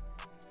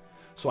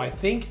 So I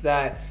think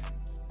that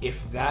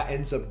if that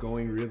ends up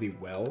going really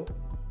well,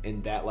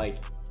 and that like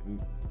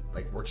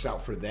works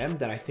out for them,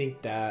 then I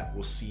think that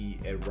we'll see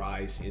a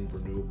rise in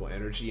renewable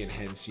energy, and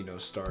hence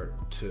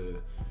start to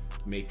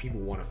make people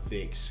want to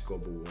fix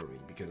global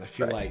warming, because I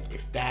feel like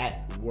if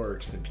that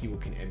works, then people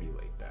can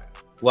emulate that.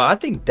 Well, I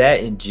think that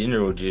in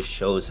general just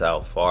shows how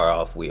far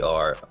off we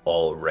are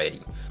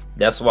already.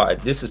 That's why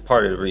this is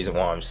part of the reason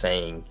why I'm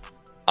saying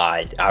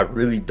I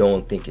really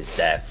don't think it's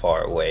that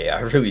far away.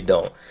 I really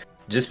don't.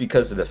 Just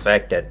because of the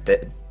fact that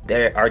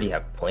they already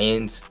have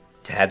plans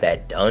to have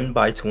that done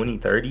by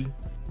 2030.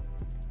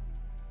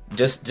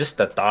 Just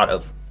the thought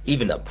of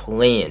even a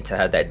plan to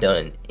have that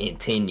done in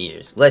 10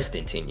 years, less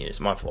than 10 years,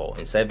 my fault,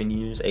 in 7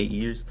 years, 8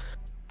 years.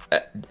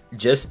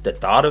 Just the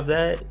thought of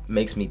that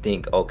makes me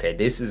think, okay,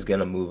 this is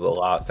going to move a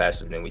lot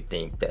faster than we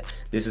think, that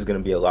this is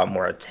going to be a lot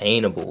more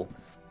attainable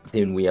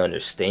than we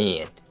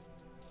understand.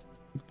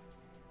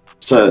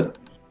 So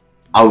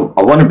I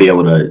want to be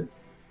able to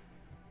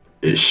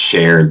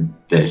share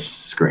this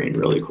screen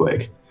really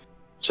quick.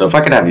 So if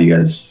I could have you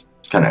guys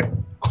kind of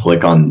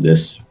click on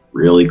this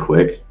really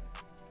quick.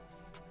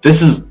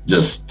 This is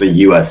just the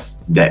U.S.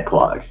 debt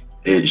clock.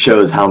 It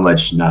shows how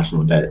much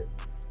national debt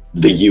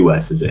the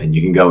U.S. is in.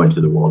 You can go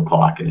into the world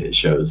clock and it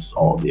shows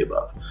all of the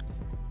above.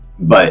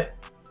 But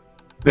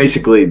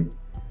basically,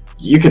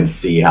 you can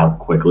see how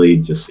quickly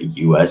just the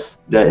U.S.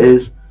 debt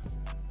is.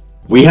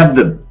 We're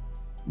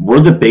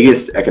the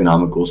biggest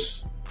economical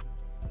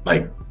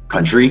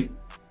country,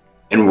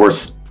 and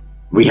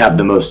we have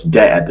the most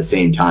debt at the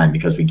same time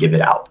because we give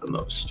it out the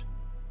most.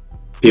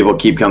 People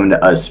keep coming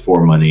to us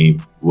for money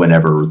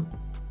whenever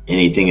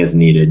anything is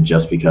needed,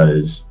 just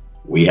because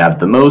we have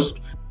the most,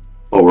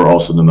 but we're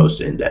also the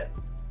most in debt.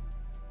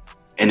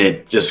 And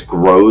it just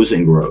grows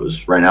and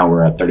grows. Right now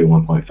we're at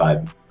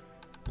 $31.5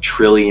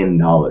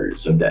 trillion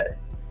of debt.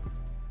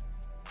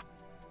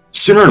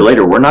 Sooner or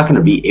later, we're not going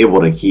to be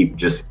able to keep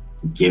just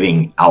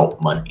giving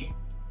out money.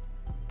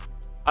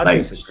 I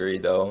disagree,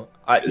 though.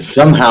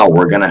 Somehow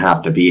we're going to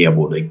have to be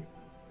able to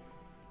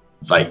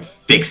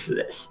fix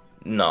this.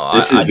 No,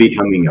 this is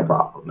becoming a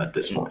problem at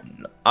this point.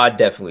 I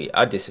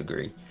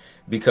disagree,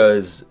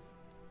 because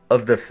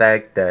of the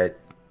fact that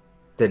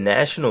the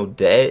national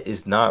debt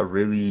is not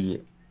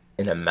really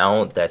an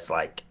amount that's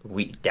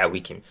we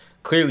can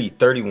clearly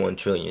 31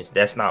 trillion.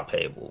 That's not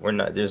payable.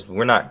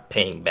 We're not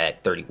paying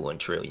back 31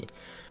 trillion.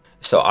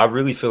 So I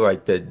really feel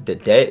like the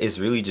debt is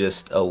really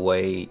just a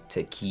way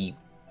to keep.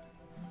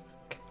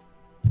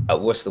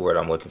 What's the word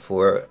I'm looking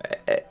for?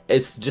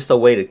 It's just a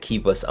way to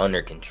keep us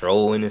under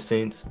control, in a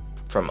sense,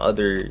 from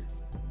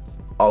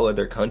all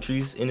other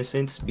countries, in a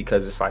sense,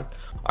 because it's all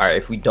right,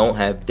 if we don't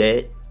have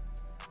debt,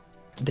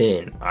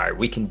 then all right,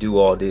 we can do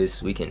all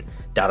this, we can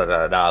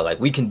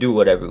we can do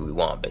whatever we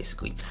want,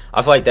 basically.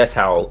 I feel like that's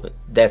how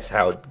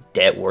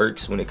debt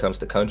works when it comes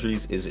to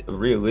countries. Is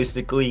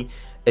realistically,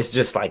 it's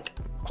just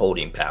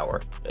holding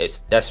power.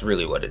 That's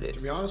really what it is.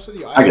 To be honest with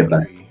you, I get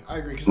that. I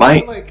agree, because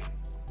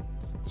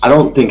I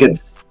don't think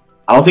it's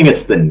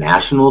the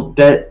national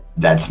debt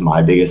that's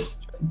my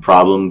biggest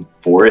problem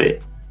for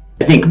it.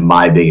 I think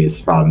my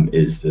biggest problem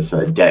is this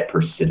debt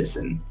per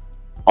citizen.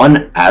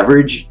 On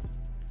average,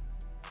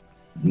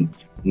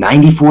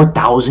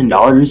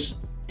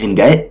 $94,000 in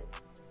debt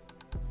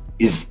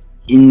is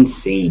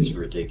insane. It's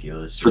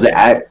ridiculous. For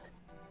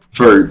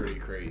pretty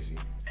crazy.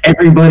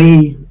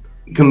 Everybody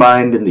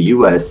combined in the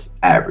U.S.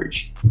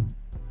 average.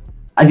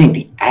 I think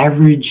the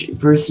average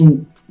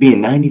person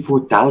being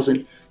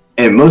 94,000,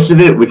 and most of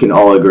it we can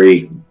all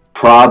agree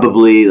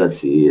probably. Let's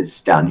see, it's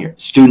down here.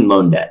 Student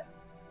loan debt.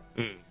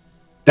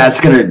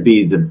 That's going to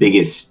be the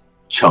biggest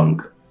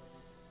chunk,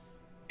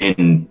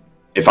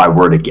 if I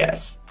were to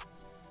guess.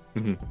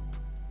 Mm-hmm.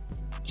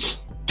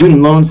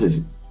 Student loans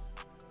is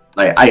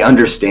I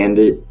understand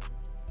it,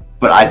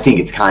 but I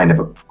think it's kind of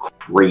a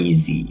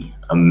crazy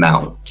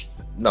amount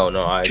No,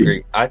 I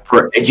agree.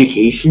 for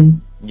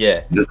education.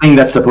 Yeah, The thing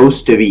that's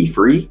supposed to be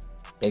free.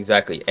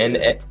 exactly.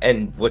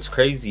 And what's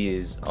crazy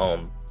is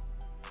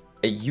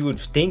you would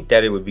think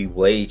that it would be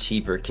way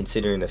cheaper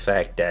considering the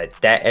fact that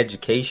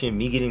education,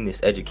 me getting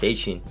this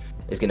education,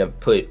 is gonna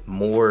put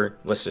more.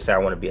 Let's just say I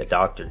want to be a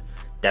doctor.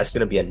 That's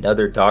gonna be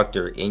another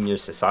doctor in your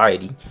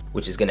society,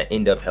 which is gonna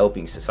end up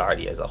helping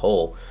society as a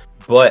whole.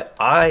 But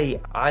I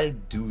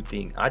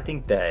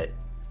think that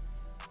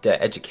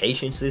the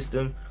education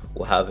system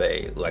will have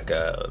a like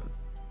a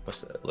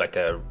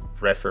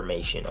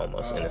reformation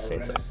almost in a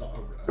sense.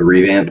 A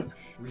revamp.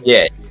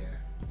 Yeah.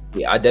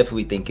 Yeah, I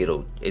definitely think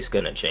it's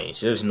gonna change.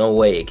 There's no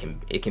way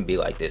it can be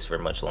like this for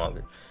much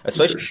longer.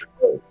 Especially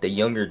the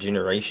younger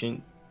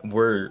generation. I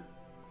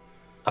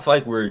feel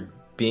like we're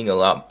being a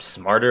lot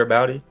smarter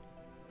about it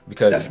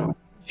because Definitely.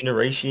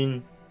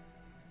 generation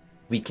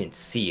we can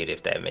see it,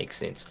 if that makes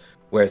sense.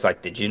 Whereas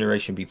like the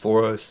generation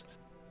before us,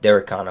 they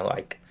were kind of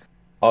like,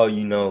 oh,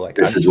 like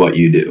This is what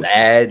you do.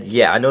 bad.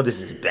 Yeah, I know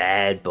this is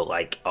bad, but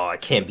like, oh,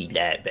 it can't be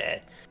that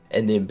bad.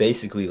 And then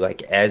basically,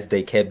 like as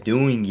they kept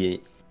doing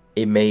it,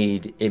 it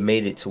made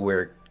it to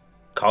where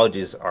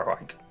colleges are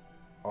like,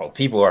 oh,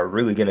 people are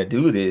really gonna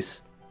do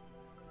this,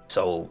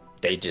 so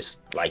they just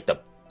like the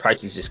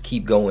prices just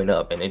keep going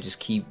up, and it just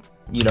keeps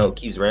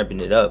ramping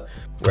it up.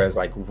 Whereas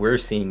like we're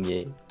seeing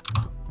it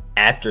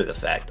after the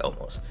fact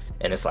almost,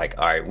 and it's like,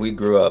 all right, we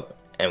grew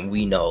up and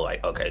we know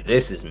like, okay,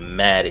 this is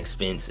mad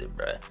expensive,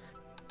 bruh.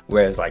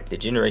 Whereas like the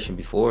generation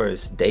before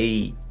us,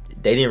 they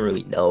didn't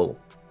really know.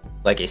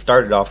 Like it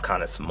started off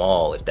kind of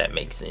small, if that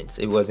makes sense.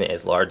 It wasn't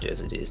as large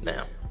as it is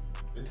now.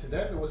 And to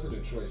them, it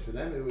wasn't a choice. To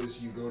them, it was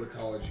you go to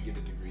college, you get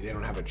a degree. They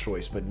don't have a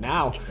choice. But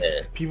now,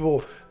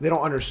 people, they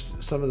don't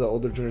understand. Some of the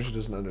older generation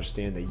doesn't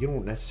understand that you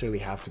don't necessarily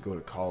have to go to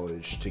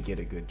college to get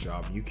a good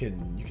job. You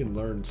can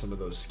learn some of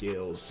those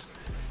skills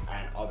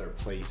at other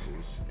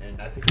places.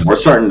 And I think We're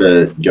starting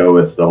to go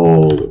with the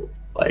whole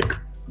like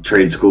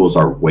trade schools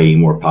are way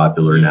more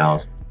popular now.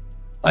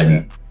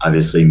 Like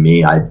obviously,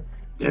 me, I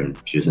am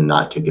choosing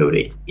not to go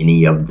to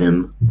any of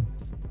them,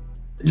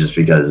 just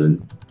because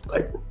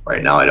like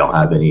right now I don't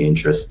have any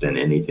interest in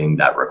anything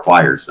that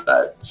requires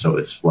that. So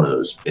it's one of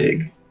those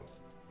big,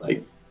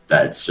 like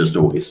that's just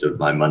a waste of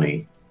my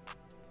money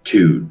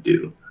to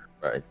do.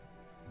 Right.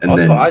 And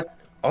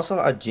also,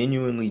 then I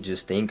genuinely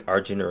just think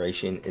our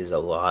generation is a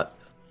lot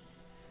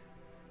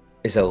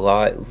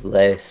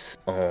less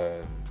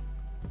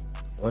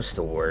what's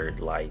the word,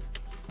 like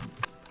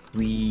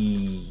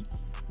we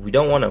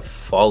don't want to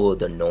follow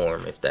the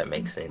norm, if that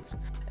makes sense.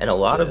 And a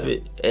lot of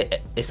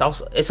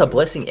it's a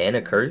blessing and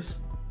a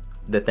curse,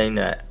 the thing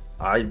that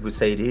I would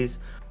say it is.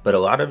 But a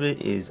lot of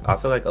it is, I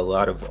feel like a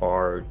lot of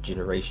our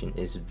generation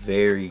is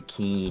very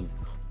keen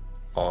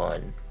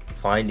on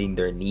finding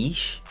their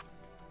niche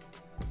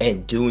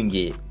and doing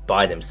it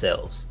by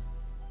themselves.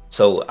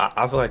 So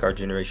I feel like our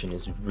generation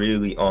is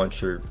really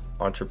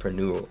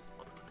entrepreneurial.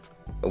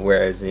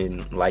 Whereas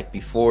in like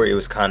before, it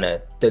was kind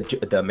of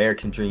the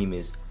American dream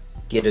is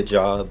get a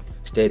job,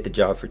 stay at the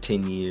job for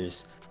 10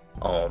 years,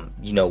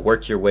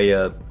 work your way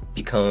up,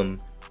 become,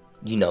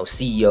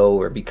 CEO,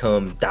 or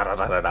become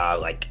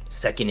like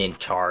second in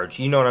charge,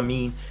 you know what I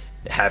mean?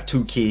 Have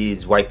 2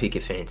 kids, white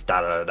picket fence,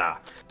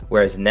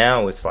 Whereas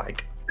now it's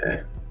like,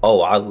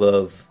 oh, I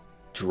love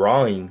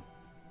drawing.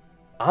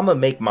 I'm gonna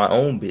make my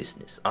own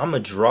business. I'm gonna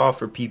draw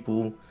for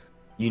people,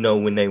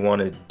 when they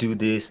want to do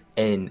this.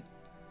 And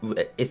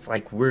it's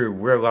like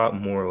we're a lot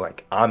more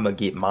like, I'm gonna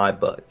get my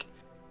buck.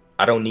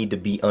 I don't need to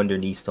be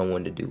underneath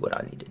someone to do what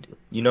I need to do.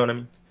 You know what I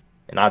mean?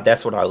 And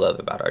that's what I love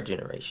about our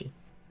generation.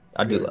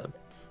 I do love it.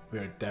 We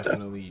are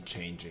definitely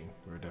changing.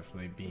 We're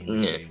definitely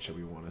being the change that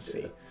we want to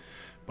see.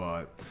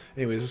 But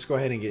anyways, let's go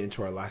ahead and get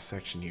into our last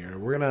section here.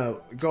 We're going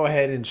to go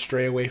ahead and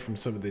stray away from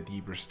some of the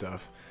deeper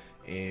stuff.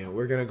 And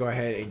we're going to go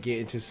ahead and get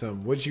into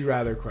some would you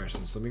rather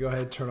questions. Let me go ahead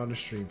and turn on the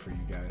stream for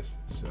you guys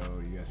so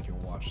you guys can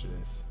watch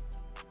this.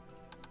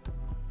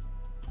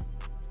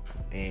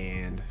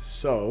 And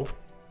so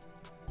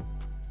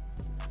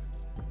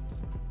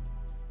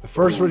the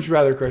first would you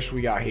rather question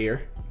we got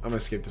here. I'm going to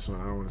skip this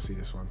one. I don't want to see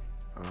this one.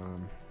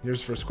 Here's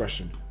the first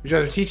question. Would you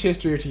rather teach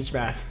history or teach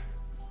math?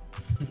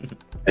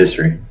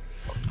 history.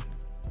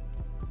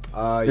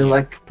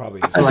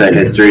 Probably. I said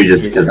history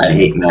just because I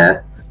hate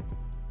math.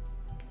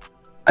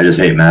 I just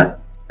hate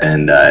math.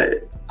 And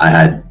I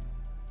had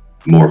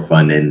more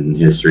fun in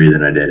history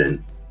than I did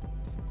in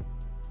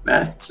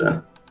math.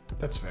 So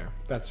That's fair.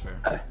 That's fair.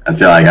 I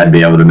feel like I'd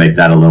be able to make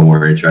that a little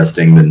more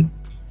interesting than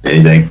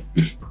anything.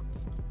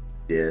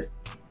 Yeah.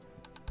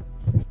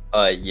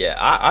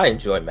 I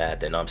enjoy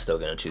math, and I'm still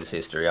gonna choose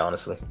history.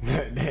 Honestly,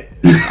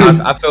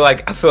 I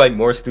feel like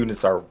more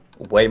students are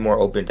way more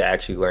open to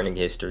actually learning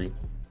history.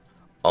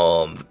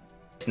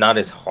 It's not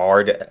as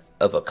hard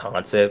of a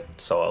concept,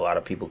 so a lot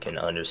of people can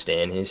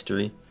understand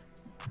history.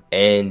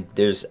 And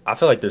I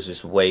feel like there's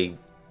just way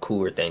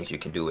cooler things you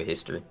can do with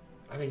history.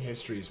 I think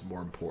history is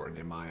more important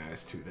in my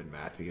eyes too than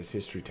math, because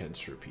history tends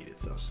to repeat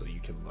itself, so you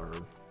can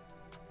learn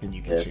and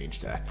you can change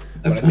that.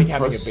 But I think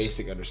having a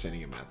basic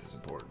understanding of math is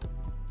important.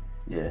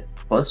 Yeah.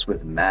 Plus,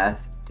 with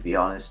math, to be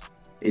honest,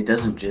 it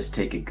doesn't just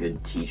take a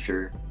good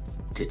teacher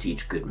to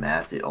teach good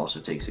math. It also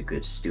takes a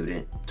good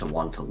student to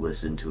want to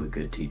listen to a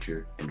good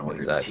teacher in order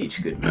Exactly. to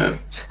teach good Yeah.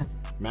 math.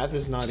 Math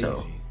is not So,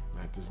 easy.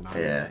 Math is not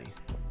yeah. easy.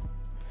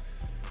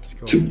 Let's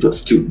go. 2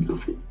 plus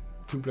 2.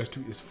 2 plus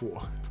 2 is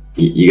 4.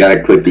 You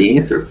gotta click the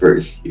answer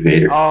first, you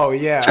hater. Oh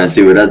yeah. Trying to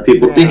see what other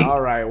people Yeah, think. all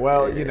right.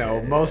 Well, you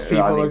know, most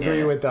Yeah, I people mean, agree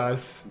yeah. with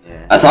us.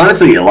 Yeah. That's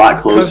honestly a lot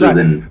 'Cause closer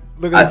than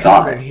Look I at the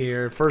thought. comment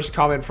here. First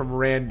comment from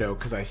Rando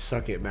because I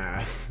suck at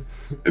math.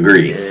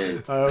 Agreed. Yeah.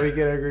 Oh, we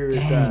can agree with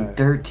Dang, that.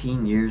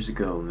 13 years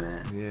ago,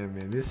 man. Yeah,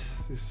 man.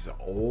 This is an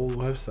old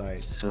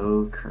website.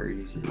 So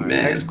crazy. All right,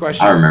 Man, next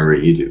question. I remember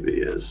YouTube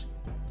videos.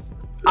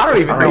 I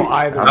don't even know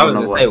I either. I don't was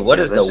know gonna say, what- what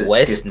yeah, is let's the just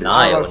West skip this. Nile?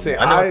 I was gonna say,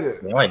 I know I- what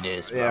this one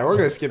is. Yeah, bro. we're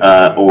gonna skip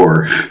this one.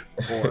 Or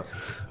Four.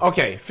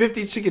 Okay,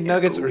 50 chicken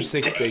nuggets or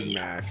 6 Big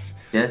Macs.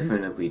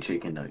 Definitely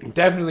chicken nuggets.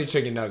 Definitely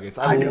chicken nuggets.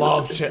 I I know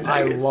love the I chicken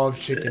nuggets. love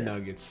chicken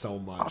nuggets so I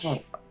much.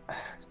 don't,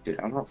 dude,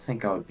 I don't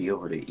think I would be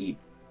able to eat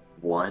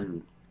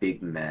one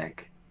Big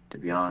Mac. To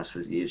be honest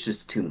with you, it's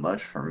just too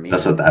much for me.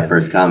 that's what that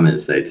first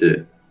comment say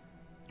too.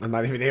 I'm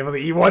not even able to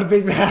eat one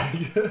Big Mac.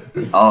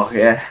 Oh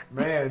yeah.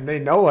 Man, they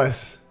know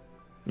us.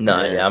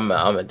 No, Yeah. yeah, I'm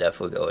gonna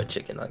definitely go with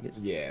chicken nuggets.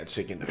 Yeah,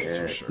 chicken nuggets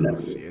Yeah, for sure. no,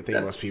 Let's see. I think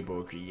that- most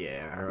people agree.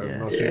 Yeah, Yeah.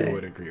 most Yeah. people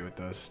would agree with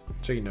us.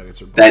 Chicken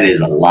nuggets are. That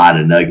is a lot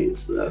of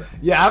nuggets though.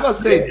 Yeah, I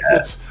must say,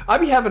 Yeah. I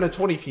be having a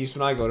 20 piece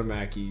when I go to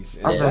Mackey's.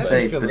 and I was gonna that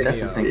say, be filling but that's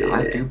me the up. thing.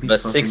 I Yeah. do be But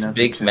fucking 6 up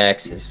Big the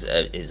Macs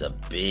chicken. is a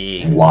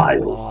big. That's a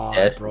Wild. lot,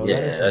 That's bro. yeah,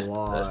 That is that's a a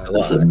lot.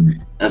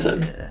 That's lot.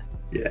 a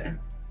Yeah, yeah.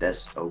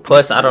 that's obesity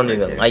Plus, I don't right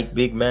even there. like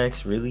Big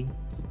Macs really.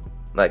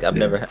 Like I've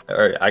Yeah. never,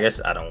 or I guess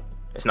I don't.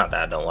 It's not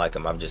that I don't like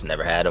them. I've just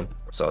never had them.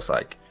 So it's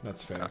like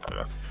That's I fair. don't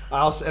know.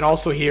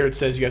 Also here it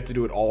says you have to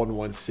do it all in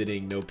one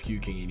sitting, no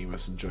puking, and you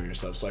must enjoy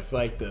yourself. So I feel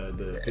like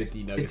the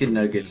 50 nuggets. Chicken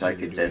would be nuggets, I easier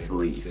to could do in one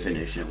definitely sitting.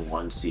 finish in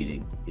one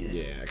seating.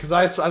 Yeah, because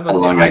I was about How to say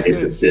long I I get could.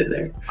 to sit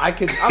there. I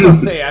could. I'm gonna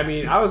say. I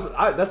mean,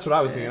 that's what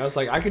I was thinking. I was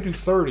like, I could do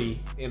 30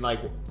 in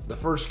like the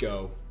first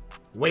go,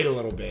 wait a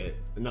little bit,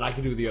 and then I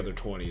could do the other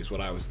 20. Is what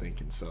I was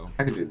thinking. So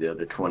I could do the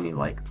other 20,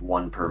 like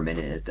one per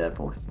minute at that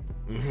point.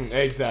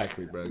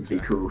 exactly, bro. It'd be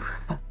Exactly. cool.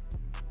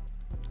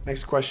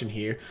 Next question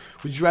here: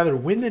 would you rather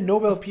win the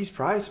Nobel Peace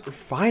Prize or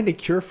find a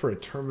cure for a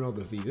terminal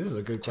disease? This is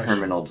a good question.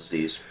 Terminal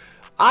disease.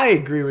 I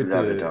agree with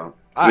Without a the. doubt.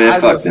 Man, I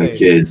fuck will them say-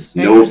 kids.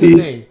 and No here's the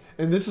peace. thing,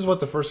 and this is what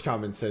the first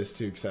comment says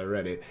too, because I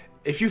read it.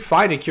 If you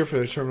find a cure for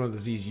the terminal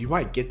disease, you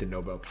might get the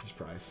Nobel Peace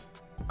Prize.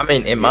 I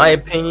mean, in my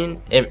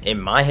opinion,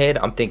 in my head,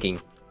 I'm thinking,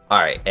 all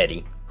right,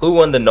 Eddie, who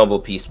won the Nobel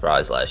Peace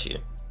Prize last year?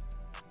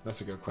 That's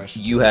a good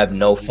question. You have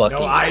no fucking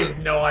No, I clue. have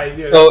no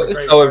idea. So, That's a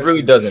great so it question.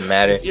 really doesn't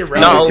matter. It's Not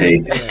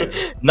irrelevant. only,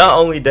 Yeah. not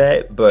only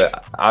that,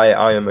 but I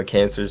am a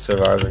cancer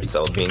survivor,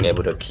 so being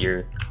able to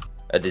cure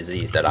a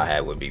disease that I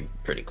had would be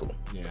pretty cool.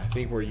 Yeah, I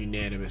think we're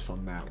unanimous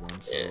on that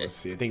one. So Yeah. let's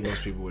see. I think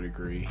most people would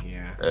agree.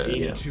 Yeah, Yeah.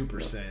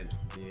 82%.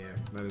 Yeah,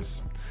 that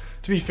is.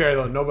 To be fair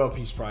though, Nobel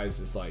Peace Prize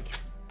is like,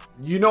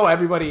 you know,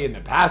 everybody in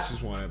the past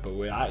has won it, but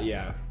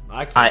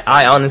I can't tell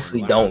I you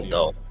honestly last don't year.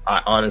 though.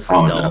 I honestly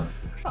Oh, don't. no.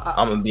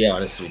 I'm gonna be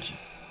honest with you.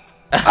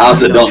 I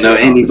also don't know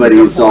anybody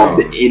who That's a good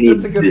solved point. any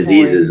That's a good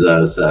diseases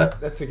though. So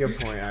That's a good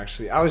point,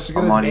 actually. I was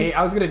Armani.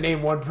 gonna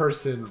name one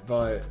person,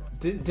 but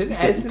didn't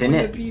Edison Didn't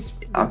win it- the Peace?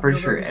 I'm pretty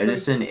Nobel sure Peace Prize?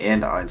 Edison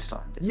and Einstein.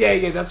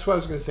 Yeah, that's what I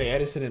was gonna say.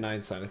 Edison and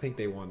Einstein. I think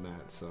they won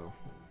that. So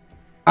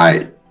all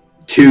right,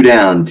 2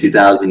 down,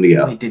 2,000 to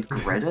go. Wait, did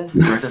Greta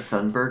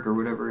Thunberg or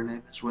whatever her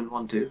name is win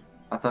one too?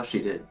 I thought she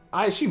did.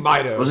 she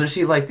might have. Wasn't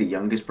she like the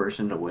youngest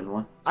person to win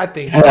one? I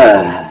think.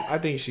 I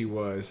think she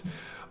was.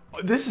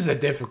 This is a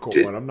difficult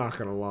one. I'm not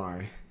gonna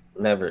lie.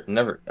 Never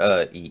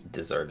eat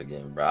dessert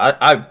again, bro.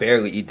 I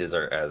barely eat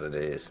dessert as it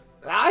is.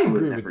 I would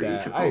agree never with eat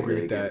that. I agree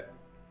Chipotle with again. that.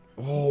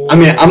 Oh, I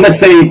mean, I'm gonna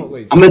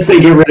Chipotle's- say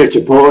get rid of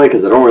Chipotle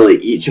because I don't really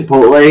eat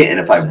Chipotle, and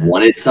if I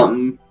wanted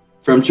something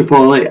from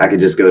Chipotle, I could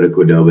just go to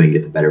Qdoba and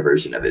get the better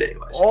version of it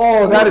anyways.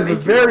 Oh, that is a Make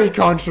you very wrong.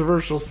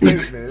 controversial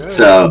statement.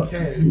 So-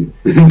 Okay.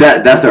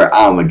 That's where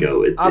I'm gonna go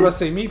with I'm it. gonna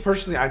say, me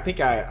personally, I think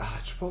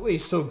Chipotle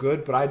is so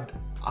good, but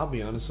I'll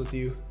be honest with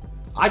you,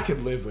 I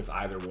could live with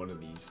either one of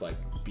these. Like,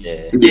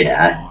 being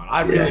Yeah. on.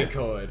 I Yeah. really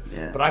could.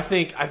 Yeah. But I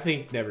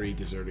think never eat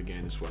dessert again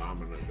is what I'm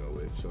gonna go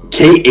with. So.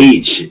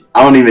 KH,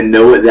 I don't even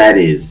know what that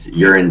is.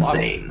 You're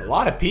insane. A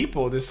lot of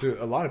people.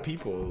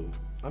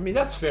 I mean,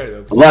 that's fair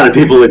though. A lot of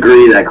people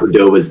agree that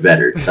Qdoba's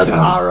better. That's All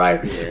not. right.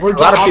 Yeah. We're A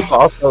lot of I'm- people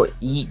also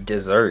eat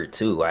dessert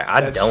too. Like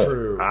I That's don't.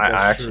 true. I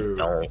That's actually true.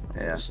 don't.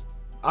 Yeah.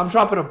 I'm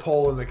dropping a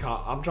poll in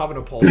I'm dropping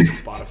a poll on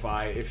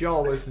Spotify. If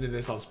y'all listen to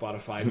this on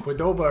Spotify,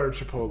 Qdoba or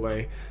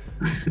Chipotle?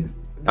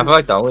 I feel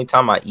like the only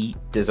time I eat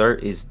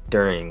dessert is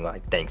during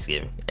like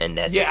Thanksgiving, and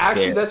that's Yeah,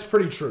 actually, very- that's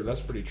pretty true. That's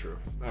pretty true.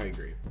 I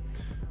agree.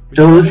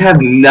 Those have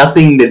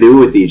nothing to do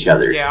with each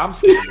other. Yeah, I'm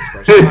skipping this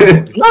question. I don't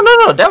think it's-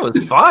 No, that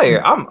was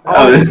fire. I'm Oh,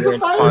 always This is a wearing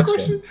fire poncho.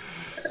 question.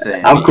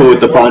 Same. I'm cool with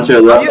the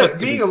poncho though. Yeah,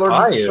 being allergic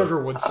to Fire.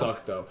 sugar would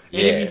suck though.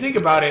 And Yeah. if you think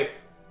about it,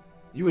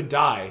 you would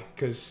die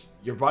because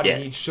your body Yeah.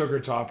 needs sugar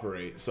to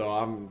operate. So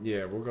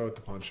we'll go with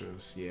the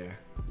ponchos. Yeah.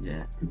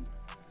 Yeah.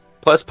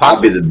 Plus,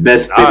 I'll be the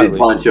best fitted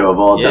poncho of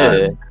all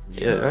time.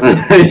 Yeah,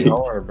 that's pretty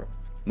hard, bro.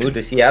 Move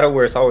to Seattle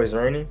where it's always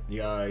raining.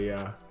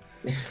 Yeah.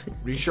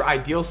 Reach your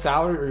ideal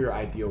salary or your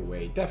ideal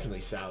weight?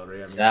 Definitely salary.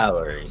 I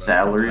mean,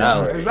 Salary.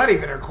 Is that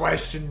even a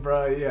question,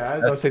 bro? Yeah, I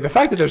was gonna say the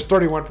fact that there's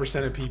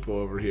 31% of people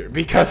over here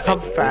because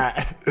I'm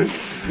fat.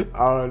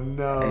 Oh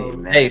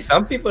no. Hey,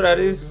 some people that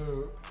is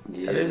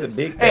a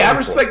big. Hey, I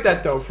respect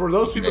that though. For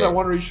those people that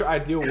want to reach your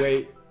ideal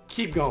weight,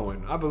 keep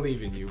going. I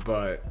believe in you,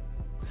 but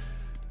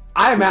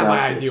I am at my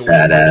ideal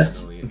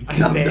weight.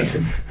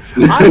 Damn.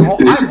 I'm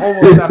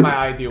almost at my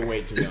ideal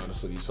weight, to be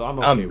honest with you. So I'm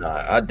okay with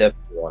that. I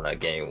definitely want to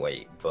gain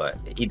weight, but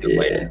either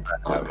way,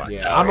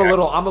 I'm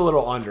a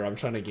little under. I'm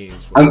trying to gain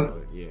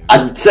weight.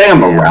 I'd say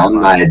I'm around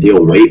my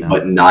ideal weight,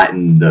 but not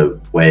in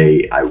the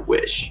way I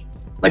wish.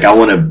 Like I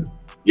want to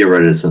get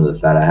rid of some of the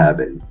fat I have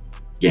and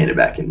gain it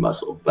back in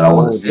muscle. But I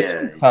want to. This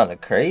is kind of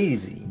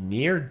crazy.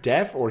 Near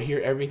deaf or hear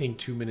everything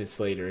 2 minutes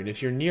later, and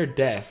if you're near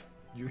deaf,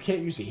 you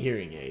can't use a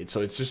hearing aid, so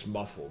it's just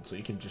muffled, so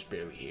you can just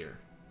barely hear.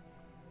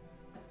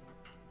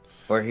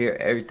 Or hear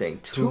everything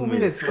 2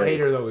 minutes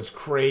later, though, is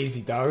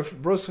crazy, dog. If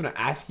bro's gonna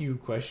ask you a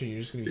question, you're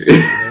just gonna be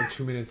sitting there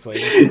 2 minutes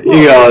later.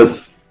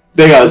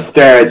 They gonna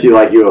stare at you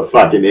like you're a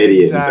fucking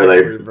idiot.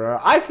 Exactly, bro.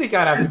 I think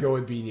I'd have to go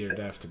with be near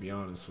deaf, to be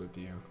honest with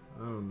you.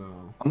 I don't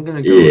know. I'm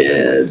gonna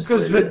go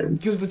because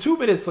the 2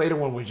 minutes later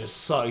one would just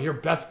suck.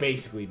 That's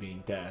basically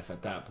being deaf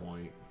at that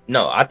point.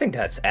 No, I think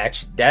that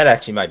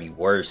actually might be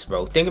worse,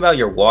 bro. Think about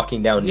you're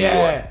walking down New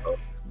York, bro.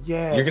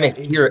 Yeah. You're gonna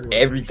hear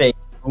everything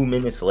 2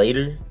 minutes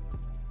later.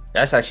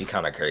 That's actually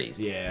kind of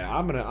crazy. Yeah,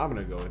 I'm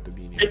gonna go with the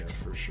be near deaf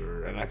for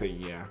sure, and I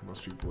think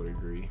most people would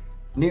agree.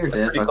 Near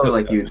deaf, I feel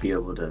like you'd be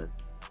able to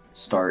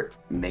start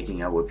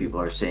making out what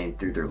people are saying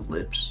through their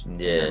lips,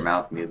 their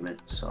mouth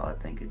movement. So I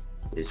think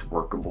it's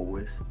workable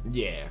with.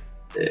 Yeah.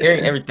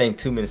 Hearing everything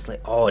 2 minutes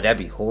later, that'd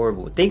be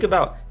horrible. Think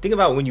about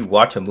when you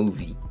watch a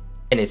movie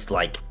and it's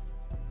like.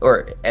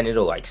 And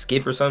it'll like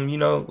skip or something,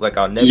 like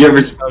on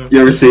Netflix.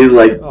 You ever see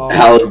like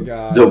how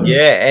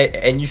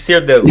and you see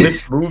the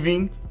lips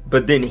moving,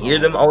 but then hear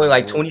them only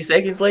like 20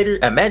 seconds later?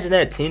 Imagine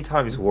that 10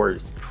 times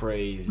worse.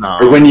 Crazy.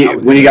 Or when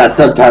you got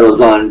subtitles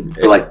on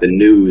for like the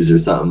news or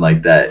something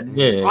like that.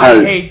 Yeah.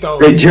 I hate those.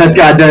 They just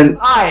got done.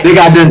 They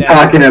got done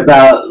talking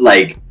about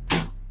like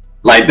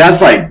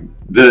that's like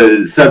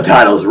the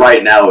subtitles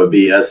right now would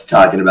be us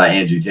talking about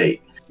Andrew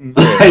Tate.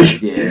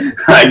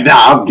 Like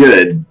nah, I'm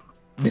good.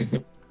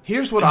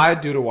 Here's what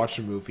I'd do to watch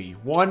a movie.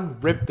 1,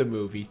 rip the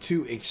movie.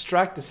 2,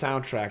 extract the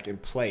soundtrack and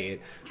play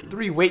it.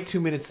 3, wait 2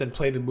 minutes, then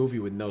play the movie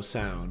with no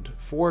sound.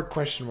 4, ?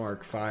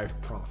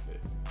 5,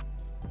 profit.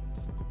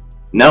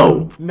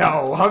 No.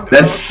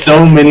 That's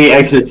so many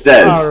extra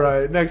steps. All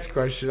right, next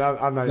question.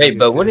 I'm not. Wait,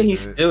 but wouldn't he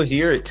still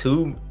hear it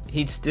too?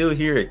 He'd still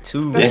hear it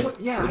too.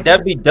 Yeah.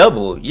 That'd be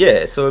double.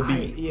 Yeah, so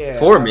it'd be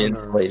 4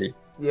 minutes later.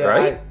 Yeah,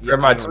 right? For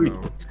my tweet.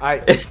 I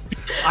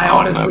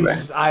honestly,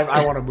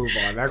 I want to move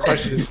on. That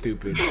question is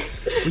stupid.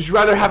 Would you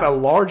rather have a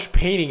large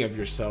painting of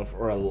yourself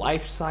or a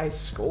life-size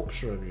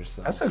sculpture of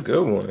yourself? That's a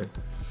good one. I'm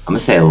gonna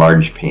say a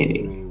large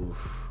painting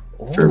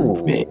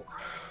for me,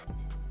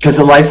 because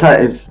a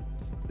life-size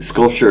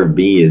sculpture of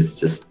me is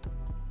just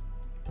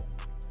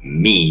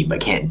me, but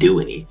can't do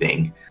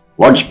anything.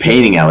 Large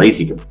painting, at least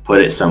you can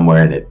put it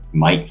somewhere and it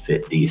might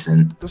fit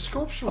decent. The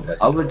sculpture.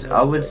 I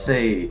would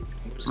say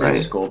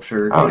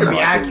sculpture. I be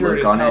accurate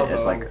look on hell, it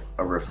as like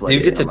a reflection.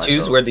 Do you get to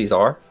choose where these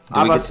are?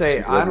 I'm about to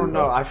say, I don't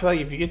know. I feel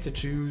like if you get to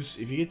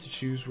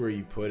choose where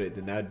you put it,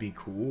 then that'd be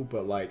cool.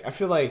 But like, I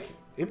feel like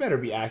it better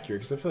be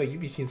accurate because I feel like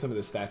you'd be seeing some of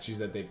the statues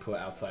that they put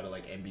outside of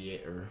like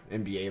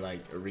NBA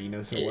like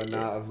arenas and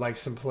whatnot of like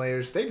some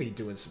players. They be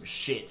doing some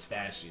shit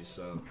statues.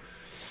 So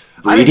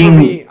I think for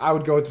me, I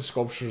would go with the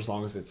sculpture as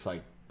long as it's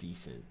like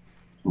decent.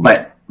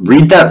 But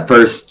read that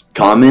first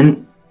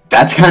comment.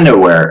 That's kind of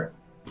where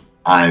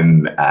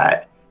I'm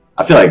at.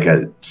 I feel like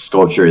a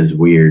sculpture is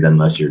weird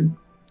unless you're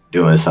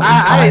doing something.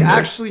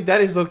 Actually, that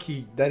is low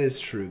key. That is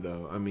true,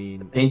 though. I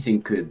mean,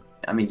 painting could.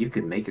 I mean, you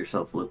could make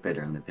yourself look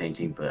better in the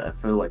painting, but I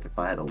feel like if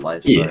I had a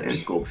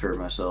life-size sculpture of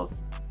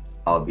myself,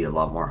 I would be a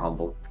lot more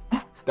humble.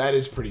 That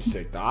is pretty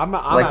sick, though. I'm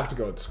gonna have to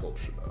go with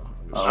sculpture, though.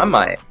 I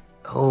might.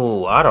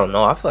 Oh, I don't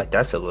know. I feel like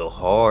that's a little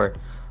hard.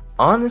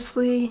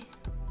 Honestly,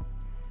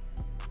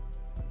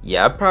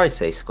 yeah, I'd probably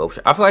say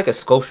sculpture. I feel like a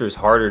sculpture is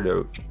harder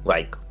to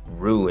like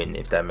ruin,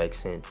 if that makes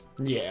sense.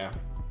 Yeah.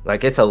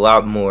 Like it's a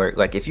lot more.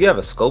 Like if you have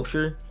a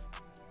sculpture,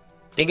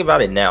 think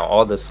about it now.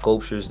 All the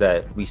sculptures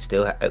that we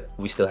still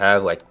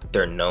have, like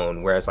they're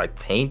known. Whereas like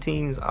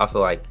paintings, I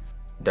feel like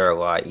they're a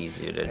lot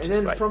easier to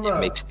just like get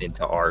mixed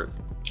into art.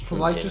 From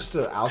like just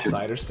an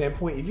outsider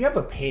standpoint, if you have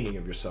a painting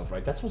of yourself,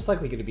 right, that's most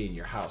likely going to be in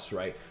your house,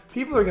 right?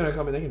 People are going to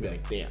come and they can be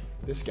like, damn,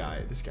 this guy's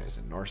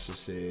a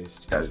narcissist.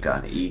 This guy's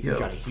got an ego. He's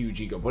got a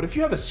huge ego. But if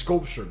you have a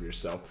sculpture of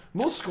yourself,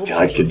 most sculptures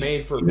are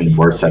made for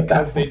people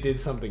because they did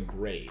something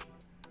great.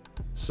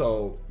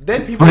 So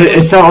then people. But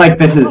it's not like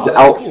this is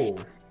out. Cool.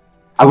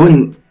 I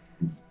wouldn't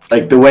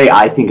like the way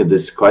I think of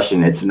this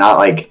question. It's not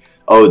like,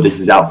 oh, this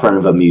is out front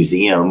of a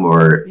museum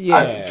or Yeah.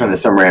 out front of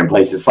some random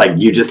place. It's like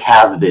you just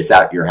have this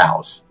at your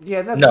house.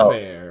 Yeah, that's No.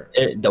 fair.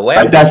 The way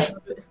Like that's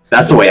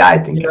the way I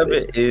think of of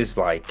it. it is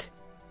like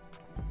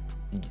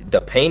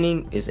the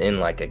painting is in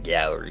like a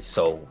gallery,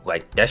 so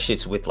like that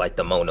shit's with like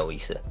the Mona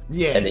Lisa,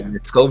 Yeah. and then the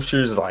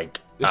sculpture's like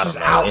It's I just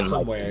don't know, out in, like,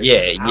 somewhere. It's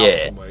yeah, just out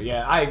yeah. somewhere.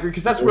 Yeah, I agree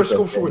because that's where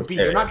sculpture would be.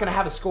 You're not gonna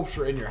have a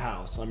sculpture in your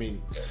house. I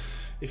mean,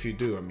 if you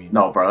do, I mean.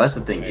 No, bro, that's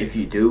the thing. If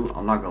you do,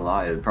 I'm not gonna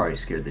lie, it would probably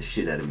scare the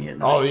shit out of me at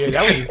night. Oh yeah,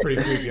 that would be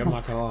pretty creepy. I'm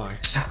not gonna lie.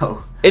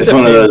 So It's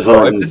one of those if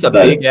ones it's a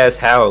that- big ass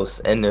house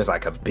and there's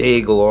like a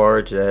big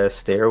large ass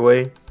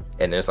stairway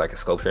and there's like a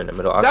sculpture in the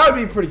middle. That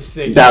would be pretty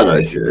sick. That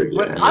looks good.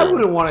 But Yeah. I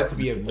wouldn't want it to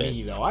be a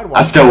me though. I'd want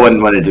I still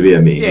wouldn't want it to be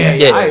a me.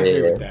 Yeah, I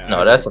agree with that.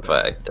 No, that's a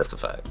fact. That's a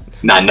fact.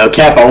 Nah, no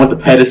cap. I want the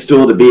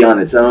pedestal to be on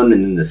its own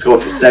and then the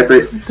sculpture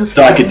separate,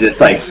 so I could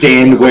just like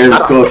stand where the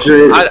sculpture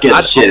is and scare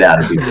the shit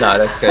out of people. No,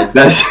 that's crazy.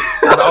 That's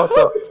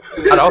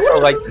I'd also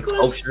like the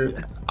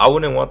sculpture. I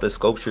wouldn't want the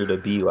sculpture to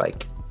be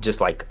like just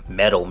like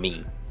metal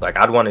me. Like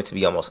I'd want it to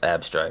be almost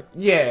abstract.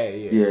 Yeah.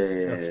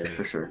 yeah,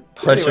 for sure.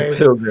 Punch Anyways, a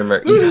pilgrim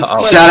or look at eat this a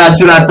question. shout out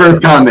to that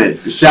first comment.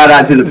 Shout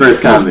out to the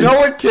first comment. No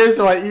one cares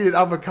if I eat an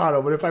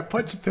avocado, but if I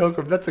punch a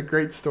pilgrim, that's a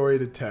great story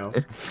to tell.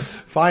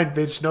 Fine,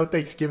 bitch. No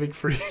Thanksgiving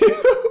for you.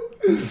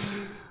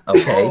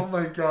 Okay. Oh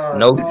my god.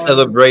 No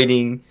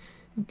celebrating.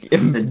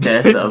 The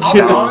death of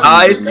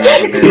Genocide.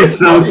 It's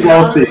so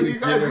salty. You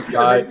guys is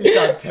gonna make me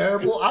sound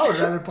terrible. I would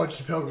rather punch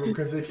the pilgrim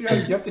because if you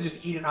have to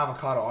just eat an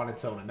avocado on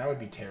its own, and that would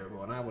be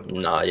terrible. And I would.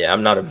 Nah, yeah,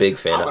 I'm not a big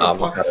fan of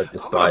avocado.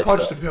 I'm gonna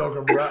punch the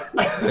pilgrim, bro.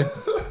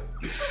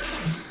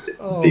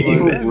 Oh, People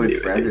my.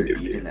 would rather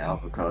eat an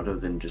avocado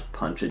than just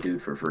punch a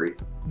dude for free.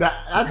 That's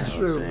You know what I'm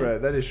true, saying? bro.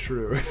 That is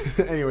true.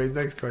 Anyways,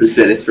 next Who question.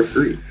 said it's for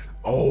free?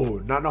 Oh,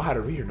 not know how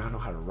to read or not know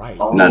how to write.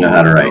 Not know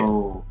how to write.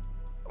 no.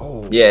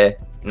 Oh. Yeah,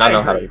 not I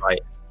know how to agree. write.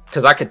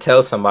 Because I could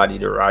tell somebody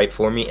to write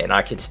for me, and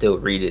I could still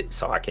read it,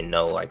 so I can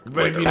know like. But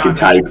what if to you I write. can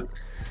type.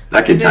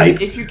 I can And then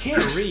type. if you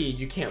can't read,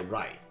 you can't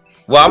write.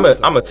 Well, I'm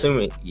So-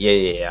 assuming.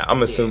 Yeah.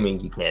 I'm assuming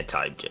you can't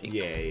type, Jake.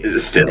 Yeah.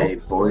 Still, Hey,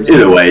 boys.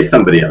 either way,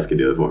 somebody else can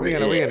do it for me.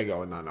 We're gonna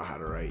go and not know how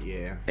to write.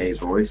 Yeah. Hey,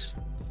 boys.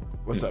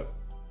 What's up?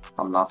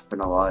 I'm not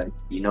gonna lie.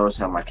 You notice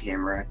how my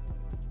camera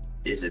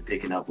isn't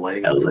picking up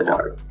lighting? Hella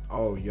dark.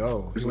 Oh,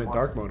 yo, you went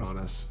dark mode on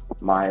us.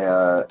 My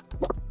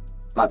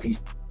PC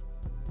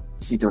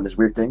doing this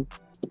weird thing,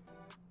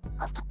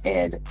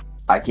 and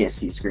I can't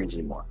see screens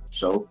anymore.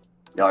 So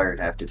y'all are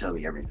gonna have to tell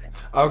me everything.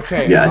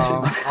 Okay.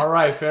 Gotcha. All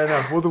right. Fair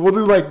enough. We'll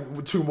do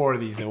like 2 more of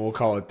these, and we'll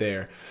call it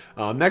there.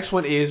 Next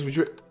one is would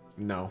you?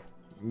 No,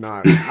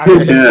 not.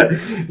 You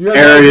guys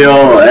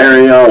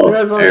Ariel, You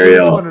guys want to do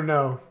this one Ariel. or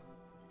no?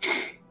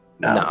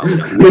 No.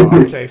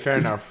 Oh, okay. Fair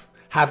enough.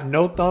 Have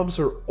no thumbs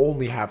or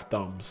only have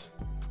thumbs?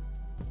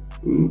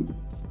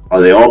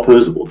 Are they all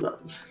posable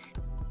thumbs?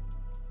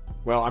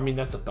 Well, I mean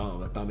that's a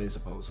thumb. A thumb is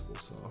opposable,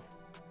 so.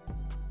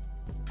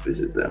 Is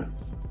it though?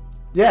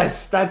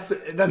 Yes, that's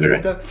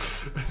Okay.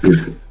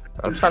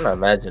 I'm trying to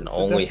imagine the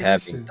only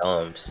definition. having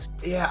thumbs.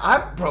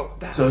 Yeah, bro.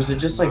 So is it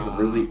just like Nah.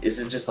 really? Is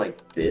it just like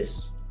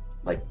this?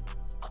 Like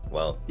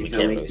Well, You you feel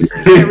can't me? really see.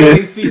 You can't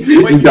really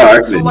see. Wait,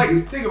 Darkness. so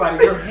like, think about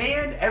it. Your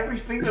hand, every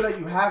finger that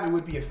you have, it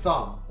would be a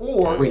thumb,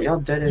 or wait, y'all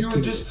dead ass you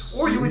would just,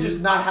 or you would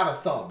just not have a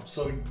thumb,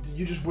 so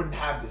you just wouldn't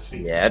have this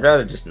finger. Yeah, I'd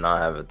rather just not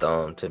have a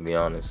thumb, to be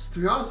honest. To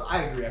be honest,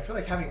 I agree. I feel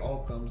like having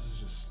all thumbs is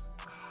just,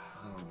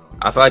 I don't know.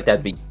 I feel like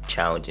that'd be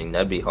challenging.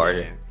 That'd be harder.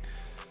 Yeah.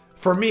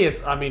 For me,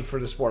 it's. I mean, for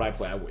the sport I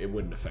play, it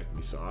wouldn't affect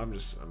me. So I'm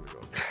gonna go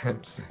with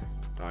thumbs.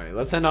 All right,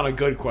 let's end on a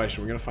good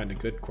question. We're gonna find a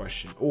good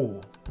question.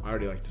 Oh, I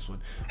already like this one.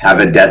 Have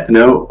a death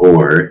note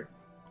or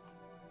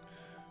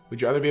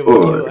Would you rather be able to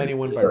Or- kill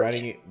anyone by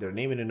writing their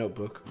name in a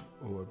notebook,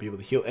 or be able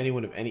to heal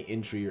anyone of any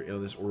injury or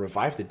illness, or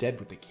revive the dead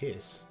with a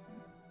kiss?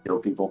 kill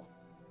people.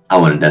 I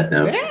want a death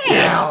note.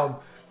 Damn!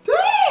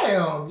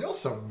 Damn! Y'all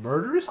some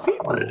murderous I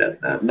people. want a death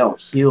note. No,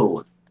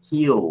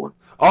 heal.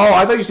 Oh,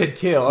 I thought you said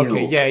kill.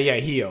 Okay, Heal. yeah,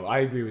 heal. I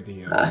agree with the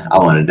heal. I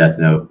want a death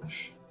note.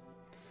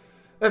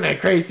 That man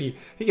crazy.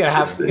 He gonna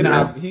be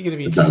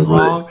That too sounds lit.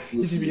 long.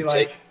 He's gonna be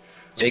like,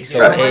 Jake's "Get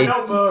so out my edgy.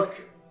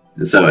 notebook.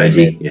 It's so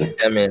edgy. Yeah.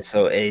 That man's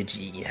so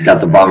edgy.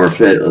 Got the bomber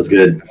fit. That's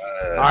good.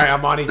 All right,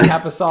 Amani,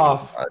 cap us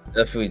off.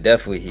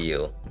 Definitely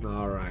heal.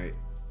 All right,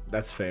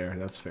 that's fair.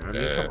 That's fair. I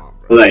mean, Yeah. come on,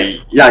 bro. Like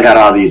y'all got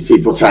all these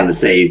people trying to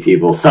save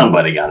people.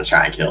 Somebody got to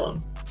try and kill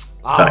him.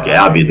 Fuck it,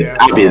 I'll be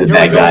the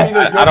bad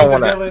guy. I don't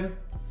wanna-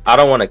 I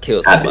don't want to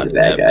kill I'd be somebody. the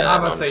bad that guy. bad, I'm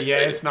gonna say, yeah,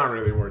 honestly. it's not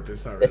really worth it.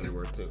 It's not really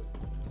worth it.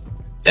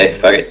 Hey,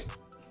 fuck it.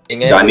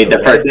 Thing Do is, I need the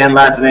first and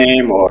last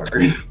name or?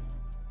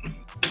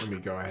 Let me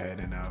go ahead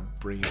and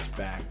bring us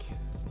back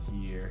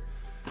here.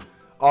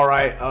 All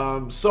right,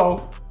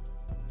 so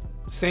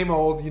same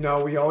old,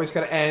 we always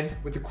gotta end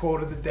with the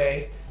quote of the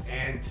day.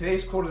 And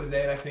today's quote of the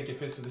day, and I think it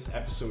fits with this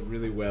episode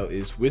really well,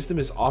 is wisdom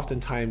is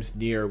oftentimes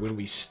nearer when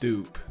we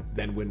stoop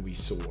than when we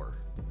soar.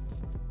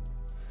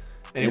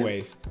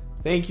 Anyways,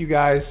 thank you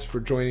guys for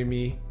joining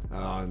me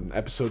on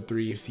episode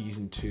 3 of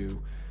season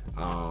 2.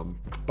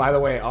 By the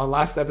way, on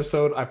last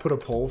episode, I put a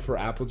poll for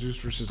apple juice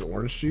versus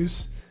orange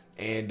juice,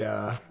 and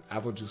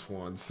apple juice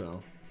won, so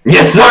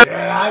Yes, sir.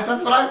 Yeah,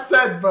 that's what I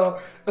said, bro.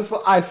 That's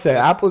what I said.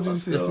 Apple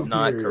juice is It's superior.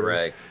 not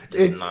correct.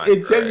 It not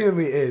it correct.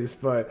 genuinely is,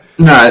 but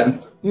No,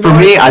 you for know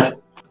me, what?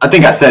 I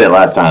think I said it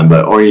last time,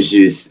 but orange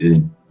juice is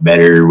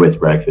better with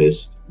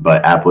breakfast,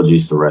 but apple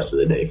juice the rest of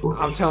the day for me.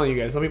 I'm telling you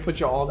guys, let me put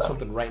you all on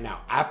something right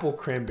now. Apple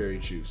cranberry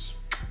juice.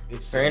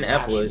 It's Cran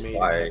apple is made in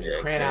fire, heaven. yeah,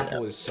 Cran cran apple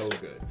apple. is so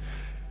good.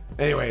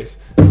 Anyways,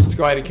 let's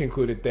go ahead and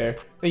conclude it there.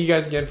 Thank you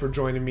guys again for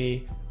joining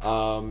me.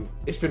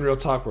 It's been Real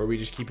Talk, where we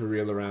just keep it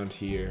real around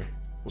here.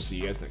 We'll see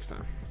you guys next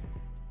time.